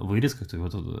вот вырезках. То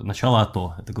есть вот начало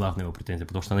АТО, это главная его претензия,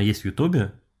 потому что она есть в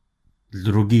Ютубе.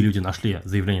 Другие люди нашли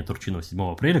заявление Турчинова 7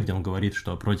 апреля, где он говорит,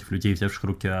 что против людей, взявших в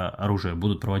руки оружие,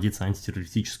 будут проводиться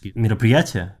антитеррористические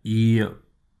мероприятия. И,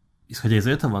 исходя из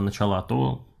этого, начало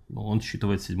АТО он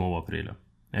считывает 7 апреля.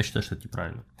 Я считаю, что это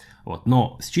неправильно. Вот.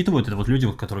 Но считывают это вот люди,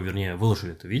 вот, которые, вернее,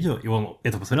 выложили это видео, и он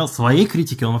это посмотрел. Своей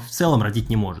критики он в целом родить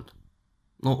не может.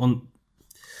 Ну, он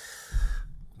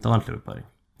талантливый парень.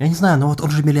 Я не знаю, но вот он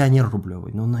же миллионер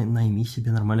рублевый. Ну, найми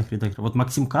себе нормальных редакторов. Вот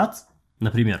Максим Кац,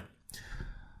 например,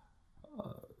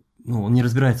 ну, он не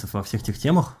разбирается во всех тех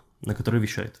темах, на которые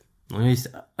вещает. Но у него есть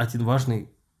один важный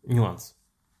нюанс.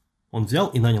 Он взял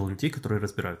и нанял людей, которые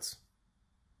разбираются.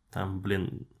 Там,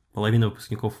 половина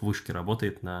выпускников вышки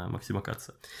работает на Максима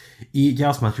Каца. И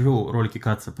я смотрю ролики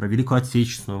Каца про Великую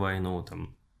Отечественную войну,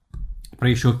 там, про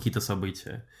еще какие-то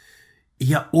события. И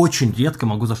я очень редко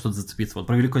могу за что-то зацепиться. Вот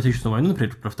про Великую Отечественную войну,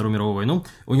 например, про Вторую мировую войну,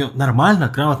 у него нормально,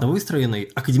 грамотно выстроенный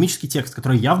академический текст,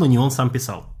 который явно не он сам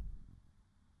писал.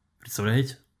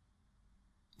 Представляете?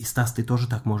 И, Стас, ты тоже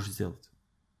так можешь сделать.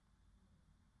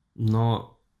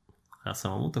 Но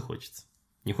самому-то хочется.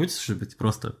 Не хочется, чтобы быть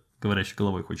просто говорящей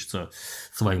головой, хочется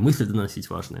свои мысли доносить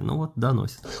важные. Ну вот,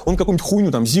 доносит. Он какую-нибудь хуйню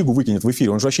там Зигу выкинет в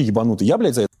эфире, он же вообще ебанутый. Я,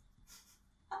 блядь, за это...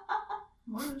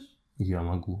 Можешь? Я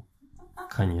могу.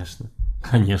 Конечно.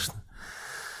 Конечно.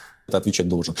 Отвечать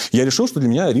должен. Я решил, что для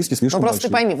меня риски слишком большие. Просто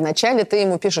ты пойми, вначале ты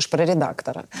ему пишешь про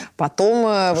редактора,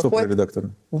 потом что выходит... про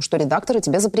редактора? Ну, что редакторы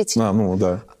тебе запретили.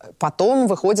 Да. Потом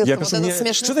выходит я пишу,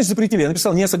 смешно... Что значит запретили? Я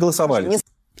написал, не согласовали.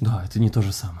 Да, это не то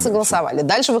же самое. Согласовали.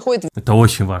 Дальше выходит... Это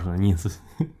очень важно. Не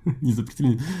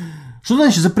запретили. Что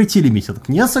значит запретили, Митя? Так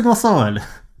не согласовали.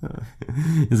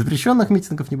 Запрещенных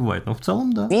митингов не бывает, но в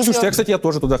целом, да. Слушайте, кстати, я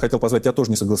тоже туда хотел позвать, тебя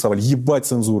тоже не согласовали. Ебать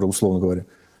цензура, условно говоря.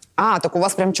 Так у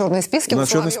вас прям черные списки? У нас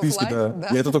черные списки, да.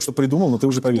 Я это только что придумал, но ты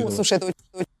уже поверил. Слушай, это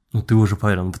Ну ты уже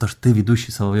поверил, потому что ты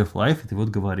ведущий Соловьев Лайф, и ты вот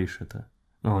говоришь это.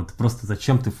 Ну вот просто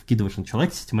зачем ты вкидываешь на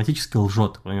человека, систематически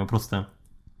лжет. У него просто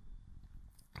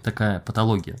такая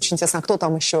патология. Очень интересно, а кто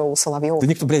там еще у Соловьева? Да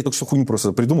никто, блядь, только что хуйню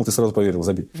просто придумал, ты сразу поверил,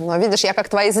 забей. Ну, видишь, я как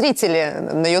твои зрители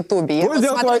на Ютубе.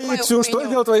 Что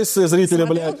делают твои зрители,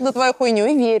 блядь? На твою хуйню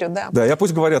и верю, да. Да, я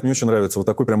пусть говорят, мне очень нравится. Вот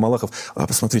такой прям Малахов.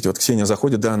 Посмотрите, вот Ксения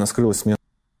заходит, да, она скрылась с меня.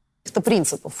 Каких-то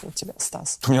принципов у тебя,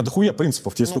 Стас? У меня дохуя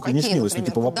принципов, тебе столько не снилось. Например?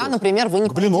 Типа вопрос. Да, например, вы не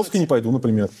к Блиновской не пойду,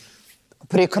 например.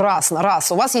 Прекрасно.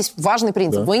 Раз. У вас есть важный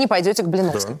принцип. Да. Вы не пойдете к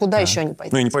Блиновской. Да. Куда еще не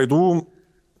пойдете? Ну, я не пойду...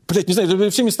 Блядь, не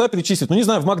знаю, все места перечислить. Ну, не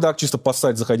знаю, в Макдак чисто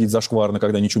поссать, заходить зашкварно,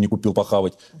 когда ничего не купил,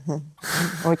 похавать.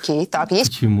 Окей, так,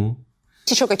 есть... Почему?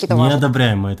 Еще какие-то Не важные...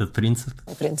 одобряем мы этот принцип.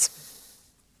 Принцип.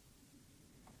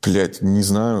 Блядь, не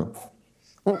знаю.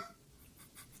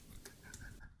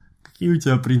 Какие у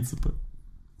тебя принципы?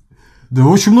 Да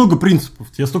очень много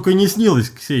принципов. Тебе столько и не снилось,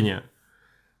 Ксения.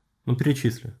 Ну,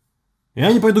 перечисли.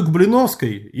 Я не пойду к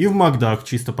Блиновской и в Макдак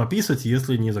чисто пописать,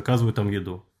 если не заказываю там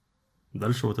еду.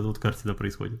 Дальше вот эта вот картина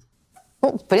происходит.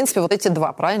 Ну, в принципе, вот эти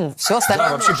два, правильно? Все остальное...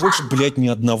 Да, вообще больше, блядь, ни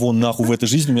одного нахуй в этой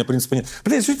жизни у меня, в принципе, нет.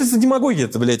 Блядь, что это за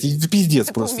демагогия-то, блядь? Это пиздец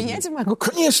это просто. у меня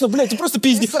демагогия? Конечно, блядь, ты просто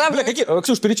пиздец. Бля, какие...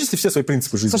 Ксюш, перечисли все свои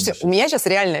принципы жизни. Слушайте, у меня сейчас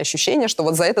реальное ощущение, что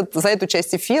вот за эту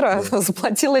часть эфира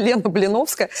заплатила Лена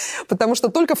Блиновская, потому что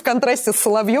только в контрасте с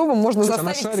Соловьевым можно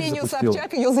заставить Ксению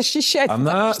Собчак ее защищать.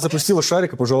 Она запустила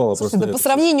шарик и пожелала просто. Да, по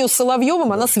сравнению с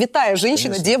Соловьевым, она святая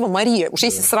женщина, Дева Мария. Уж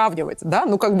если сравнивать, да?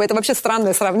 Ну, как бы это вообще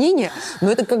странное сравнение,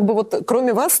 но это как бы вот,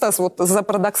 кроме вас, Стас, вот за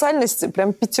парадоксальность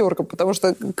прям 5, потому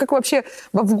что как вообще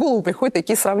вам в голову приходят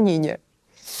такие сравнения?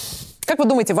 Как вы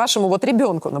думаете, вашему вот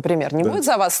ребенку, например, не будет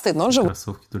за вас стыдно? Он же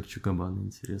Кроссовки Дольче Габбана,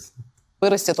 интересно.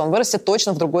 он вырастет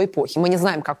точно в другой эпохе. Мы не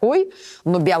знаем, какой,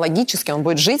 но биологически он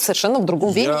будет жить совершенно в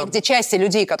другом времени, где части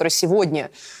людей, которые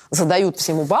сегодня задают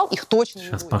всему бал, их точно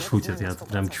Сейчас пошутят, я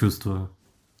прям чувствую.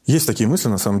 Есть такие мысли,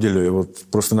 на самом деле, вот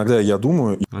просто иногда я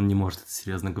думаю... Он не может это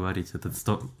серьезно говорить, это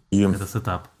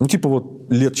сетап. Ну, типа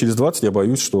вот лет через 20 я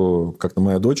боюсь, что как-то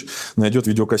моя дочь найдет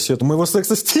видеокассету моего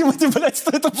секса с Тимати, блядь, что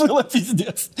это было,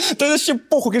 пиздец. Да вообще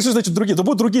похуй, конечно, значит, другие. Да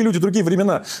будут другие люди, другие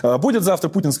времена. Будет завтра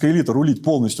путинская элита рулить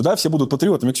полностью, да, все будут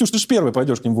патриотами. Ксюш, ты же первый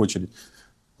пойдешь к ним в очередь.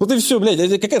 Вот и все,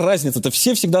 блядь, какая разница-то?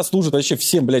 Все всегда служат вообще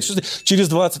всем, блядь. Что ты через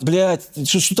 20, блядь,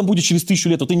 что там будет через 1000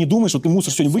 лет? Вот ты не думаешь, вот ты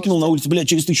мусор сегодня выкинул на улице, блядь,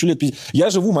 через 1000 лет.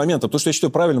 Я живу моментом, то, что я считаю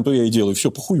правильным, то я и делаю.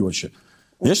 Все, похуй вообще.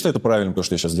 Я считаю это правильным, то,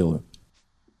 что я сейчас делаю.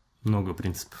 Много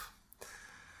принципов.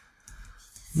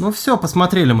 Ну все,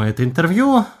 посмотрели мы это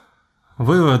интервью.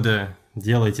 Выводы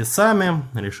делайте сами,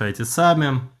 решайте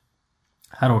сами.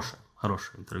 Хорошее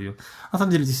интервью. На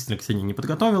самом деле, действительно, Ксения не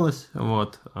подготовилась.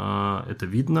 Вот. Это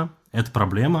видно. Это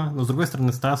проблема. Но, с другой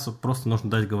стороны, Стасу просто нужно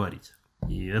дать говорить.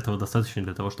 И этого достаточно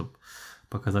для того, чтобы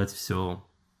показать всю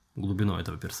глубину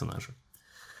этого персонажа.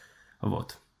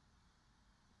 Вот.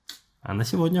 А на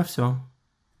сегодня все.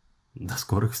 До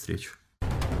скорых встреч.